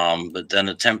 But then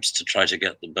attempts to try to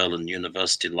get the Berlin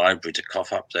University Library to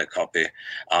cough up their copy,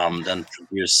 then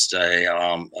produced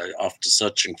after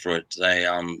searching for it, they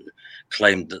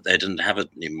claimed that they didn't have it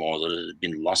anymore, that it had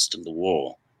been lost in the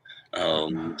war.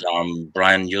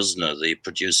 Brian Yuzna, the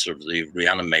producer of the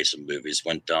Reanimator movies,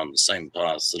 went down the same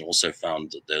path and also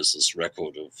found that there's this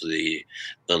record of the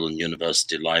Berlin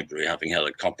University Library having had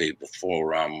a copy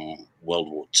before World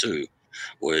War II,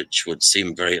 which would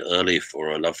seem very early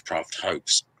for a Lovecraft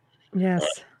hoax. Yes.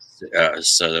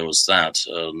 So there was that.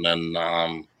 And then,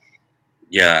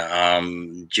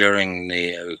 during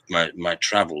my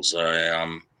travels,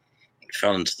 I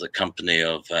fell into the company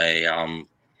of a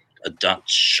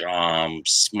Dutch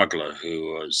smuggler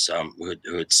who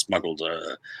had smuggled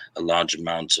a large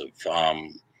amount of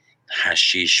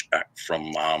hashish back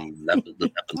from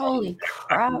Lebanon. Holy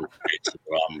crap.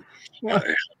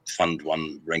 To fund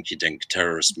one rinky-dink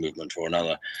terrorist movement or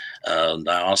another. And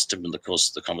I asked him in the course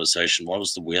of the conversation, what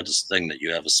was the weirdest thing that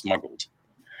you ever smuggled?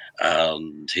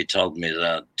 And he told me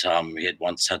that he had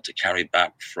once had to carry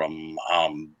back from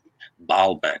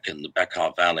Baalbek in the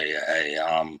Bekaa Valley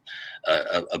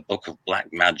a book of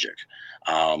black magic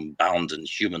bound in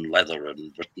human leather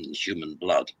and written in human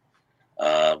blood,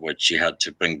 which he had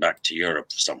to bring back to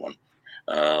Europe for someone.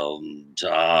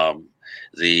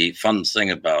 The fun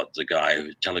thing about the guy who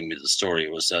was telling me the story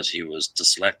was that he was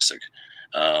dyslexic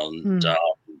and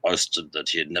boasted that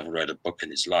he had never read a book in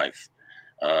his life,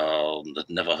 that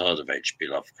never heard of H.P.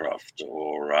 Lovecraft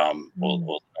or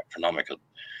the Necronomicon.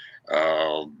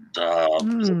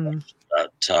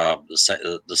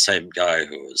 The same guy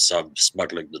who was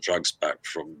smuggling the drugs back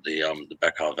from the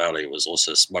Bekaa Valley was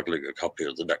also smuggling a copy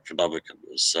of the Necronomicon.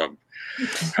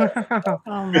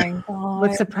 Oh my God.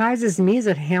 What surprises me is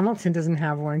that Hamilton doesn't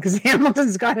have one, because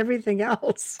Hamilton's got everything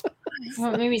else.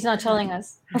 Well, maybe he's not telling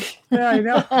us. Yeah, I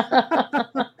know.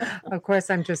 Of course,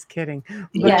 I'm just kidding.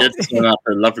 We did turn up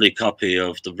a lovely copy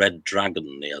of the Red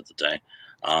Dragon the other day.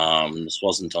 This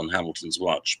wasn't on Hamilton's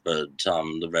watch, but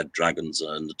the Red Dragon's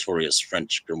a notorious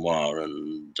French grimoire,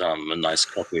 and a nice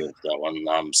copy of that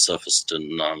one surfaced in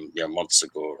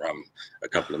Montsegur a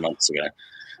couple of months ago.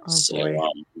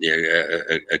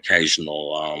 The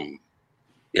occasional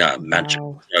magic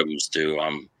tomes do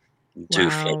float to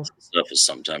the surface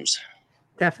sometimes.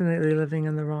 Definitely living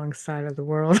on the wrong side of the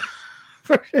world.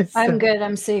 I'm good.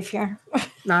 I'm safe here.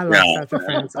 I love South of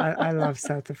France. I love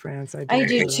South of France. I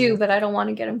do too, but I don't want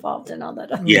to get involved in all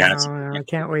that. No, I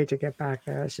can't wait to get back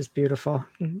there. It's just beautiful.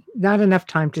 Not enough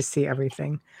time to see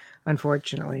everything,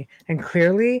 unfortunately. And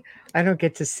clearly, I don't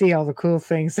get to see all the cool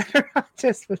things that are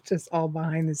just all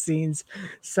behind the scenes.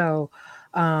 So,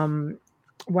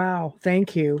 wow,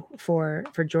 thank you for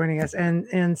joining us.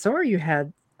 And sorry you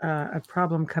had a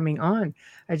problem coming on.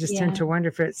 I just tend to wonder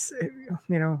if it's,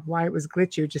 why it was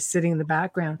glitchy, just sitting in the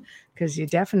background, because you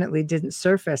definitely didn't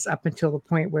surface up until the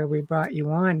point where we brought you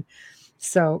on.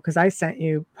 So, because I sent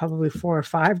you probably 4 or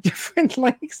 5 different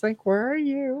links, like, where are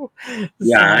you?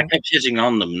 Yeah, I kept hitting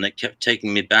on them, and it kept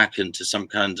taking me back into some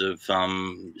kind of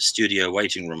studio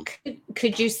waiting room.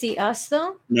 Could you see us,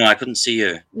 though? No, I couldn't see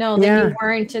you. No, then you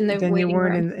weren't in the waiting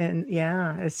room.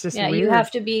 It's just weird. You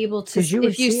have to be able to,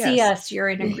 if you see us, you're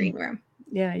in a green room.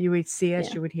 Yeah, you would see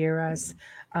us, you would hear us,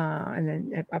 and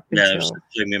then up until... Yeah, I was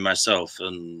doing me myself,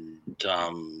 and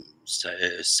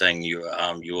saying you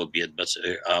will be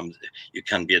admitted, you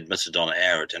can be admitted on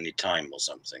air at any time or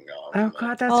something. Oh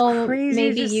God, that's crazy.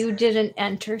 Maybe you didn't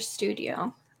enter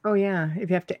studio. Oh yeah, if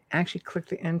you have to actually click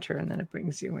the enter and then it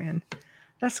brings you in.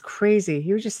 That's crazy.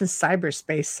 You were just in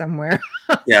cyberspace somewhere.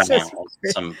 Yeah,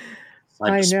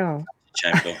 I know.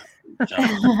 Chamber.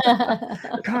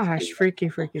 Gosh, freaky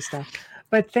stuff.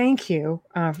 But thank you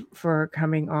for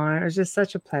coming on. It was just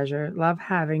such a pleasure. Love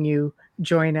having you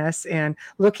join us, and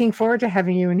looking forward to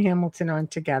having you and Hamilton on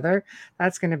together.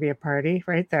 That's going to be a party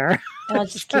right there. I'll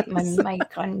just keep my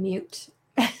mic on mute.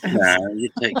 Yeah, you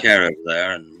take care over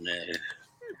there, and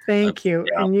thank you,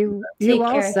 and you take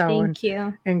also. Care. Thank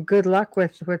you, and good luck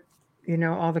with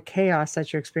all the chaos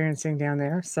that you're experiencing down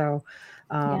there. So,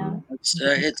 it's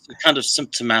kind of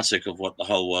symptomatic of what the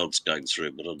whole world's going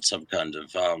through, but on some kind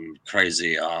of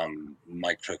crazy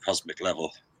microcosmic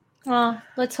level. Well,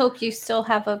 let's hope you still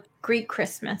have a great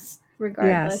Christmas,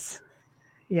 regardless.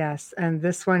 Yes. And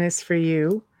this one is for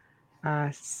you.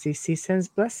 CC sends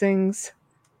blessings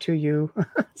to you.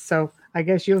 So I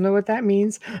guess you'll know what that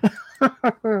means.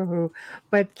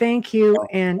 But thank you.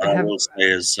 And I will say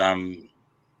is Yay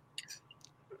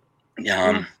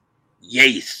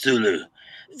Thulu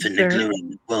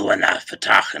Finigluin Wilwana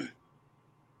Fatachen.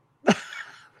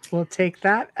 We'll take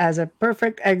that as a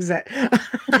perfect exit.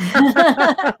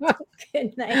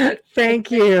 Good night.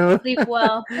 Thank you. Sleep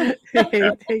well. Hey,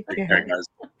 take care. Guys.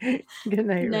 Good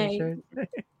night, Richard.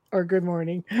 Or good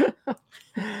morning.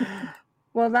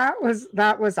 Well, that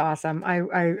was awesome.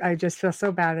 I just feel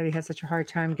so bad that he had such a hard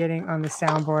time getting on the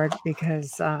soundboard,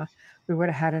 because we would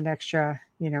have had an extra,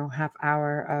 half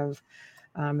hour of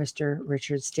Mr.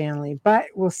 Richard Stanley, but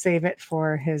we'll save it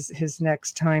for his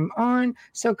next time on.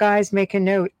 So guys, make a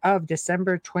note of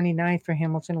December 29th for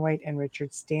Hamilton White and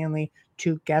Richard Stanley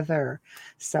together.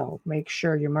 So make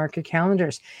sure you mark your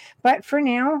calendars. But for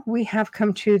now, we have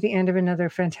come to the end of another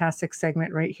fantastic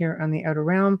segment right here on the Outer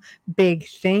Realm. Big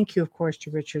thank you, of course,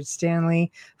 to Richard Stanley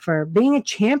for being a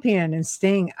champion and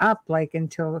staying up like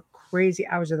until crazy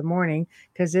hours of the morning,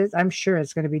 because I'm sure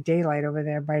it's going to be daylight over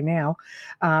there by now.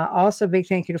 Also, big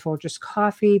thank you to Folgers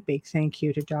Coffee. Big thank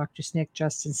you to Dr. Snick,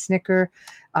 Justin Snicker.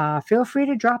 Feel free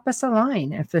to drop us a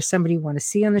line if there's somebody you want to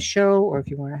see on the show, or if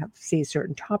you want to see a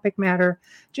certain topic matter.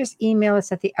 Just email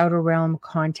us at the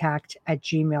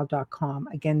outerrealmcontact@gmail.com.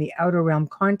 Again, the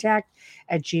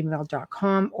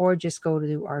outerrealmcontact@gmail.com, or just go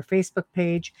to our Facebook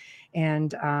page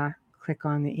and click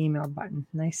on the email button.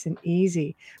 Nice and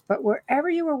easy. But wherever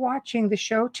you are watching the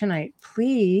show tonight,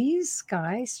 please,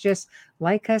 guys, just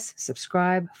like us,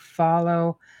 subscribe,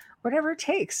 follow, whatever it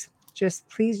takes. Just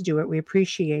please do it. We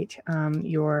appreciate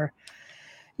your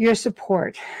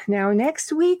support. Now,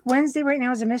 next week, Wednesday right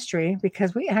now is a mystery,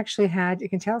 because we actually had, you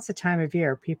can tell it's the time of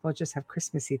year, people just have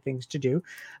Christmassy things to do.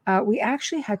 We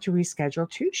actually had to reschedule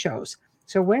 2 shows.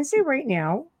 So Wednesday right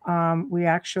now, I've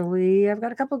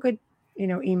got a couple good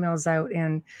emails out,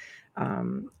 and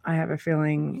I have a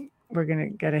feeling we're going to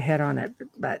get ahead on it,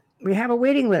 but we have a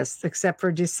waiting list except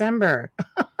for December.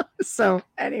 So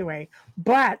anyway,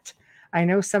 but I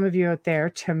know some of you out there,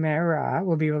 Tamara,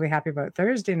 will be really happy about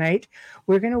Thursday night.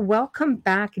 We're going to welcome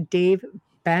back Dave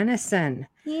Bennison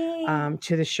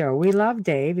to the show. We love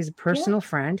Dave. He's a personal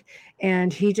friend,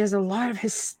 and he does a lot of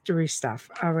history stuff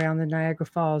around the Niagara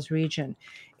Falls region.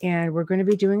 And we're going to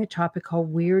be doing a topic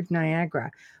called Weird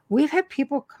Niagara. We've had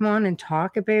people come on and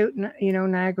talk about,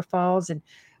 Niagara Falls and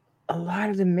a lot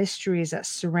of the mysteries that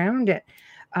surround it.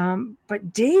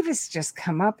 But Dave has just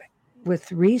come up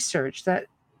with research that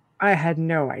I had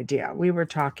no idea. We were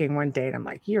talking one day, and I'm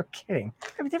like, you're kidding.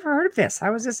 I've never heard of this.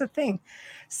 How is this a thing?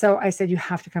 So I said, you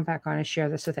have to come back on and share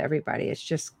this with everybody. It's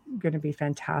just going to be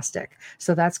fantastic.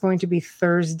 So that's going to be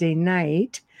Thursday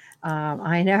night.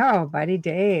 I know, buddy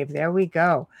Dave. There we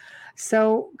go.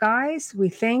 So, guys, we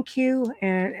thank you,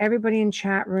 and everybody in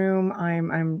chat room.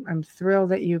 I'm thrilled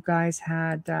that you guys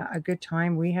had a good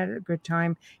time. We had a good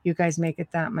time. You guys make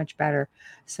it that much better.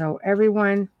 So,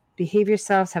 everyone, behave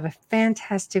yourselves. Have a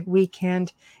fantastic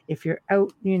weekend. If you're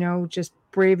out, just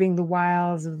braving the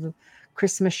wilds of the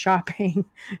Christmas shopping,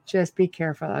 just be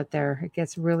careful out there. It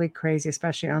gets really crazy,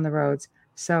 especially on the roads.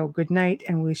 So, good night,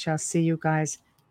 and we shall see you guys